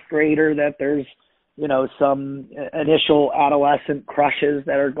our 5th grader that there's some initial adolescent crushes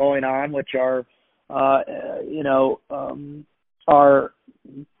that are going on, which are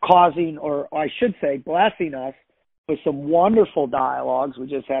causing, or I should say blessing us with some wonderful dialogues. We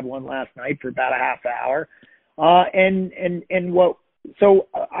just had one last night for about a half hour.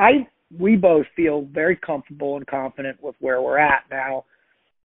 We both feel very comfortable and confident with where we're at now.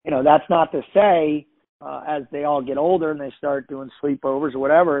 That's not to say as they all get older and they start doing sleepovers or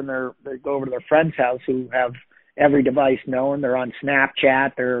whatever, and they go over to their friend's house who have every device known, they're on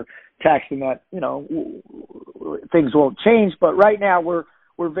Snapchat, they're texting, that things won't change. But right now we're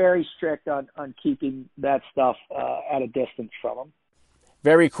very strict on keeping that stuff at a distance from them.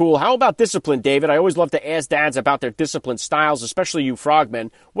 Very cool. How about discipline, David? I always love to ask dads about their discipline styles, especially you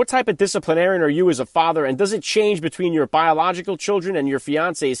frogmen. What type of disciplinarian are you as a father, and does it change between your biological children and your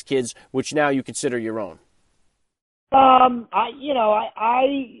fiance's kids, which now you consider your own? I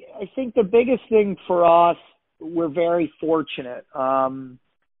think the biggest thing for us, we're very fortunate.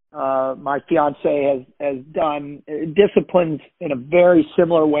 My fiance has done disciplines in a very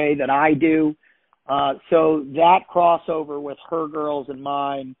similar way that I do. So that crossover with her girls and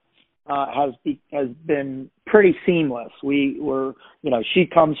mine has been pretty seamless. She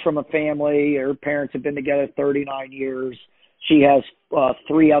comes from a family. Her parents have been together 39 years. She has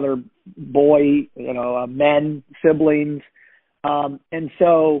 3 other men siblings, and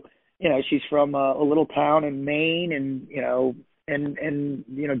so she's from a little town in Maine, and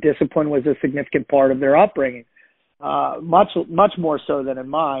discipline was a significant part of their upbringing. Much more so than in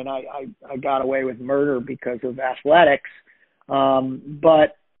mine. I got away with murder because of athletics.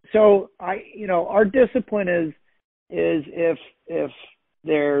 But so our discipline is if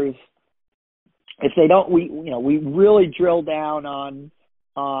they don't, we really drill down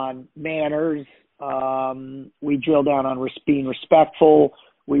on manners. We drill down on being respectful.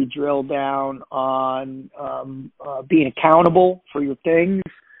 We drill down on being accountable for your things.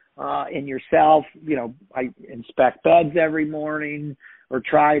 In yourself, I inspect beds every morning, or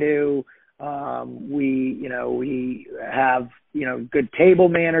try to. We have good table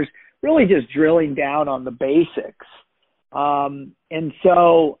manners. Really, just drilling down on the basics. And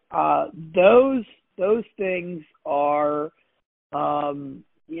so those things are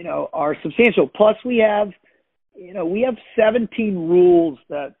substantial. Plus, we have 17 rules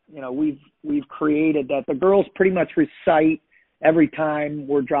that we've created that the girls pretty much recite every time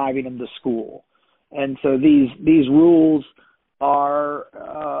we're driving them to school. And so these rules are,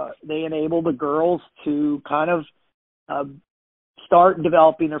 they enable the girls to kind of start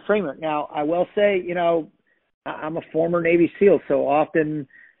developing their framework. Now, I will say, I'm a former Navy SEAL, so often,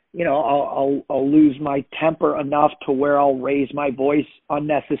 I'll lose my temper enough to where I'll raise my voice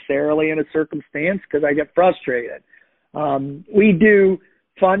unnecessarily in a circumstance because I get frustrated. We do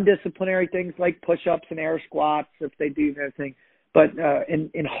fun disciplinary things like push-ups and air squats if they do anything. But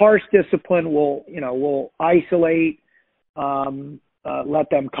in harsh discipline, we'll isolate, let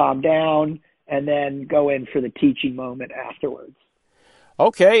them calm down, and then go in for the teaching moment afterwards.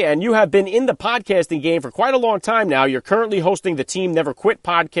 Okay, and you have been in the podcasting game for quite a long time now. You're currently hosting the Team Never Quit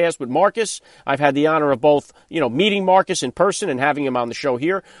podcast with Marcus. I've had the honor of both, meeting Marcus in person and having him on the show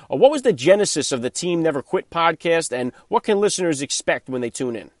here. What was the genesis of the Team Never Quit podcast, and what can listeners expect when they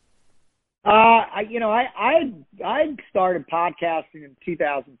tune in? I started podcasting in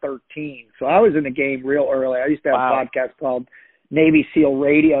 2013, so I was in the game real early. I used to have a podcast called Navy SEAL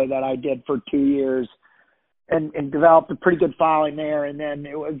Radio that I did for 2 years, and developed a pretty good following there. And then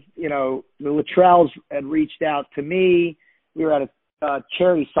it was, the Luttrells had reached out to me. We were at a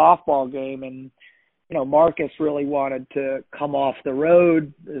charity softball game, and Marcus really wanted to come off the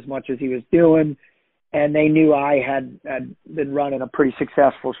road as much as he was doing, and they knew I had been running a pretty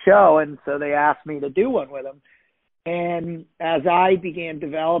successful show, and so they asked me to do one with him. And as I began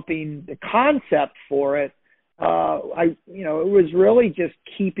developing the concept for it, it was really just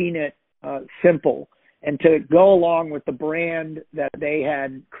keeping it simple and to go along with the brand that they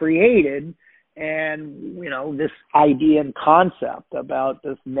had created, and this idea and concept about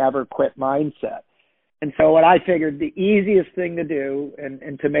this never quit mindset. And so what I figured the easiest thing to do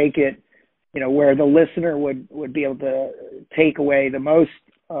and to make it where the listener would be able to take away the most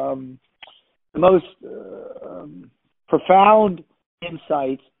profound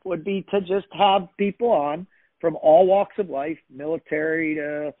insights would be to just have people on from all walks of life, military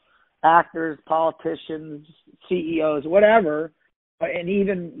to actors, politicians, CEOs, whatever, and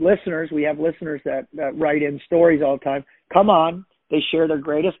even listeners. We have listeners that write in stories all the time. Come on, they share their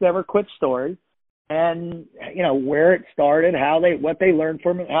greatest never quit story, and where it started, what they learned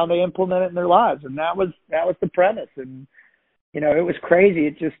from it, how they implement it in their lives, and that was the premise. And it was crazy.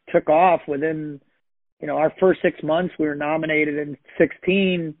 It just took off within our first 6 months. We were nominated in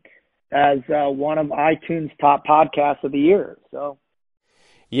 2016 as one of iTunes top podcasts of the year. So.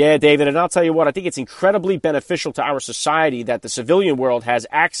 Yeah, David, and I'll tell you what, I think it's incredibly beneficial to our society that the civilian world has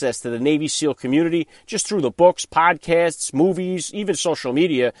access to the Navy SEAL community just through the books, podcasts, movies, even social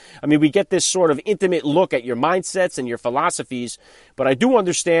media. I mean, we get this sort of intimate look at your mindsets and your philosophies, but I do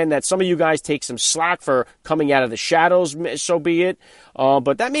understand that some of you guys take some slack for coming out of the shadows, so be it.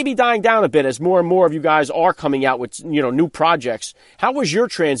 But that may be dying down a bit as more and more of you guys are coming out with, new projects. How was your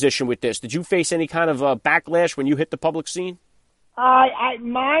transition with this? Did you face any kind of backlash when you hit the public scene?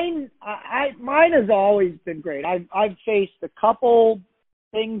 Mine has always been great. I've faced a couple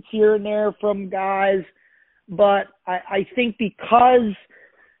things here and there from guys, but I think because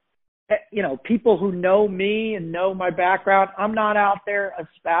people who know me and know my background, I'm not out there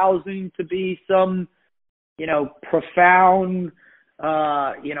espousing to be some profound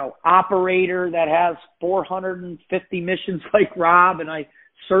operator that has 450 missions like Rob, and I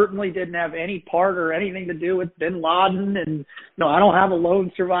certainly didn't have any part or anything to do with bin Laden, and I don't have a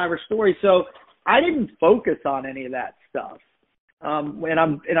lone survivor story, so I didn't focus on any of that stuff.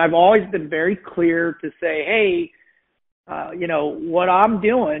 And I've always been very clear to say, hey, what I'm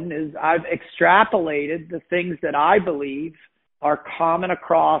doing is I've extrapolated the things that I believe are common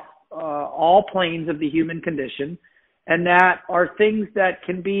across all planes of the human condition, and that are things that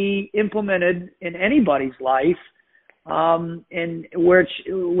can be implemented in anybody's life. And which,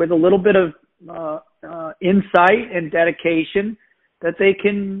 with a little bit of insight and dedication, that they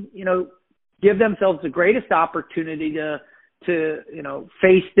can, give themselves the greatest opportunity to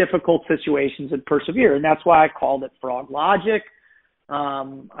face difficult situations and persevere. And that's why I called it Frog Logic.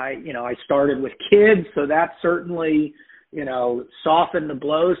 I started with kids, so that certainly, softened the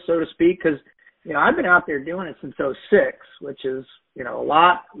blows, so to speak, because I've been out there doing it since 2006, which is a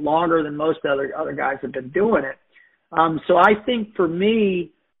lot longer than most other guys have been doing it. So I think for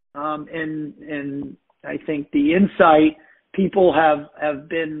me, and I think the insight, people have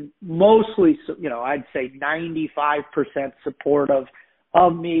been mostly, I'd say 95% supportive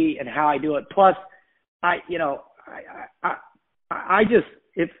of me and how I do it. Plus, I just,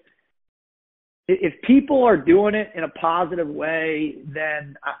 if people are doing it in a positive way,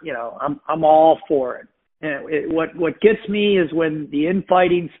 then, I'm all for it. And what gets me is when the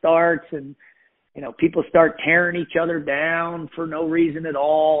infighting starts and, people start tearing each other down for no reason at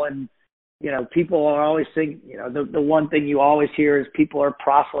all. And, people are always think, the one thing you always hear is people are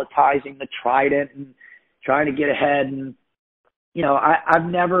proselytizing the Trident and trying to get ahead. And, I've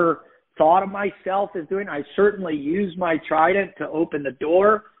never thought of myself as doing, I certainly use my Trident to open the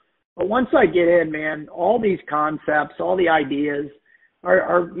door. But once I get in, man, all these concepts, all the ideas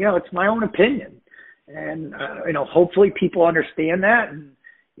are it's my own opinion. And, hopefully people understand that. And,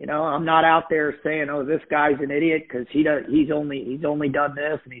 I'm not out there saying, oh, this guy's an idiot because he's only done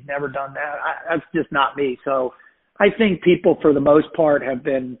this and he's never done that. That's just not me. So I think people, for the most part, have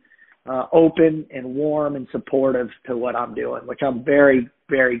been open and warm and supportive to what I'm doing, which I'm very,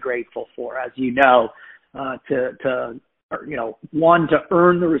 very grateful for, as to one, to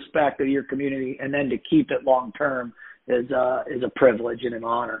earn the respect of your community, and then to keep it long term is a privilege and an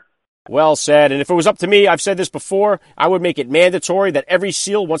honor. Well said. And if it was up to me, I've said this before, I would make it mandatory that every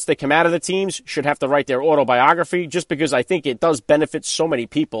SEAL, once they come out of the teams, should have to write their autobiography, just because I think it does benefit so many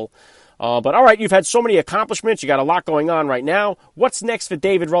people. But all right, you've had so many accomplishments. You got a lot going on right now. What's next for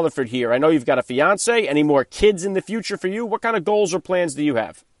David Rutherford here? I know you've got a fiance. Any more kids in the future for you? What kind of goals or plans do you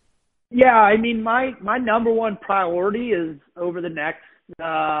have? Yeah, I mean, my number one priority is over the next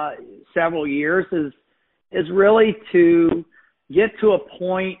several years is really to get to a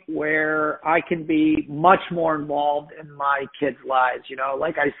point where I can be much more involved in my kids' lives. You know,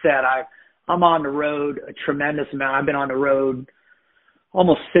 like I said, I'm on the road a tremendous amount. I've been on the road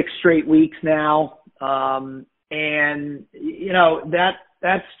almost 6 straight weeks now. And you know,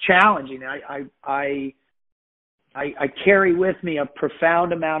 that's challenging. I carry with me a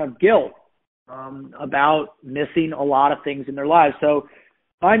profound amount of guilt about missing a lot of things in their lives. So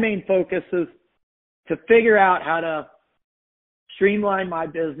my main focus is to figure out how to streamline my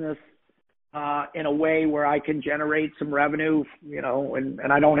business in a way where I can generate some revenue, you know, and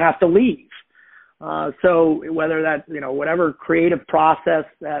I don't have to leave. So whether that, you know, whatever creative process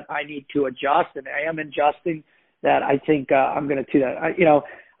that I need to adjust, and I am adjusting, that I think I'm going to do that.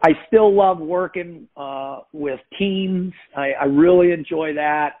 I still love working with teams. I really enjoy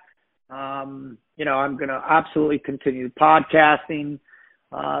that. You know, I'm going to absolutely continue podcasting.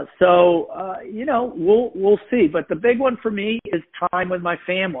 You know, we'll see. But the big one for me is time with my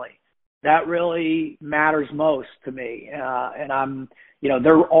family. That really matters most to me. And I'm, you know,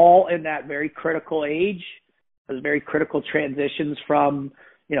 they're all in that very critical age, those very critical transitions from,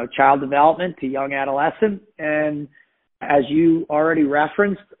 you know, child development to young adolescent. And as you already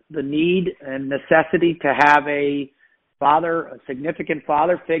referenced, the need and necessity to have a significant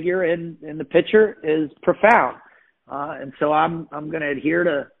father figure in the picture is profound. And so I'm going to adhere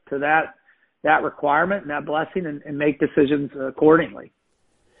to that requirement and that blessing and make decisions accordingly.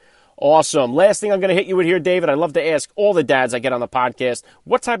 Awesome. Last thing I'm going to hit you with here, David, I love to ask all the dads I get on the podcast,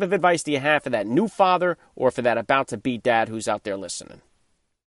 what type of advice do you have for that new father or for that about-to-be dad who's out there listening?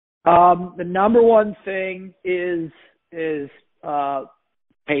 The number one thing is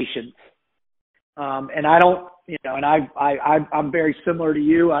patience. And I don't, you know, and I'm very similar to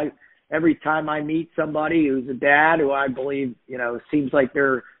you. Every time I meet somebody who's a dad who I believe, you know, seems like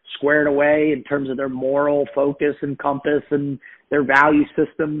they're squared away in terms of their moral focus and compass and their value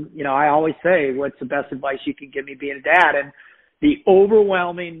system, you know, I always say, what's the best advice you can give me being a dad? And the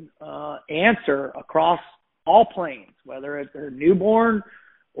overwhelming answer across all planes, whether it's a newborn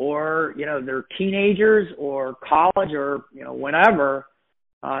or, you know, they're teenagers or college or, you know, whenever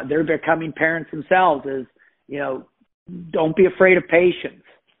they're becoming parents themselves, is, you know, don't be afraid of patience.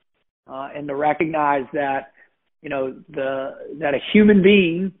 And to recognize that, you know, that a human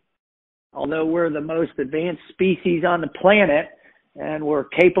being, although we're the most advanced species on the planet and we're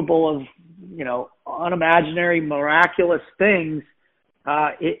capable of, you know, unimaginary, miraculous things,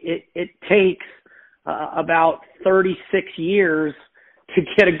 it takes about 36 years to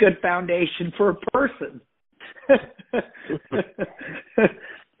get a good foundation for a person.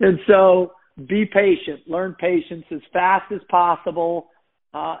 And so be patient, learn patience as fast as possible.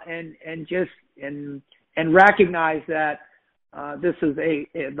 And recognize that this is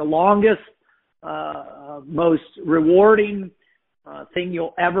the longest, most rewarding thing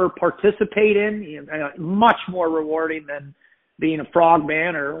you'll ever participate in. Much more rewarding than being a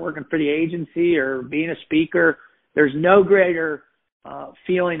frogman or working for the agency or being a speaker. There's no greater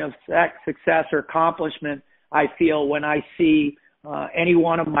feeling of success or accomplishment I feel when I see any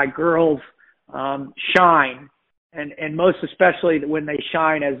one of my girls shine. And most especially when they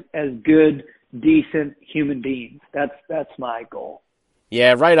shine as good, decent human beings. That's my goal.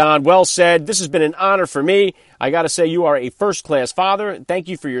 Yeah, right on. Well said. This has been an honor for me. I got to say, you are a first-class father. Thank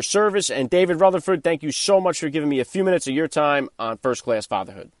you for your service. And David Rutherford, thank you so much for giving me a few minutes of your time on First Class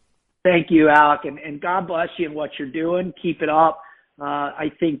Fatherhood. Thank you, Alec. And God bless you in what you're doing. Keep it up.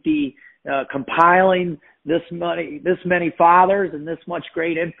 I think the compiling this many fathers and this much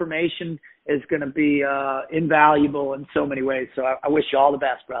great information is going to be invaluable in so many ways. So I wish you all the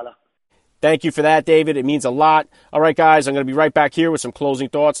best, brother. Thank you for that, David. It means a lot. All right, guys, I'm going to be right back here with some closing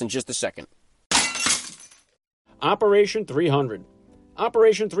thoughts in just a second. Operation 300.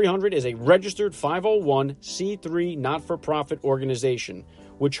 Operation 300 is a registered 501c3 not-for-profit organization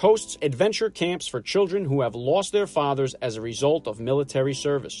which hosts adventure camps for children who have lost their fathers as a result of military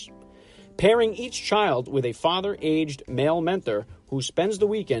service. Pairing each child with a father-aged male mentor who spends the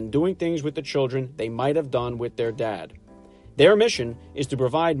weekend doing things with the children they might have done with their dad. Their mission is to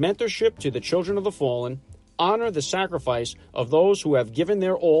provide mentorship to the children of the fallen, honor the sacrifice of those who have given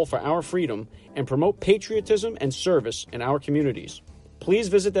their all for our freedom, and promote patriotism and service in our communities. Please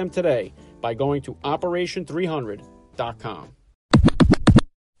visit them today by going to Operation300.com.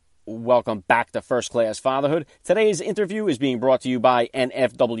 Welcome back to First Class Fatherhood. Today's interview is being brought to you by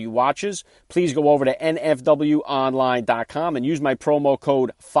NFW Watches. Please go over to nfwonline.com and use my promo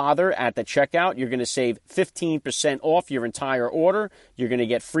code FATHER at the checkout. You're going to save 15% off your entire order. You're going to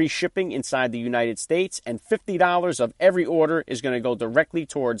get free shipping inside the United States, and $50 of every order is going to go directly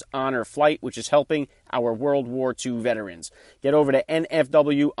towards Honor Flight, which is helping our World War II veterans. Get over to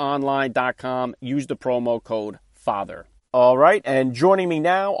nfwonline.com. Use the promo code FATHER. All right, and joining me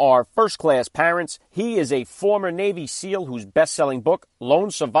now are first-class parents. He is a former Navy SEAL whose best-selling book,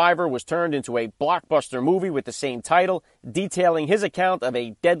 Lone Survivor, was turned into a blockbuster movie with the same title, detailing his account of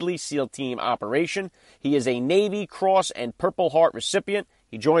a deadly SEAL team operation. He is a Navy Cross and Purple Heart recipient.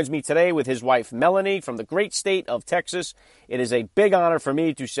 He joins me today with his wife, Melanie, from the great state of Texas. It is a big honor for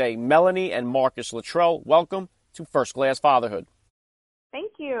me to say Melanie and Marcus Luttrell, welcome to First Class Fatherhood.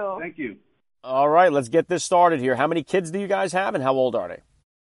 Thank you. Thank you. All right, let's get this started here. How many kids do you guys have, and how old are they?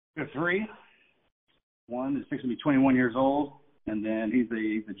 We have three. One is fixing to be 21 years old, and then he's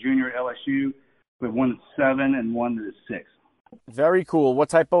a junior at LSU. We have one that's 7 and one that is 6. Very cool. What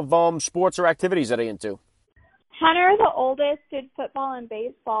type of sports or activities are they into? Hunter, the oldest, did football and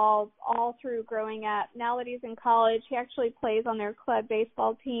baseball all through growing up. Now that he's in college, he actually plays on their club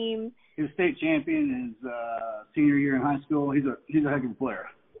baseball team. He's a state champion his senior year in high school. He's a heck of a player.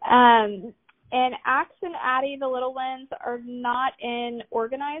 And Axe and Addie, the little ones, are not in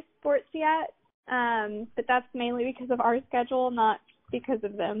organized sports yet, but that's mainly because of our schedule, not because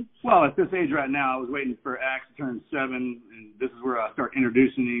of them. Well, at this age right now, I was waiting for Axe to turn 7, and this is where I start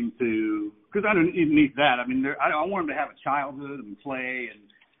introducing him to – because underneath that, I mean, I want him to have a childhood and play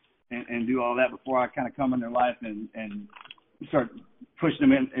and do all that before I kind of come in their life and start pushing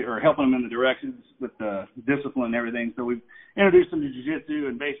them in or helping them in the directions with the discipline and everything. So we've introduced them to jiu-jitsu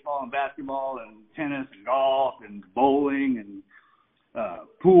and baseball and basketball and tennis and golf and bowling and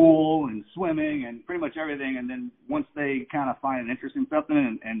pool and swimming and pretty much everything. And then once they kind of find an interest in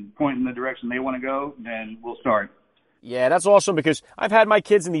something and point in the direction they want to go, then we'll start. Yeah, that's awesome because I've had my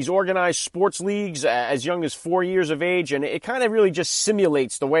kids in these organized sports leagues as young as 4 years of age, and it kind of really just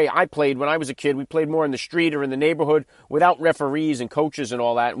simulates the way I played when I was a kid. We played more in the street or in the neighborhood without referees and coaches and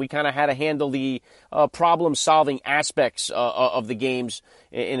all that, and we kind of had to handle the problem-solving aspects of the games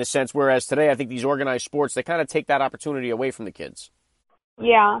in a sense, whereas today I think these organized sports, they kind of take that opportunity away from the kids.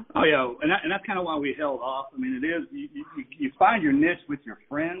 Yeah. Oh, yeah, and that's kind of why we held off. I mean, it is you find your niche with your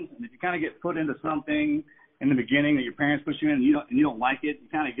friends, and if you kind of get put into something – in the beginning that your parents push you in and you don't like it, you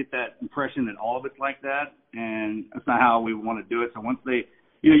kind of get that impression that all of it's like that, and that's not how we want to do it. So once they,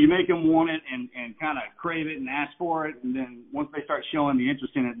 you make them want it and kind of crave it and ask for it, and then once they start showing the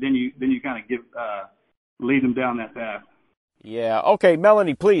interest in it, then you kind of lead them down that path. Yeah. Okay,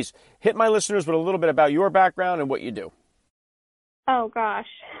 Melanie, please hit my listeners with a little bit about your background and what you do. Oh gosh,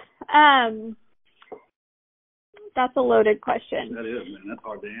 that's a loaded question. That is, man. That's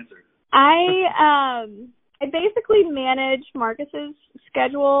hard to answer. I basically manage Marcus's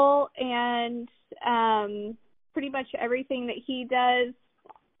schedule and pretty much everything that he does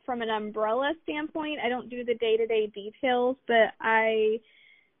from an umbrella standpoint. I don't do the day-to-day details, but I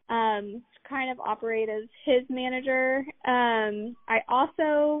kind of operate as his manager. I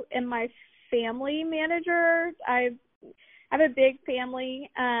also am my family manager. I have a big family,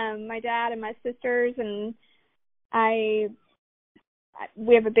 my dad and my sisters, and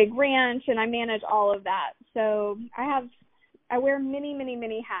we have a big ranch, and I manage all of that. So I wear many, many,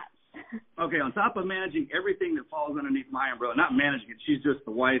 many hats. Okay, on top of managing everything that falls underneath my umbrella, not managing it, she's just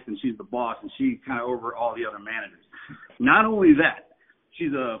the wife and she's the boss, and she kind of over all the other managers. Not only that,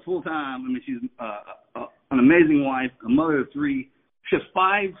 she's a full-time, she's an amazing wife, a mother of 3. She has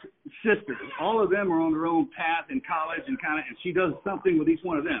 5 sisters. All of them are on their own path in college, and she does something with each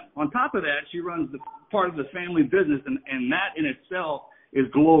one of them. On top of that, she runs the part of the family business, and that in itself is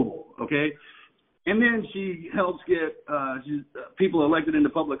global, okay? And then she helps get people elected into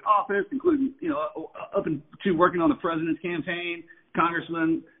public office, including, up to working on the president's campaign,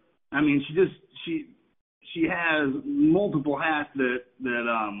 congressman. I mean, she has multiple hats that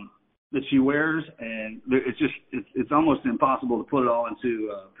she wears, and it's almost impossible to put it all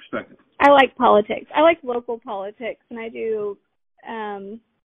into perspective. I like politics. I like local politics, and I do fundraising,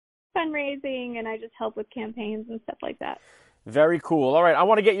 and I just help with campaigns and stuff like that. Very cool. All right, I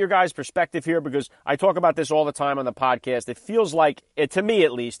want to get your guys' perspective here because I talk about this all the time on the podcast. It feels like, to me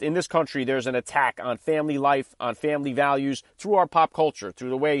at least, in this country, there's an attack on family life, on family values through our pop culture,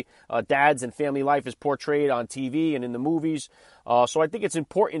 through the way dads and family life is portrayed on TV and in the movies. So I think it's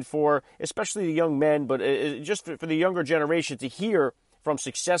important for, especially the young men, but just for the younger generation to hear from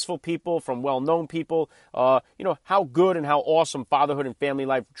successful people, from well-known people, how good and how awesome fatherhood and family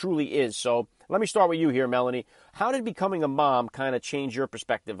life truly is. So let me start with you here, Melanie. How did becoming a mom kind of change your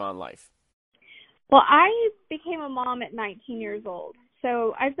perspective on life? Well, I became a mom at 19 years old.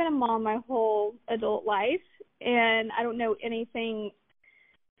 So I've been a mom my whole adult life, and I don't know anything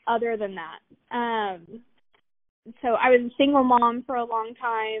other than that. So I was a single mom for a long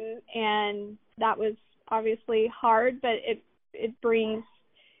time, and that was obviously hard, but it brings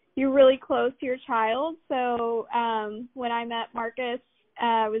you really close to your child. So when I met Marcus,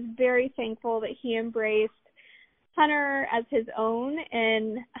 I was very thankful that he embraced Hunter as his own,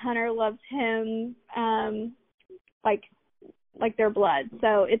 and Hunter loves him like their blood.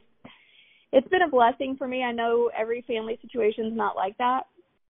 So it's been a blessing for me. I know every family situation is not like that,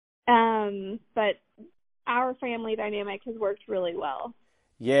 but our family dynamic has worked really well.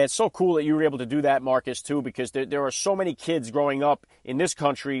 Yeah, it's so cool that you were able to do that, Marcus, too, because there are so many kids growing up in this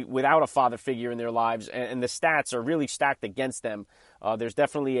country without a father figure in their lives, and the stats are really stacked against them. There's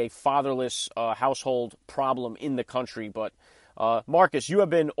definitely a fatherless household problem in the country. But, Marcus, you have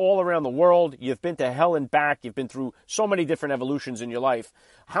been all around the world. You've been to hell and back. You've been through so many different evolutions in your life.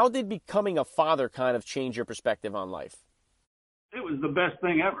 How did becoming a father kind of change your perspective on life? It was the best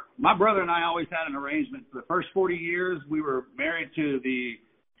thing ever. My brother and I always had an arrangement. For the first 40 years, we were married to the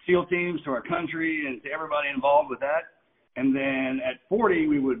SEAL teams, to our country, and to everybody involved with that. And then at 40,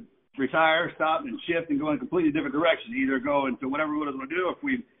 we would retire, stop, and shift and go in a completely different direction, either go into whatever we were going to do, if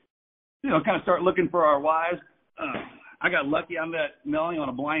we, kind of start looking for our wives. I got lucky. I met Melanie on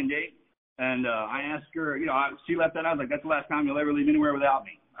a blind date, and I asked her, she left that. I was like, that's the last time you'll ever leave anywhere without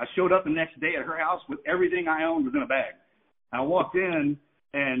me. I showed up the next day at her house with everything I owned was in a bag. I walked in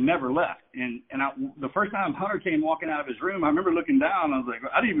and never left. And the first time Hunter came walking out of his room, I remember looking down. I was like,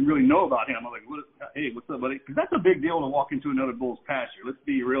 I didn't even really know about him. I was like, hey, what's up, buddy? Because that's a big deal to walk into another bull's pasture. Let's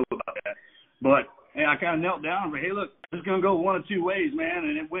be real about that. But I kind of knelt down and was like, hey, look, it's going to go one of two ways, man.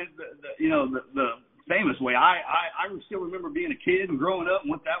 And it went, the famous way. I still remember being a kid and growing up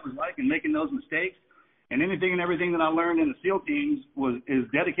and what that was like and making those mistakes. And anything and everything that I learned in the SEAL teams is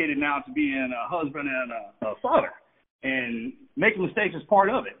dedicated now to being a husband and a father. And making mistakes is part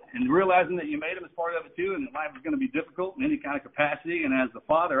of it, and realizing that you made them is part of it too, and that life is going to be difficult in any kind of capacity. And as the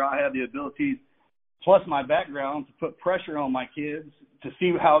father, I have the ability, plus my background, to put pressure on my kids to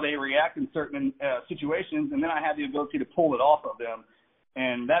see how they react in certain situations, and then I have the ability to pull it off of them.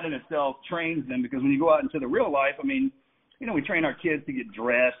 And that in itself trains them, because when you go out into the real life, we train our kids to get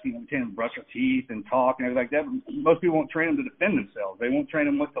dressed, we train them to brush their teeth and talk and everything like that. But most people won't train them to defend themselves. They won't train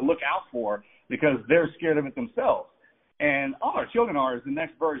them what to look out for because they're scared of it themselves. And all our children is the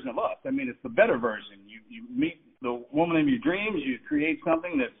next version of us. It's the better version. You meet the woman of your dreams. You create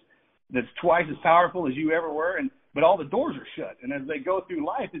something that's twice as powerful as you ever were. But all the doors are shut. And as they go through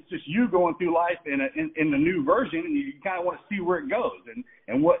life, it's just you going through life in the new version, and you kind of want to see where it goes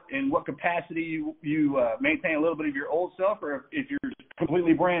and what capacity you maintain a little bit of your old self, or if you're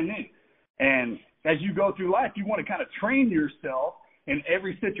completely brand new. And as you go through life, you want to kind of train yourself in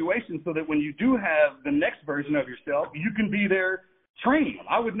every situation so that when you do have the next version of yourself, you can be there training them.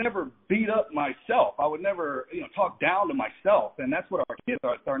 I would never beat up myself. I would never, talk down to myself. And that's what our kids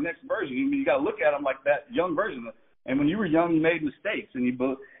are. It's our next version. You got to look at them like that young version. And when you were young, you made mistakes, and you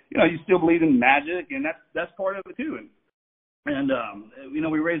still believe in magic, and that's part of it too. And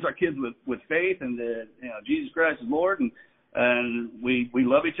we raised our kids with faith, and Jesus Christ is Lord, and we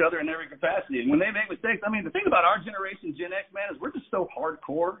love each other in every capacity. And when they make mistakes, the thing about our generation, Gen X, man, is we're just so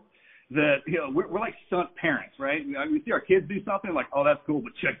hardcore that, we're like stunt parents, right? We see our kids do something like, oh, that's cool,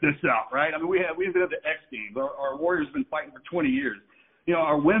 but check this out, right? We've been at the X Games. Our Warriors have been fighting for 20 years.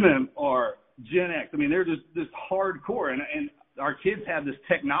 Our women are Gen X. They're just hardcore. And our kids have this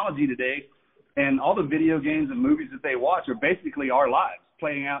technology today, and all the video games and movies that they watch are basically our lives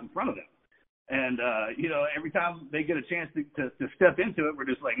playing out in front of them. And, every time they get a chance to step into it, we're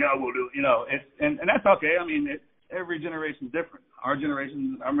just like, no, we'll do it, and that's okay. Every generation is different. Our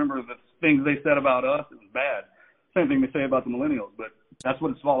generation, I remember the things they said about us, it was bad. Same thing they say about the millennials, but that's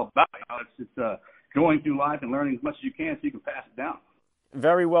what it's all about. It's going through life and learning as much as you can so you can pass it down.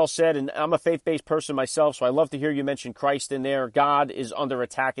 Very well said, and I'm a faith-based person myself, so I love to hear you mention Christ in there. God is under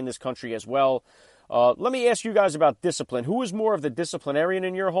attack in this country as well. Let me ask you guys about discipline. Who is more of the disciplinarian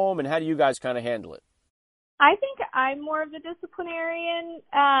in your home, and how do you guys kind of handle it? I think I'm more of the disciplinarian,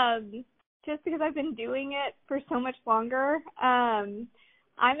 just because I've been doing it for so much longer. I'm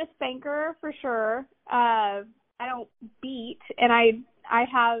a spanker for sure. I don't beat, and I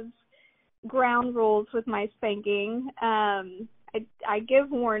have ground rules with my spanking. I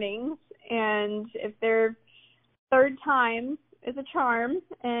give warnings, and if they're third time, is a charm,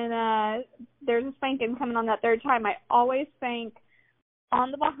 and there's a spanking coming on that third time. I always spank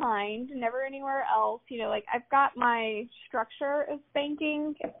on the behind, never anywhere else. You know, like I've got my structure of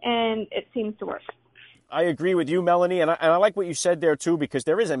spanking, and it seems to work. I agree with you, Melanie, and I like what you said there, too, because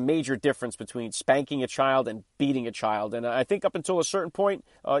there is a major difference between spanking a child and beating a child. And I think up until a certain point,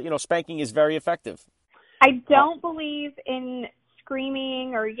 spanking is very effective. I don't believe in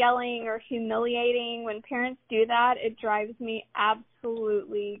screaming or yelling or humiliating. When parents do that, it drives me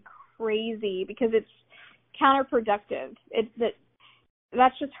absolutely crazy because it's counterproductive.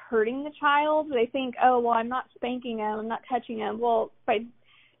 That's just hurting the child. They think, oh, well, I'm not spanking him, I'm not touching him. Well, by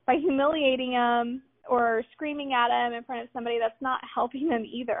humiliating him or screaming at him in front of somebody, that's not helping them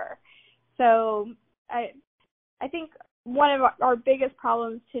either. So I think one of our biggest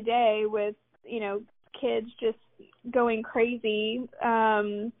problems today with, kids just going crazy,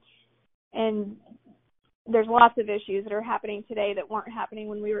 and there's lots of issues that are happening today that weren't happening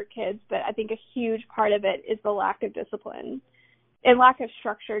when we were kids, but I think a huge part of it is the lack of discipline and lack of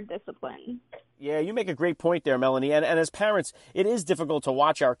structured discipline. Yeah, you make a great point there, Melanie. And as parents, it is difficult to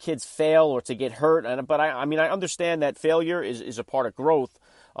watch our kids fail or to get hurt. But I understand that failure is a part of growth.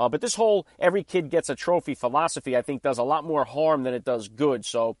 But this whole every kid gets a trophy philosophy, I think, does a lot more harm than it does good.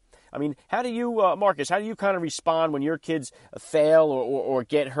 So, how do you, Marcus, how do you kind of respond when your kids fail or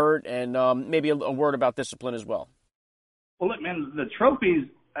get hurt? And maybe a word about discipline as well. Well, look, man, the trophies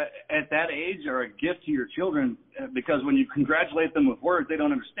at that age are a gift to your children because when you congratulate them with words, they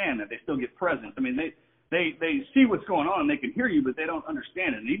don't understand that. They still get presents. I mean, they see what's going on and they can hear you, but they don't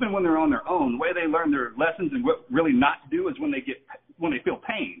understand it. And even when they're on their own, the way they learn their lessons and what really not to do is when they feel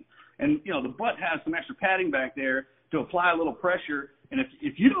pain. And, the butt has some extra padding back there to apply a little pressure. And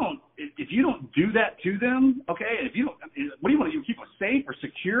if you don't do that to them, okay, what do you want to do? Keep them safe or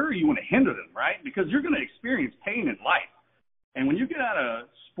secure? Or you want to hinder them, right? Because you're going to experience pain in life. And when you get out of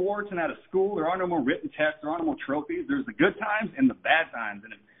sports and out of school, there are no more written tests, there are no more trophies. There's the good times and the bad times.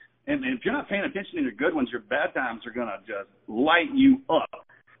 And if you're not paying attention to your good ones, your bad times are going to just light you up.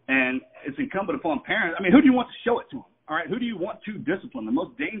 And it's incumbent upon parents. Who do you want to show it to them? All right, who do you want to discipline? The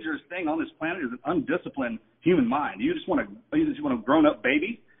most dangerous thing on this planet is an undisciplined human mind. You just want a grown-up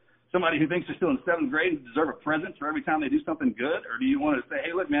baby, somebody who thinks they're still in 7th grade and deserve a present for every time they do something good? Or do you want to say,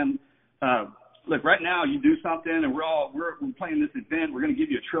 hey, look, man, look, right now you do something and we're playing this event. We're going to give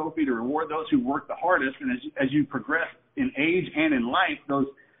you a trophy to reward those who work the hardest. And as you progress in age and in life, those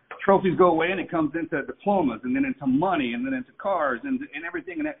trophies go away and it comes into diplomas and then into money and then into cars and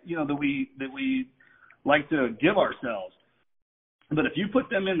everything that we like to give ourselves. But if you put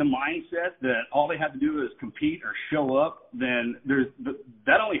them in the mindset that all they have to do is compete or show up, then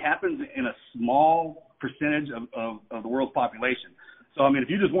that only happens in a small percentage of the world's population. So, if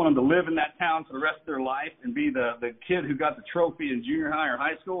you just want them to live in that town for the rest of their life and be the kid who got the trophy in junior high or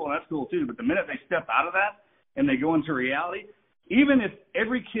high school, well, that's cool too. But the minute they step out of that and they go into reality, even if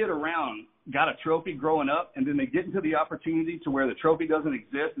every kid around got a trophy growing up and then they get into the opportunity to where the trophy doesn't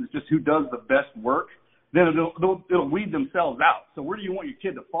exist and it's just who does the best work, then it'll weed themselves out. So where do you want your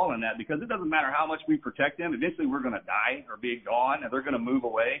kid to fall in that? Because it doesn't matter how much we protect them. Eventually we're going to die or be gone and they're going to move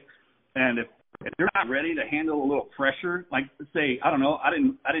away. And if they're not ready to handle a little pressure, like say, I don't know, I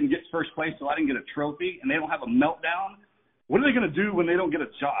didn't get first place, so I didn't get a trophy, and they don't have a meltdown, what are they going to do when they don't get a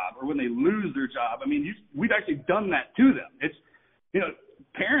job or when they lose their job? We've actually done that to them. It's,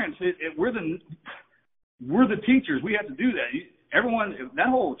 parents, we're the teachers. We have to do that. Everyone, that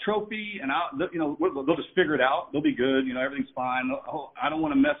whole trophy and they'll just figure it out. They'll be good. Everything's fine. I don't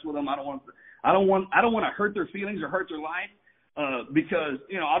want to mess with them. I don't want to hurt their feelings or hurt their life. Because,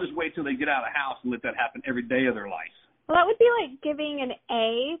 I'll just wait till they get out of the house and let that happen every day of their life. Well, that would be like giving an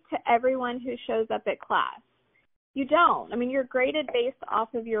A to everyone who shows up at class. You don't. You're graded based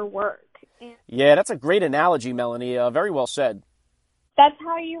off of your work. Yeah, that's a great analogy, Melanie. Very well said. That's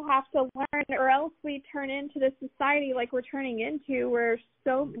how you have to learn, or else we turn into this society like we're turning into where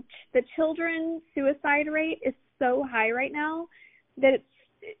the children's suicide rate is so high right now that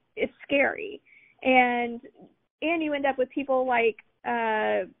it's scary. And you end up with people like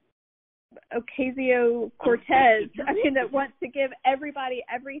Ocasio-Cortez, that wants to give everybody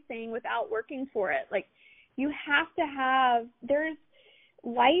everything without working for it. Like, you have to have,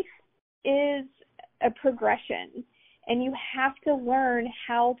 life is a progression, and you have to learn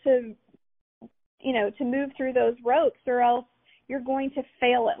how to, to move through those ropes, or else you're going to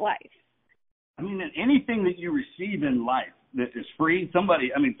fail at life. Anything that you receive in life that is free,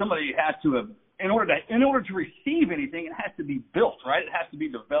 somebody has to have, in order to receive anything, it has to be built, right? It has to be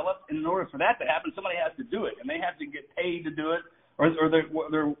developed, and in order for that to happen, somebody has to do it, and they have to get paid to do it, or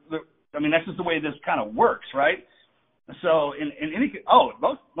that's just the way this kind of works, right? So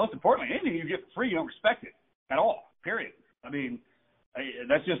most importantly, anything you get for free, you don't respect it at all, period. I mean,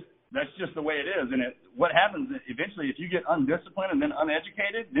 that's just the way it is. And what happens eventually, if you get undisciplined and then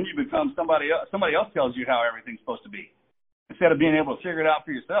uneducated, then you become somebody else. Somebody else tells you how everything's supposed to be instead of being able to figure it out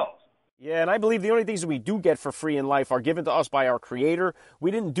for yourselves. Yeah, and I believe the only things that we do get for free in life are given to us by our Creator. We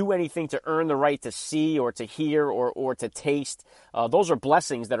didn't do anything to earn the right to see or to hear or to taste. Those are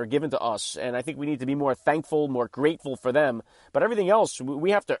blessings that are given to us, and I think we need to be more thankful, more grateful for them. But everything else, we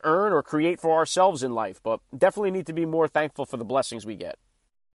have to earn or create for ourselves in life, but definitely need to be more thankful for the blessings we get.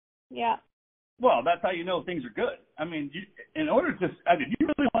 Yeah. Well, that's how you know things are good. I mean, if you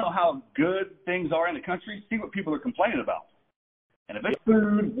really want to know how good things are in the country, see what people are complaining about. And if it's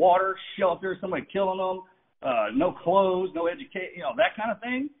food, water, shelter, somebody killing them, no clothes, no education, that kind of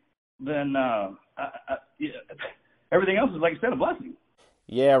thing, then everything else is, like I said, a blessing.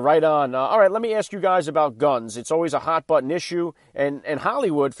 Yeah, right on. All right, let me ask you guys about guns. It's always a hot-button issue, and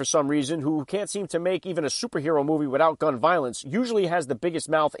Hollywood, for some reason, who can't seem to make even a superhero movie without gun violence, usually has the biggest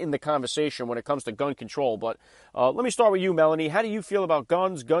mouth in the conversation when it comes to gun control. But let me start with you, Melanie. How do you feel about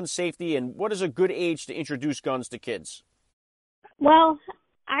guns, gun safety, and what is a good age to introduce guns to kids? Well,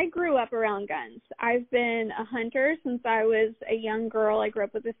 I grew up around guns. I've been a hunter since I was a young girl. I grew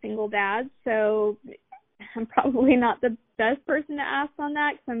up with a single dad, so I'm probably not the best person to ask on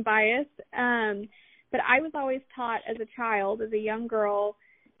that because I'm biased. But I was always taught as a child, as a young girl,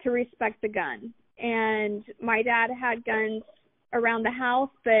 to respect the gun. And my dad had guns around the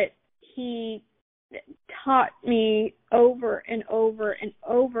house, but he taught me over and over and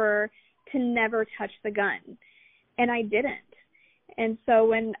over to never touch the gun. And I didn't. And so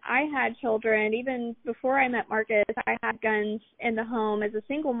when I had children, even before I met Marcus, I had guns in the home as a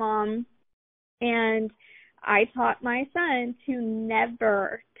single mom, and I taught my son to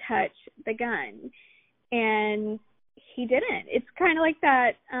never touch the gun, and he didn't. It's kind of like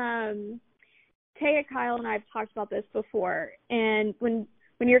that. Taya, Kyle, and I have talked about this before, and when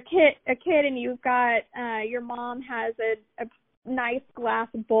you're a kid and you've got your mom has a nice glass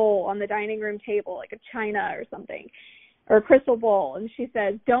bowl on the dining room table, like a china or something, or a crystal bowl, and she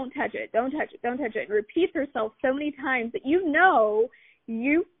says, don't touch it, don't touch it, don't touch it, and repeats herself so many times that you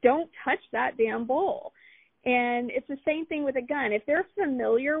don't touch that damn bowl. And it's the same thing with a gun. If they're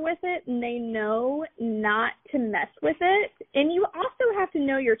familiar with it and they know not to mess with it, and you also have to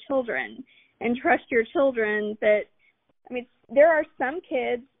know your children and trust your children there are some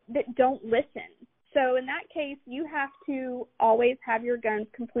kids that don't listen. So in that case, you have to always have your guns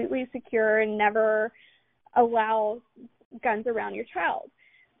completely secure and never allow guns around your child.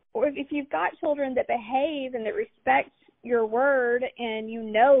 Or if you've got children that behave and that respect your word and you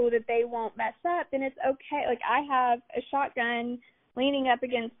know that they won't mess up, then it's okay. Like I have a shotgun leaning up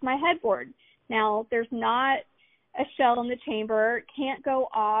against my headboard. Now, there's not a shell in the chamber, can't go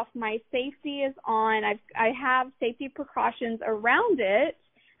off. My safety is on. I have safety precautions around it.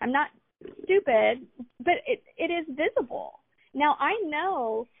 I'm not stupid, but it is visible. Now, I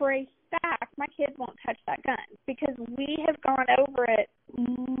know for a fact my kids won't touch that gun because we have gone over it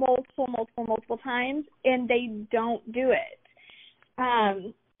multiple times, and they don't do it.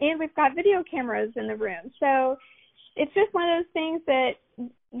 And we've got video cameras in the room. So it's just one of those things that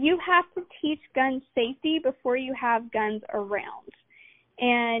you have to teach gun safety before you have guns around.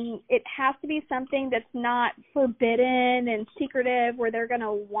 And it has to be something that's not forbidden and secretive where they're going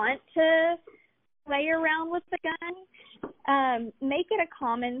to want to play around with the gun. Make it a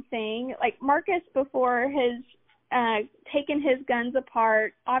common thing. Like Marcus, before his taken his guns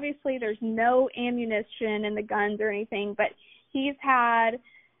apart, obviously there's no ammunition in the guns or anything, but he's had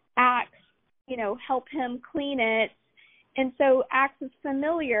Axe, help him clean it. And so Axe is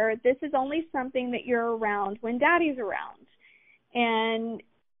familiar. This is only something that you're around when Daddy's around. And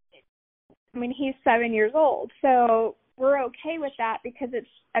he's 7 years old, so we're okay with that because it's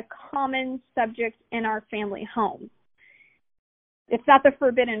a common subject in our family home. It's not the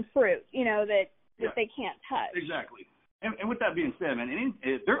forbidden fruit, that they can't touch. Exactly. And with that being said, man,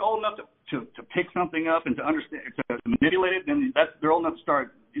 if they're old enough to pick something up and to understand, to manipulate it, then they're old enough to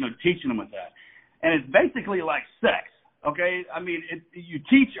start, teaching them with that. And it's basically like sex. Okay, you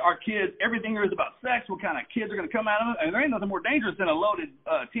teach our kids everything there is about sex, what kind of kids are going to come out of it, and there ain't nothing more dangerous than a loaded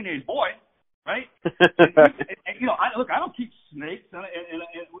teenage boy, right? I don't keep snakes and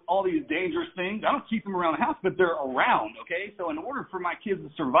all these dangerous things. I don't keep them around the house, but they're around, okay? So in order for my kids to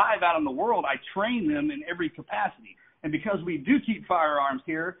survive out in the world, I train them in every capacity. And because we do keep firearms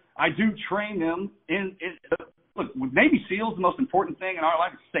here, I do train them in look, with Navy SEALs, the most important thing in our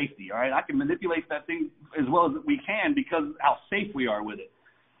life is safety, all right? I can manipulate that thing as well as we can because of how safe we are with it.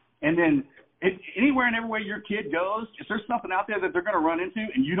 And then anywhere and everywhere your kid goes, if there's something out there that they're going to run into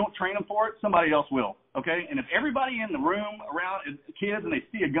and you don't train them for it, somebody else will, okay? And if everybody in the room around is kids and they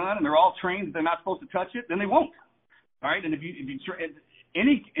see a gun and they're all trained that they're not supposed to touch it, then they won't, all right? And if you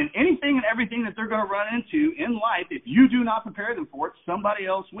anything and everything that they're going to run into in life, if you do not prepare them for it, somebody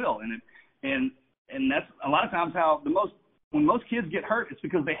else will. And that's a lot of times how when most kids get hurt, it's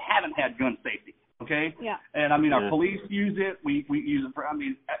because they haven't had gun safety, okay? Yeah. And, I mean, our police use it. We use it for, I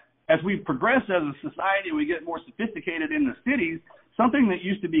mean, as we progress as a society, we get more sophisticated in the cities, something that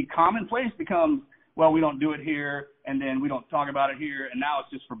used to be commonplace becomes, well, we don't do it here, and then we don't talk about it here, and now it's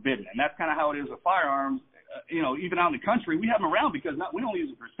just forbidden. And that's kind of how it is with firearms. Even out in the country, we have them around because we don't use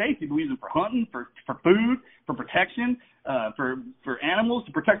them for safety, but we use them for hunting, for food, for protection, for animals,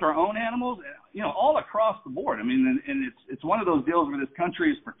 to protect our own animals, all across the board. I mean, and it's one of those deals where this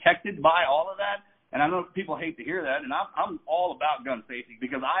country is protected by all of that. And I know people hate to hear that, and I'm all about gun safety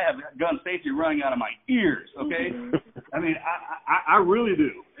because I have gun safety running out of my ears, okay? I mean, I really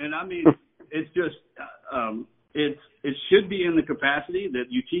do. And, I mean, it's just it should be in the capacity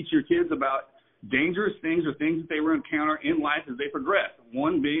that you teach your kids about dangerous things or things that they will encounter in life as they progress.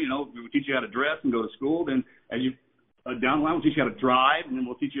 One being, we teach you how to dress and go to school. Then as you down the line, we'll teach you how to drive, and then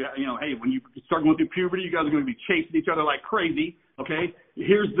we'll teach you, hey, when you start going through puberty, you guys are going to be chasing each other like crazy, okay?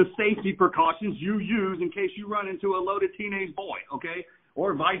 Here's the safety precautions you use in case you run into a loaded teenage boy, okay?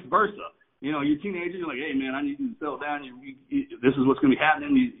 Or vice versa. You're teenagers, you're like, hey, man, I need you to settle down. This is what's going to be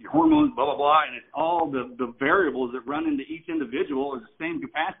happening, your hormones, blah, blah, blah, and it's all the variables that run into each individual is the same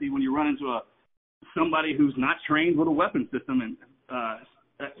capacity when you run into somebody who's not trained with a weapon system in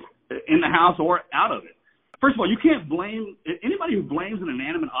the house or out of it. First of all, you can't blame anybody who blames an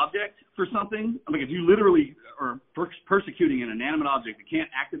inanimate object for something. I mean, if you literally are persecuting an inanimate object that can't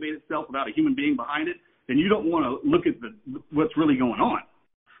activate itself without a human being behind it, then you don't want to look at what's really going on.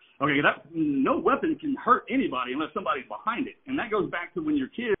 Okay, no weapon can hurt anybody unless somebody's behind it, and that goes back to when your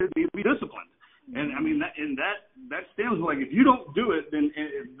kids need to be disciplined. And I mean, that stems like if you don't do it, then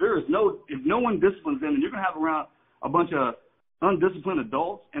if no one disciplines them, then you're going to have around a bunch of undisciplined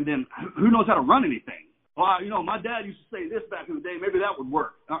adults, and then who knows how to run anything. Well, my dad used to say this back in the day. Maybe that would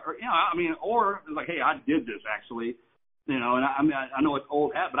work. Or like, hey, I did this actually. And I know it's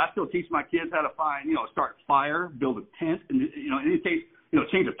old hat, but I still teach my kids how to start a fire, build a tent, and in any case,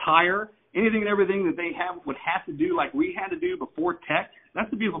 change a tire, anything and everything that they would have to do like we had to do before tech. That's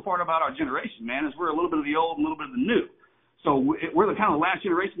the beautiful part about our generation, man, is we're a little bit of the old and a little bit of the new. So we're the kind of last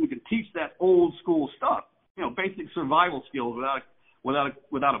generation that can teach that old school stuff, basic survival skills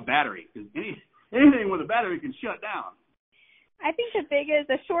without a battery. Because anything with a battery can shut down. I think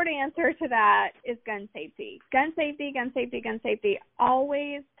the short answer to that is gun safety. Gun safety, gun safety, gun safety.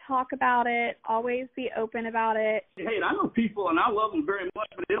 Always talk about it. Always be open about it. Hey, and I know people, and I love them very much,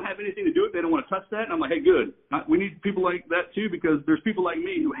 but they don't have anything to do with it. They don't want to touch that. And I'm like, hey, good. We need people like that, too, because there's people like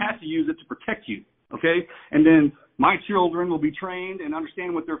me who have to use it to protect you, okay? And then my children will be trained and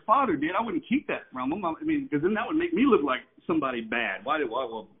understand what their father did. I wouldn't keep that from them. I mean, because then that would make me look like somebody bad.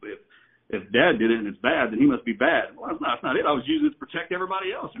 If dad did it and it's bad, then he must be bad. Well, that's not it. I was using it to protect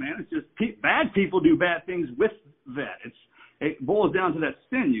everybody else, man. It's just bad people do bad things with that. It boils down to that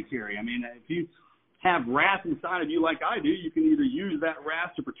sin you carry. I mean, if you have wrath inside of you like I do, you can either use that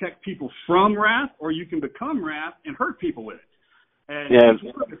wrath to protect people from wrath, or you can become wrath and hurt people with it. And each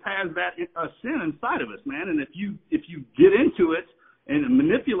one of us has that sin inside of us, man. And if you get into it and not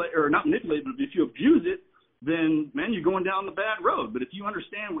manipulate, but if you abuse it, then, man, you're going down the bad road. But if you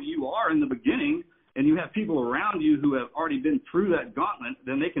understand what you are in the beginning and you have people around you who have already been through that gauntlet,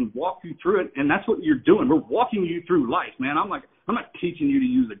 then they can walk you through it, and that's what you're doing. We're walking you through life, man. I'm not teaching you to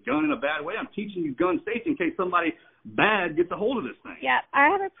use a gun in a bad way. I'm teaching you gun safety in case somebody bad gets a hold of this thing. Yeah, I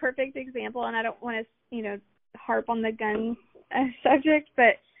have a perfect example, and I don't want to, harp on the gun subject,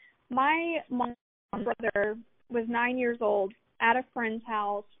 but my mom and brother was 9 years old at a friend's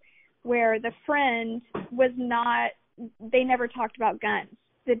house where the friend they never talked about guns.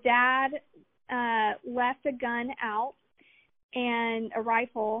 The dad left a gun out and a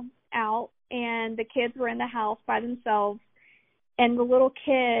rifle out, and the kids were in the house by themselves, and the little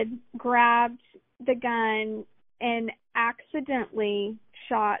kid grabbed the gun and accidentally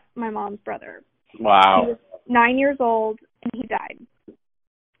shot my mom's brother. Wow. He was 9 years old, and he died.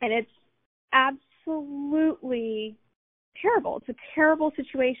 And it's absolutely terrible. It's a terrible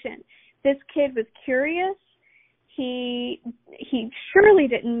situation. This kid was curious. He surely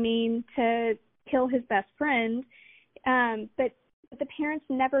didn't mean to kill his best friend, but the parents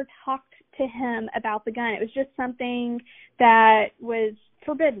never talked to him about the gun. It was just something that was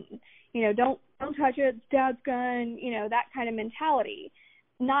forbidden. Don't touch it. It's Dad's gun. That kind of mentality.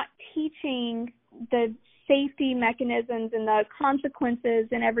 not teaching the safety mechanisms and the consequences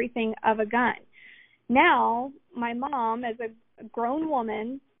and everything of a gun. Now, my mom, as a grown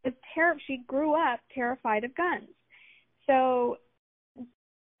woman, she grew up terrified of guns. So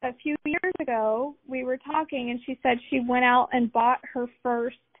a few years ago, we were talking, and she said she went out and bought her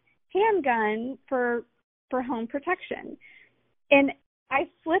first handgun for home protection. And I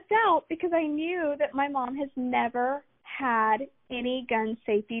flipped out because I knew that my mom has never had any gun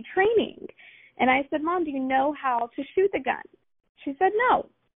safety training. And I said, Mom, do you know how to shoot the gun? She said, no.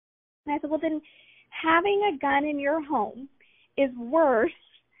 And I said, well, then having a gun in your home is worse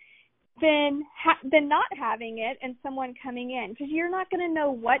than not having it and someone coming in, because you're not going to know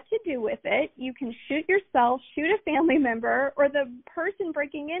what to do with it. You can shoot yourself, shoot a family member, or the person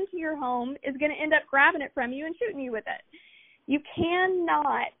breaking into your home is going to end up grabbing it from you and shooting you with it. You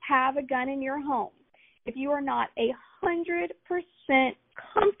cannot have a gun in your home if you are not 100%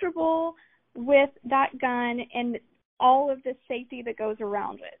 comfortable with that gun and all of the safety that goes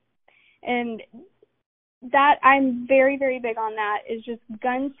around it. And that, I'm very, very big on that, is just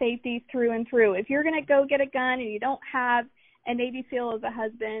gun safety through and through. If you're going to go get a gun and you don't have a Navy SEAL as a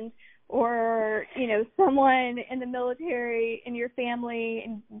husband, or, you know, someone in the military in your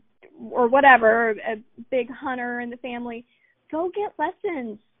family, or whatever, a big hunter in the family, go get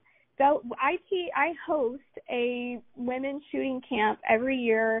lessons. I host a women's shooting camp every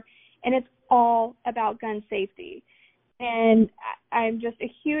year, and it's all about gun safety. And I'm just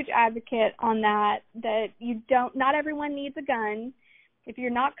a huge advocate on that not everyone needs a gun. If you're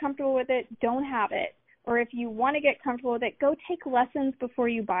not comfortable with it, don't have it. Or if you want to get comfortable with it, go take lessons before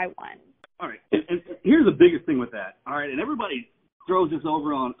you buy one. All right. And here's the biggest thing with that. All right. And everybody throws this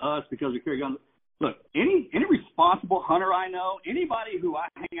over on us because we carry guns. Look, any responsible hunter I know, anybody who I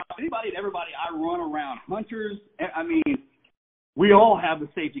hang out, anybody and everybody I run around, hunters, I mean, we all have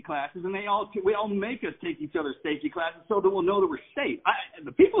the safety classes, and we all make us take each other's safety classes so that we'll know that we're safe.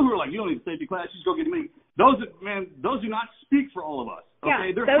 The people who are like, you don't need a safety class, just go get me. Those do not speak for all of us.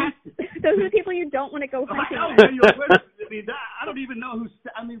 Okay, yeah, those are the people you don't want to go hunting with. I don't even know who.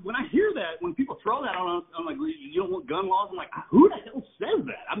 I mean, when I hear that, when people throw that on us, I'm like, you don't want gun laws? I'm like, who the hell says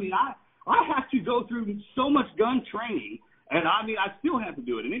that? I mean, I have to go through so much gun training, and I mean, I still have to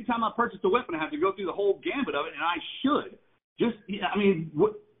do it. And anytime I purchase a weapon, I have to go through the whole gambit of it, and I should.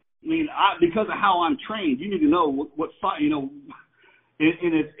 Because of how I'm trained, you need to know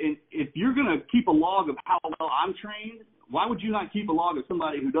if you're going to keep a log of how well I'm trained, why would you not keep a log of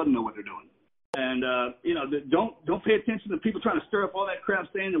somebody who doesn't know what they're doing? And, don't pay attention to people trying to stir up all that crap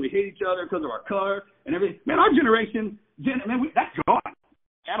saying that we hate each other because of our color and everything. Man, our generation, that's gone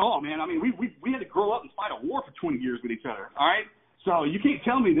at all, man. I mean, we had to grow up and fight a war for 20 years with each other, all right? So you can't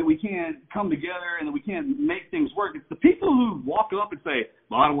tell me that we can't come together and that we can't make things work. It's the people who walk up and say,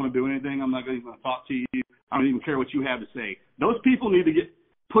 well, I don't want to do anything. I'm not even going to talk to you. I don't even care what you have to say. Those people need to get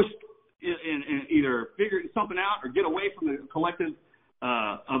pushed in either figure something out or get away from the collective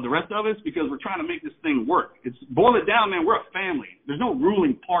of the rest of us, because we're trying to make this thing work. It's boil it down, man. We're a family. There's no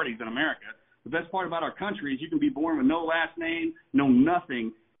ruling parties in America. The best part about our country is you can be born with no last name, no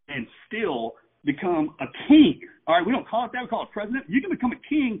nothing, and still become a king. All right, we don't call it that. We call it president. You can become a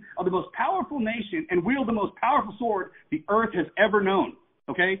king of the most powerful nation and wield the most powerful sword the earth has ever known,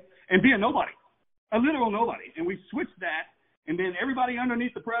 okay, and be a nobody, a literal nobody. And we switched that, and then everybody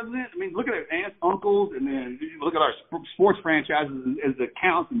underneath the president, I mean, look at our aunts, uncles, and then look at our sports franchises as the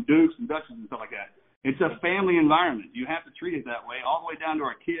counts and dukes and duchesses and stuff like that. It's a family environment. You have to treat it that way all the way down to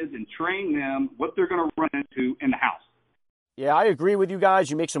our kids and train them what they're going to run into in the house. Yeah, I agree with you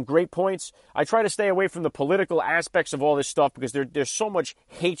guys. You make some great points. I try to stay away from the political aspects of all this stuff because there's so much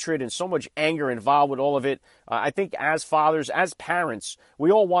hatred and so much anger involved with all of it. I think as fathers, as parents,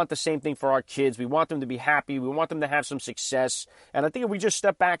 we all want the same thing for our kids. We want them to be happy. We want them to have some success. And I think if we just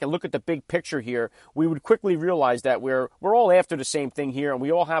step back and look at the big picture here, we would quickly realize that we're all after the same thing here, and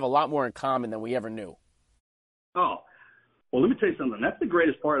we all have a lot more in common than we ever knew. Oh, well, let me tell you something. That's the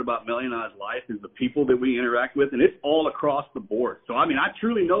greatest part about Melly and I's life is the people that we interact with, and it's all across the board. So, I mean, I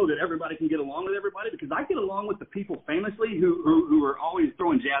truly know that everybody can get along with everybody because I get along with the people famously who are always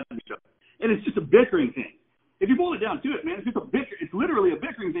throwing jabs at each other. And it's just a bickering thing. If you boil it down to it, man, it's just it's literally a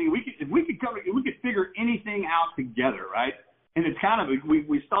bickering thing. If we could figure anything out together, right? And it's kind of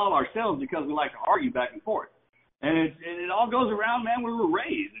we stall ourselves because we like to argue back and forth. And it all goes around, man, where we're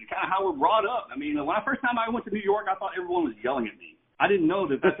raised and kind of how we're brought up. I mean, first time I went to New York, I thought everyone was yelling at me. I didn't know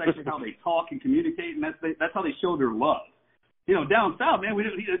that that's actually how they talk and communicate, and that's how they show their love. You know, down south, man,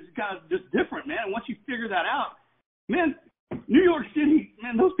 it's kind of just different, man. And once you figure that out, man, New York City,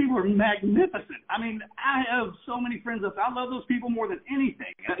 man, those people are magnificent. I mean, I have so many friends up there. I love those people more than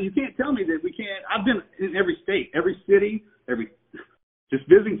anything. You can't tell me that we can't. I've been in every state, every city, just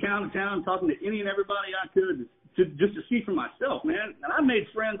visiting town to town, talking to any and everybody I could just to see for myself, man. And I made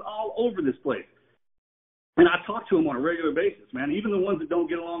friends all over this place. And I talk to them on a regular basis, man, even the ones that don't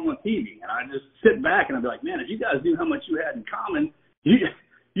get along on TV. And I just sit back and I'll be like, man, if you guys knew how much you had in common, you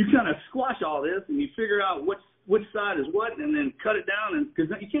kind of squash all this and you figure out which side is what and then cut it down. And because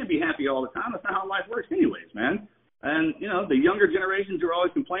you can't be happy all the time. That's not how life works anyways, man. And, you know, the younger generations are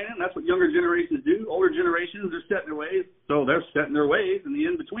always complaining. That's what younger generations do. Older generations are set in their ways. So they're set in their ways. And the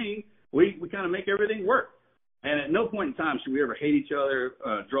in-between, we kind of make everything work. And at no point in time should we ever hate each other,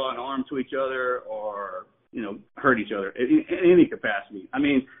 draw an arm to each other, or, you know, hurt each other in any capacity. I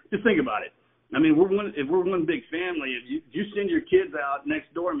mean, just think about it. I mean, if we're one big family, if you send your kids out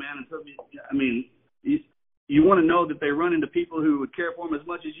next door, man, and so, I mean, you want to know that they run into people who would care for them as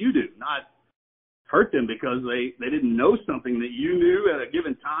much as you do, not hurt them because they didn't know something that you knew at a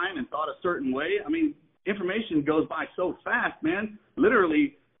given time and thought a certain way. I mean, information goes by so fast, man.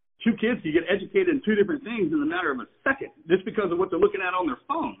 Literally, two kids can get educated in two different things in the matter of a second just because of what they're looking at on their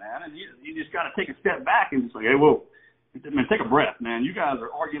phone, man. And you just got to take a step back and just like, hey, whoa, man, take a breath, man. You guys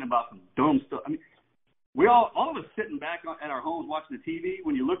are arguing about some dumb stuff. I mean, we all of us sitting back at our homes watching the TV.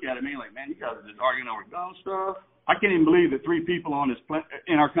 When you look at it, man, you're like, man, you guys are just arguing over dumb stuff. I can't even believe that 3 people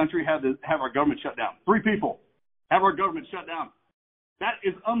in our country have our government shut down. 3 people have our government shut down. That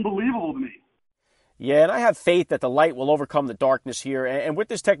is unbelievable to me. Yeah, and I have faith that the light will overcome the darkness here. And with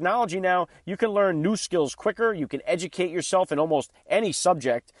this technology now, you can learn new skills quicker. You can educate yourself in almost any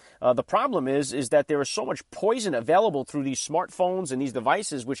subject. The problem is that there is so much poison available through these smartphones and these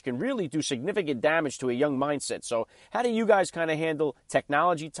devices, which can really do significant damage to a young mindset. So how do you guys kind of handle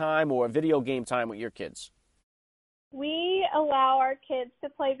technology time or video game time with your kids? We allow our kids to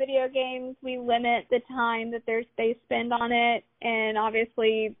play video games. We limit the time that they spend on it, and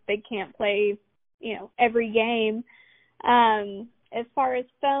obviously they can't play, you know, every game. As far as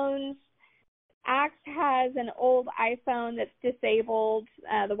phones, Axe has an old iPhone that's disabled.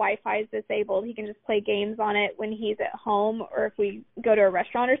 The Wi-Fi is disabled. He can just play games on it when he's at home or if we go to a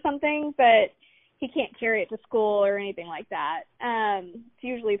restaurant or something, but he can't carry it to school or anything like that. It's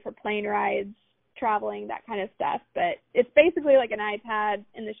usually for plane rides, traveling, that kind of stuff. But it's basically like an iPad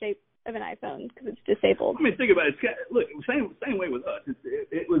in the shape of an iPhone because it's disabled. I mean, think about it. Look, same way with us.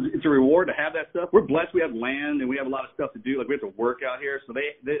 It's a reward to have that stuff. We're blessed. We have land and we have a lot of stuff to do. Like we have to work out here, so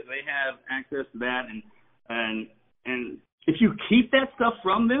they have access to that. And if you keep that stuff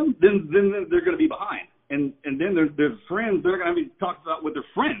from them, then they're going to be behind. And then their friends, they're going to be talking about with their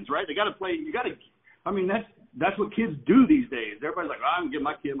friends, right? They got to play. You got to. I mean, that's what kids do these days. Everybody's like, I'm going to give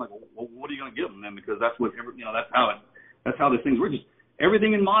my kid. I'm like, well, what are you going to give them then? Because that's what that's how this thing's works. Just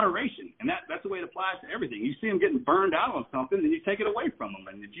everything in moderation, and that's the way it applies to everything. You see them getting burned out on something, then you take it away from them,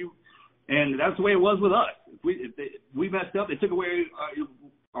 and that's the way it was with us. If we messed up, they took away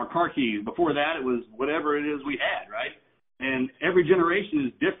our car keys. Before that, it was whatever it is we had, right? And every generation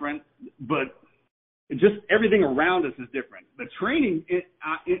is different, but just everything around us is different. The training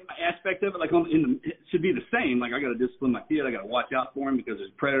aspect of it, it should be the same. Like I got to discipline my kid. I got to watch out for him because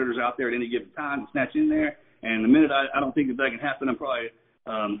there's predators out there at any given time to snatch in there. And the minute I don't think that can happen, I'm probably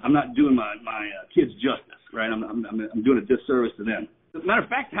I'm not doing my kids justice, right? I'm doing a disservice to them. As a matter of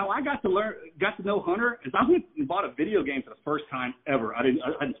fact, how I got to know Hunter is I went and bought a video game for the first time ever. I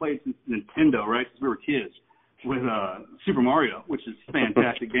hadn't played since Nintendo, right? Since we were kids, with Super Mario, which is a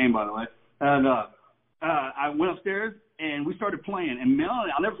fantastic game, by the way. And I went upstairs and we started playing. And Melanie,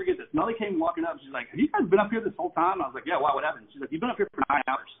 I'll never forget this. Melanie came walking up. She's like, "Have you guys been up here this whole time?" I was like, "Yeah, why? What happened?" She's like, "You've been up here for 9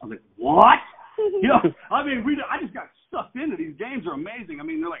 hours." I was like, "What?" You know, I mean, I just got sucked into these games. Are amazing. I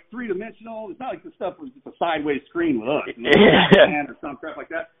mean, they're like 3-dimensional. It's not like the stuff was just a sideways screen with us, you know, or some crap like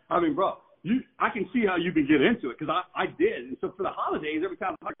that. I mean, bro, I can see how you can get into it because I did. And so for the holidays, every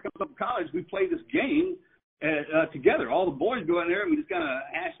time I come up from college, we play this game together. All the boys go in there and we just kind of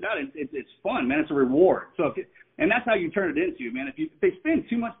hash it out. It's fun, man. It's a reward. So and that's how you turn it into, man. If they spend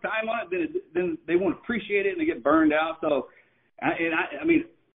too much time on it, then they won't appreciate it and they get burned out. So, I mean.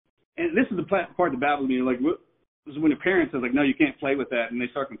 And this is the part that baffles me. Like, this is when the parents are like, "No, you can't play with that," and they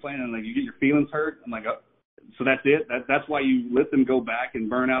start complaining. Like, you get your feelings hurt. I'm like, oh, so that's it. That's why you let them go back and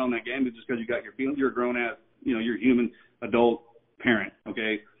burn out on that game. It's just because you got your feelings. You're a grown ass, you know, you're a human adult parent.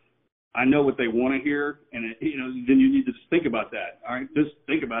 Okay, I know what they want to hear, and then you need to just think about that. All right, just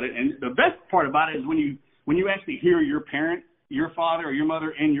think about it. And the best part about it is when you actually hear your parent, your father or your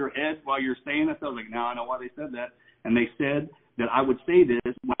mother in your head while you're saying this. I was like, now I know why they said that, and they said that I would say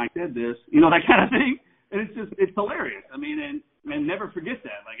this when I said this, you know, that kind of thing. And it's hilarious. I mean, and never forget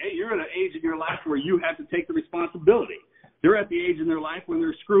that. Like, hey, you're at an age in your life where you have to take the responsibility. They're at the age in their life when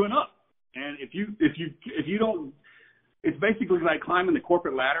they're screwing up. And if you don't, it's basically like climbing the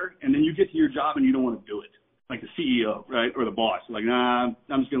corporate ladder, and then you get to your job and you don't want to do it. Like the CEO, right, or the boss. Like, nah,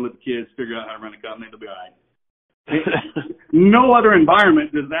 I'm just going to let the kids figure out how to run a company. They'll be all right. No other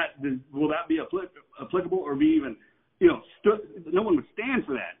environment will that be applicable or be even, no one would stand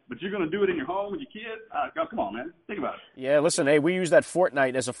for that. But you're going to do it in your home with your kids? Come on, man. Think about it. Yeah, listen, hey, we use that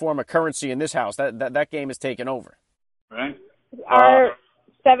Fortnite as a form of currency in this house. That game is taken over. Right. Our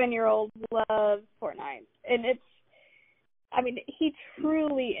 7-year-old loves Fortnite, and he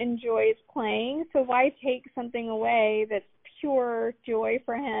truly enjoys playing. So why take something away that's pure joy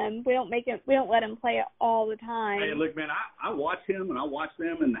for him? We don't let him play it all the time. Hey, look, man, I watch him and I watch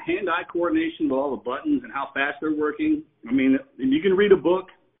them, and the hand-eye coordination with all the buttons and how fast they're working. I mean, you can read a book,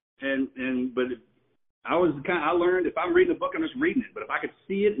 but I learned if I'm reading a book, I'm just reading it. But if I could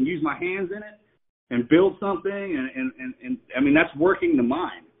see it and use my hands in it and build something, and I mean, that's working the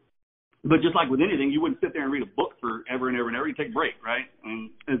mind. But just like with anything, you wouldn't sit there and read a book forever and ever and ever. You take a break, right? And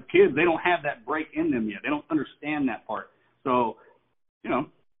as kids, they don't have that break in them yet. They don't understand that part. So, be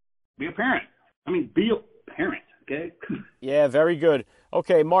a parent. Be a parent, okay? Yeah, very good.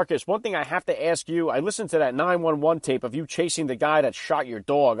 Okay, Marcus, one thing I have to ask you, I listened to that 911 tape of you chasing the guy that shot your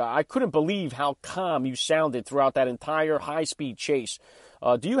dog. I couldn't believe how calm you sounded throughout that entire high-speed chase.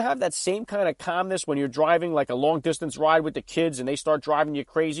 Do you have that same kind of calmness when you're driving like a long-distance ride with the kids and they start driving you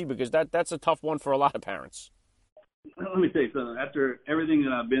crazy? Because that's a tough one for a lot of parents. Let me tell you something. After everything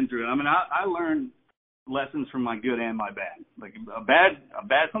that I've been through, I learned lessons from my good and my bad. Like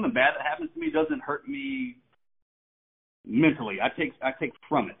something bad that happens to me doesn't hurt me mentally. I take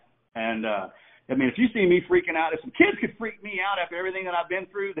from it. And if you see me freaking out, if some kids could freak me out after everything that I've been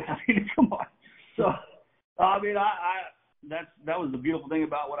through, then come on. So that was the beautiful thing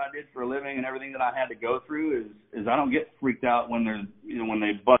about what I did for a living and everything that I had to go through is I don't get freaked out when they're when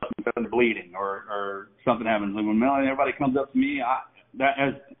they bust and they're bleeding or something happens. Like when Melanie, everybody comes up to me,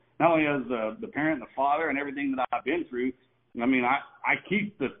 not only as the parent, the father, and everything that I've been through, I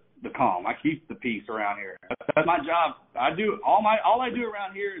keep the calm. I keep the peace around here. That's my job. All I do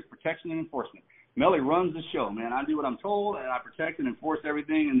around here is protection and enforcement. Melly runs the show, man. I do what I'm told, and I protect and enforce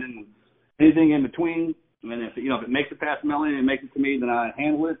everything, and then anything in between. And if it makes it past Melly and it makes it to me, then I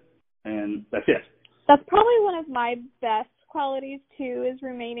handle it, and that's it. That's probably one of my best qualities too, is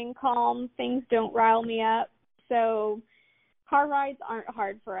remaining calm. Things don't rile me up. So car rides aren't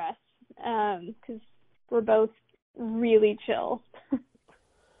hard for us because we're both really chill.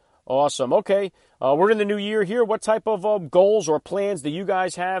 Awesome. Okay. We're in the new year here. What type of goals or plans do you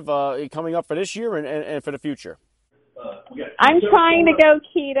guys have coming up for this year and for the future? I'm trying to go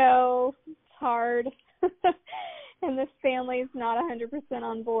keto. It's hard. And this family's not 100%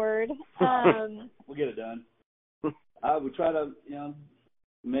 on board. We'll get it done. I would try to,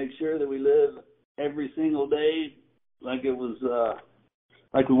 make sure that we live every single day like it was,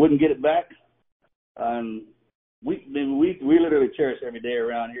 like we wouldn't get it back. We literally cherish every day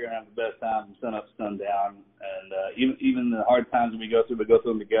around here and have the best time, sun up, sun down, and even the hard times we go through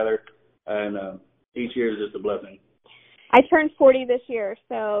them together. And each year is just a blessing. I turned 40 this year,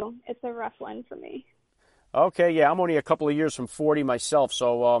 so it's a rough one for me. Okay, yeah, I'm only a couple of years from 40 myself,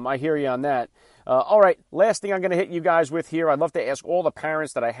 so I hear you on that. All right, last thing I'm going to hit you guys with here. I'd love to ask all the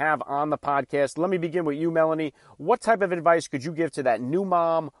parents that I have on the podcast. Let me begin with you, Melanie. What type of advice could you give to that new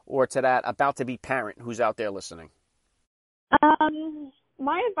mom or to that about-to-be parent who's out there listening?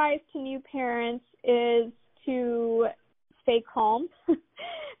 My advice to new parents is to stay calm.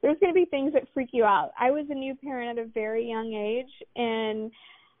 There's going to be things that freak you out. I was a new parent at a very young age, and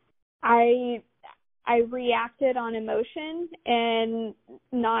I reacted on emotion and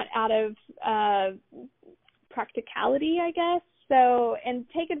not out of practicality, I guess. So, and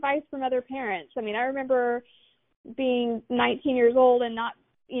take advice from other parents. I remember being 19 years old and not,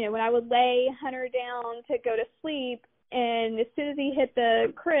 when I would lay Hunter down to go to sleep, and as soon as he hit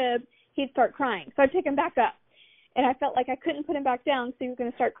the crib, he'd start crying. So I'd take him back up. And I felt like I couldn't put him back down because he was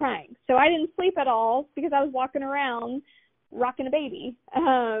going to start crying. So I didn't sleep at all because I was walking around rocking a baby.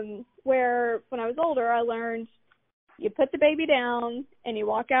 Where when I was older, I learned you put the baby down and you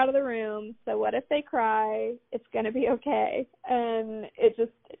walk out of the room. So what if they cry? It's going to be okay. And it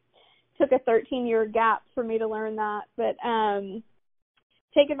just took a 13-year gap for me to learn that. But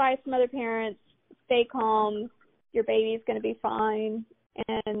take advice from other parents. Stay calm. Your baby's going to be fine.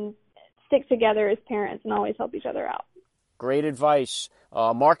 And stick together as parents and always help each other out. Great advice.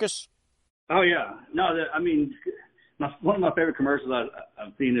 Marcus? Oh, yeah. No, one of my favorite commercials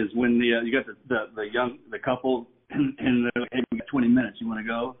I've seen is when you got the couple and they're like, hey, we got 20 minutes. You want to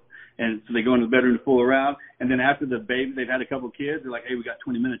go? And so they go into the bedroom to fool around. And then after the baby, they've had a couple of kids. They're like, hey, we got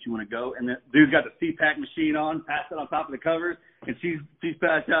 20 minutes. You want to go? And the dude's got the CPAP machine on, passed it on top of the covers. And she's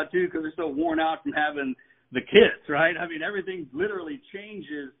passed out, too, because they're so worn out from having the kids, right? I mean, everything literally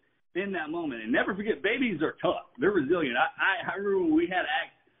changes in that moment. And never forget, babies are tough. They're resilient. I remember when we had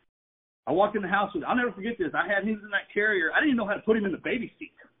Axe. I walked in the house with, I'll never forget this. I had him in that carrier. I didn't even know how to put him in the baby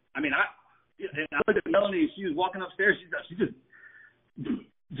seat. I mean, I looked at Melanie. She was walking upstairs. She just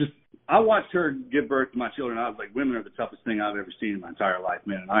I watched her give birth to my children. I was like, women are the toughest thing I've ever seen in my entire life,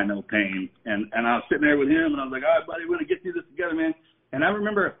 man. And I know pain. And I was sitting there with him, and I was like, all right, buddy, we're going to get through this together, man. And I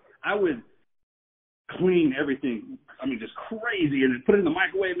remember I would clean everything, I mean, just crazy, and then put it in the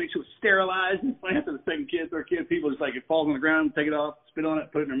microwave, make sure it's sterilized. And after the second kid, third kid, people just like, it falls on the ground, take it off, spit on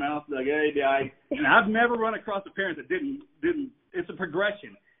it, put it in their mouth, like, hey, die. And I've never run across a parent that didn't. It's a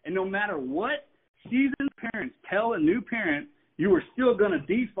progression. And no matter what seasoned parents tell a new parent, you are still going to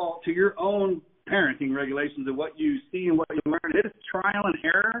default to your own parenting regulations of what you see and what you learn. It is trial and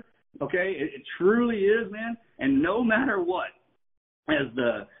error, okay? It truly is, man. And no matter what, as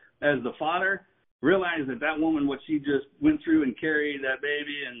the father, realize that woman, what she just went through and carried that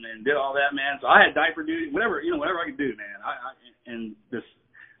baby and did all that, man. So I had diaper duty, whatever I could do, man. And the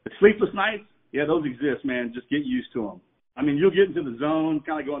sleepless nights, yeah, those exist, man. Just get used to them. I mean, you'll get into the zone,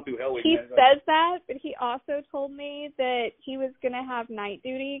 kind of going through hell. He says that, but he also told me that he was going to have night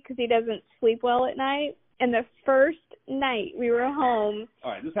duty because he doesn't sleep well at night. And the first night we were home.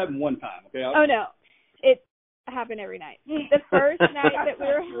 All right, this happened one time, okay? Oh, no. It happened every night. The first night that we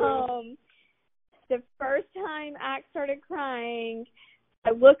were home, the first time Axe started crying,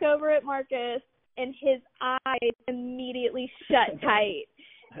 I look over at Marcus, and his eyes immediately shut tight.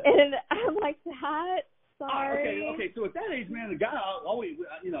 And I'm like, Dad, sorry. Okay. So at that age, man, the guy always,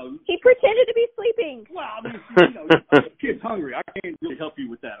 he pretended to be sleeping. Well, I mean, the kid's hungry. I can't really help you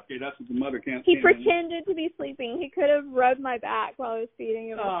with that, okay? That's what the mother can't. He pretended to be sleeping. He could have rubbed my back while I was feeding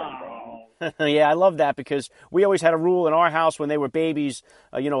him or something. Yeah, I love that because we always had a rule in our house when they were babies,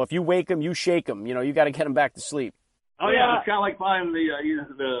 if you wake them, you shake them. You got to get them back to sleep. Oh, yeah. It's kind of like finding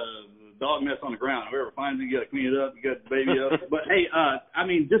the dog mess on the ground. Whoever finds it, you got to clean it up. You got the baby up. But hey, I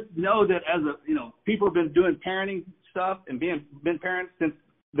mean, just know that as people have been doing parenting stuff and been parents since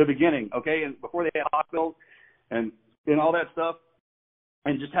the beginning, okay, and before they had hospitals and all that stuff,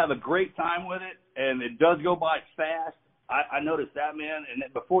 and just have a great time with it. And it does go by fast. I noticed that, man.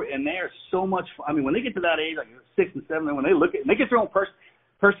 And they are so much fun. I mean, when they get to that age, like 6 and 7, when they look at, and they get their own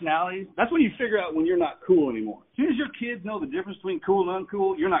personalities, that's when you figure out when you're not cool anymore. As soon as your kids know the difference between cool and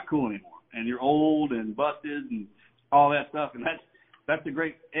uncool, you're not cool anymore. And you're old and busted and all that stuff. And that's a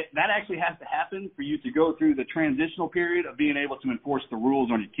great – that actually has to happen for you to go through the transitional period of being able to enforce the rules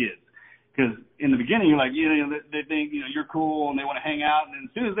on your kids. Because in the beginning, you're like, they think, you're cool and they want to hang out. And then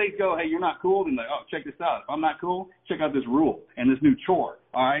as soon as they go, hey, you're not cool, then they're like, oh, check this out. If I'm not cool, check out this rule and this new chore,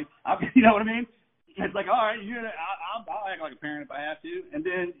 all right? You know what I mean? It's like, all right, I'll act like a parent if I have to. And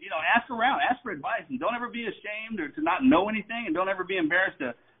then, ask around, ask for advice. And don't ever be ashamed or to not know anything. And don't ever be embarrassed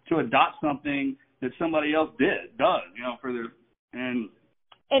to adopt something that somebody else does, for their –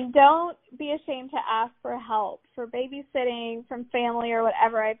 And don't be ashamed to ask for help, for babysitting, from family or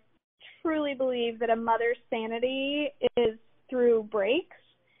whatever. I truly believe that a mother's sanity is through breaks.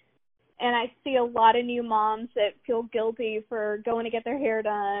 And I see a lot of new moms that feel guilty for going to get their hair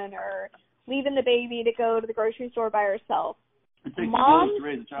done or leaving the baby to go to the grocery store by herself. Moms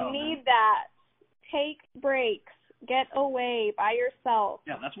need that. Take breaks. Get away by yourself.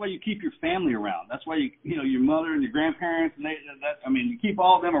 Yeah, that's why you keep your family around. That's why your mother and your grandparents and you keep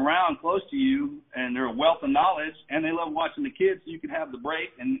all of them around close to you, and they're a wealth of knowledge, and they love watching the kids, so you can have the break.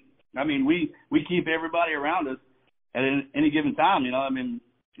 And I mean, we keep everybody around us at any given time.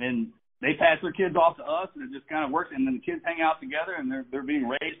 And they pass their kids off to us, and it just kind of works. And then the kids hang out together, and they're being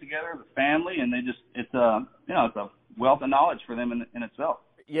raised together as a family, and it's a wealth of knowledge for them in itself.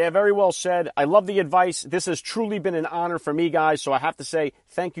 Yeah, very well said. I love the advice. This has truly been an honor for me, guys. So I have to say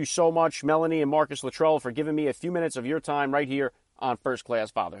thank you so much, Melanie and Marcus Luttrell, for giving me a few minutes of your time right here on First Class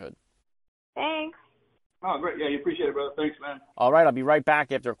Fatherhood. Thanks. Oh, great. Yeah, you appreciate it, brother. Thanks, man. All right, I'll be right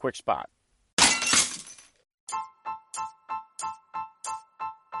back after a quick spot.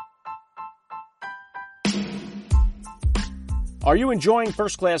 Are you enjoying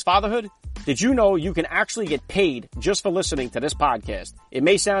First Class Fatherhood? Did you know you can actually get paid just for listening to this podcast? It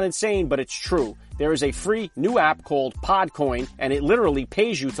may sound insane, but it's true. There is a free new app called Podcoin, and it literally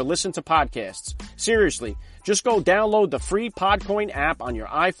pays you to listen to podcasts. Seriously, just go download the free Podcoin app on your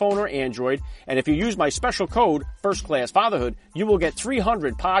iPhone or Android, and if you use my special code, First Class Fatherhood, you will get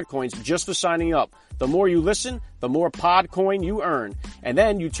 300 Podcoins just for signing up. The more you listen, the more Podcoin you earn. And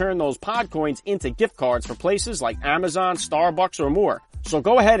then you turn those Podcoins into gift cards for places like Amazon, Starbucks, or more. So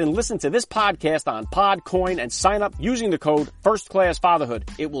go ahead and listen to this podcast on Podcoin and sign up using the code First Class Fatherhood.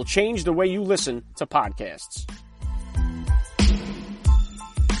 It will change the way you listen to podcasts.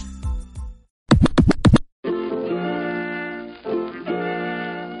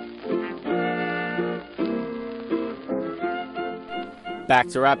 Back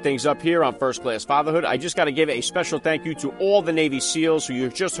to wrap things up here on First Class Fatherhood. I just got to give a special thank you to all the Navy SEALs who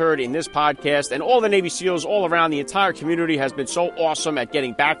you've just heard in this podcast, and all the Navy SEALs all around. The entire community has been so awesome at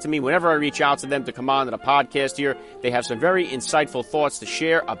getting back to me whenever I reach out to them to come on to the podcast here. They have some very insightful thoughts to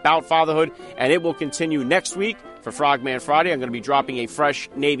share about fatherhood, and it will continue next week. For Frogman Friday, I'm going to be dropping a fresh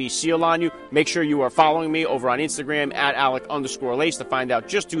Navy SEAL on you. Make sure you are following me over on Instagram at Alec_Lace to find out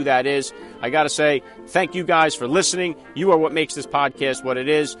just who that is. I got to say, thank you guys for listening. You are what makes this podcast what it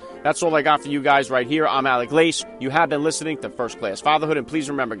is. That's all I got for you guys right here. I'm Alec Lace. You have been listening to First Class Fatherhood. And please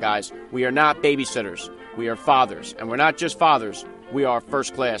remember, guys, we are not babysitters. We are fathers. And we're not just fathers. We are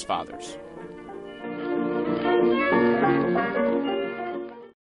first class fathers.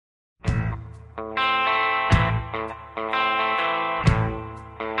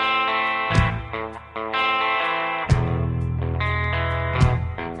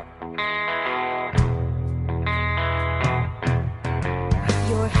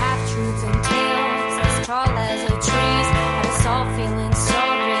 Your half-truths and tales as tall as a trees, had us all feeling so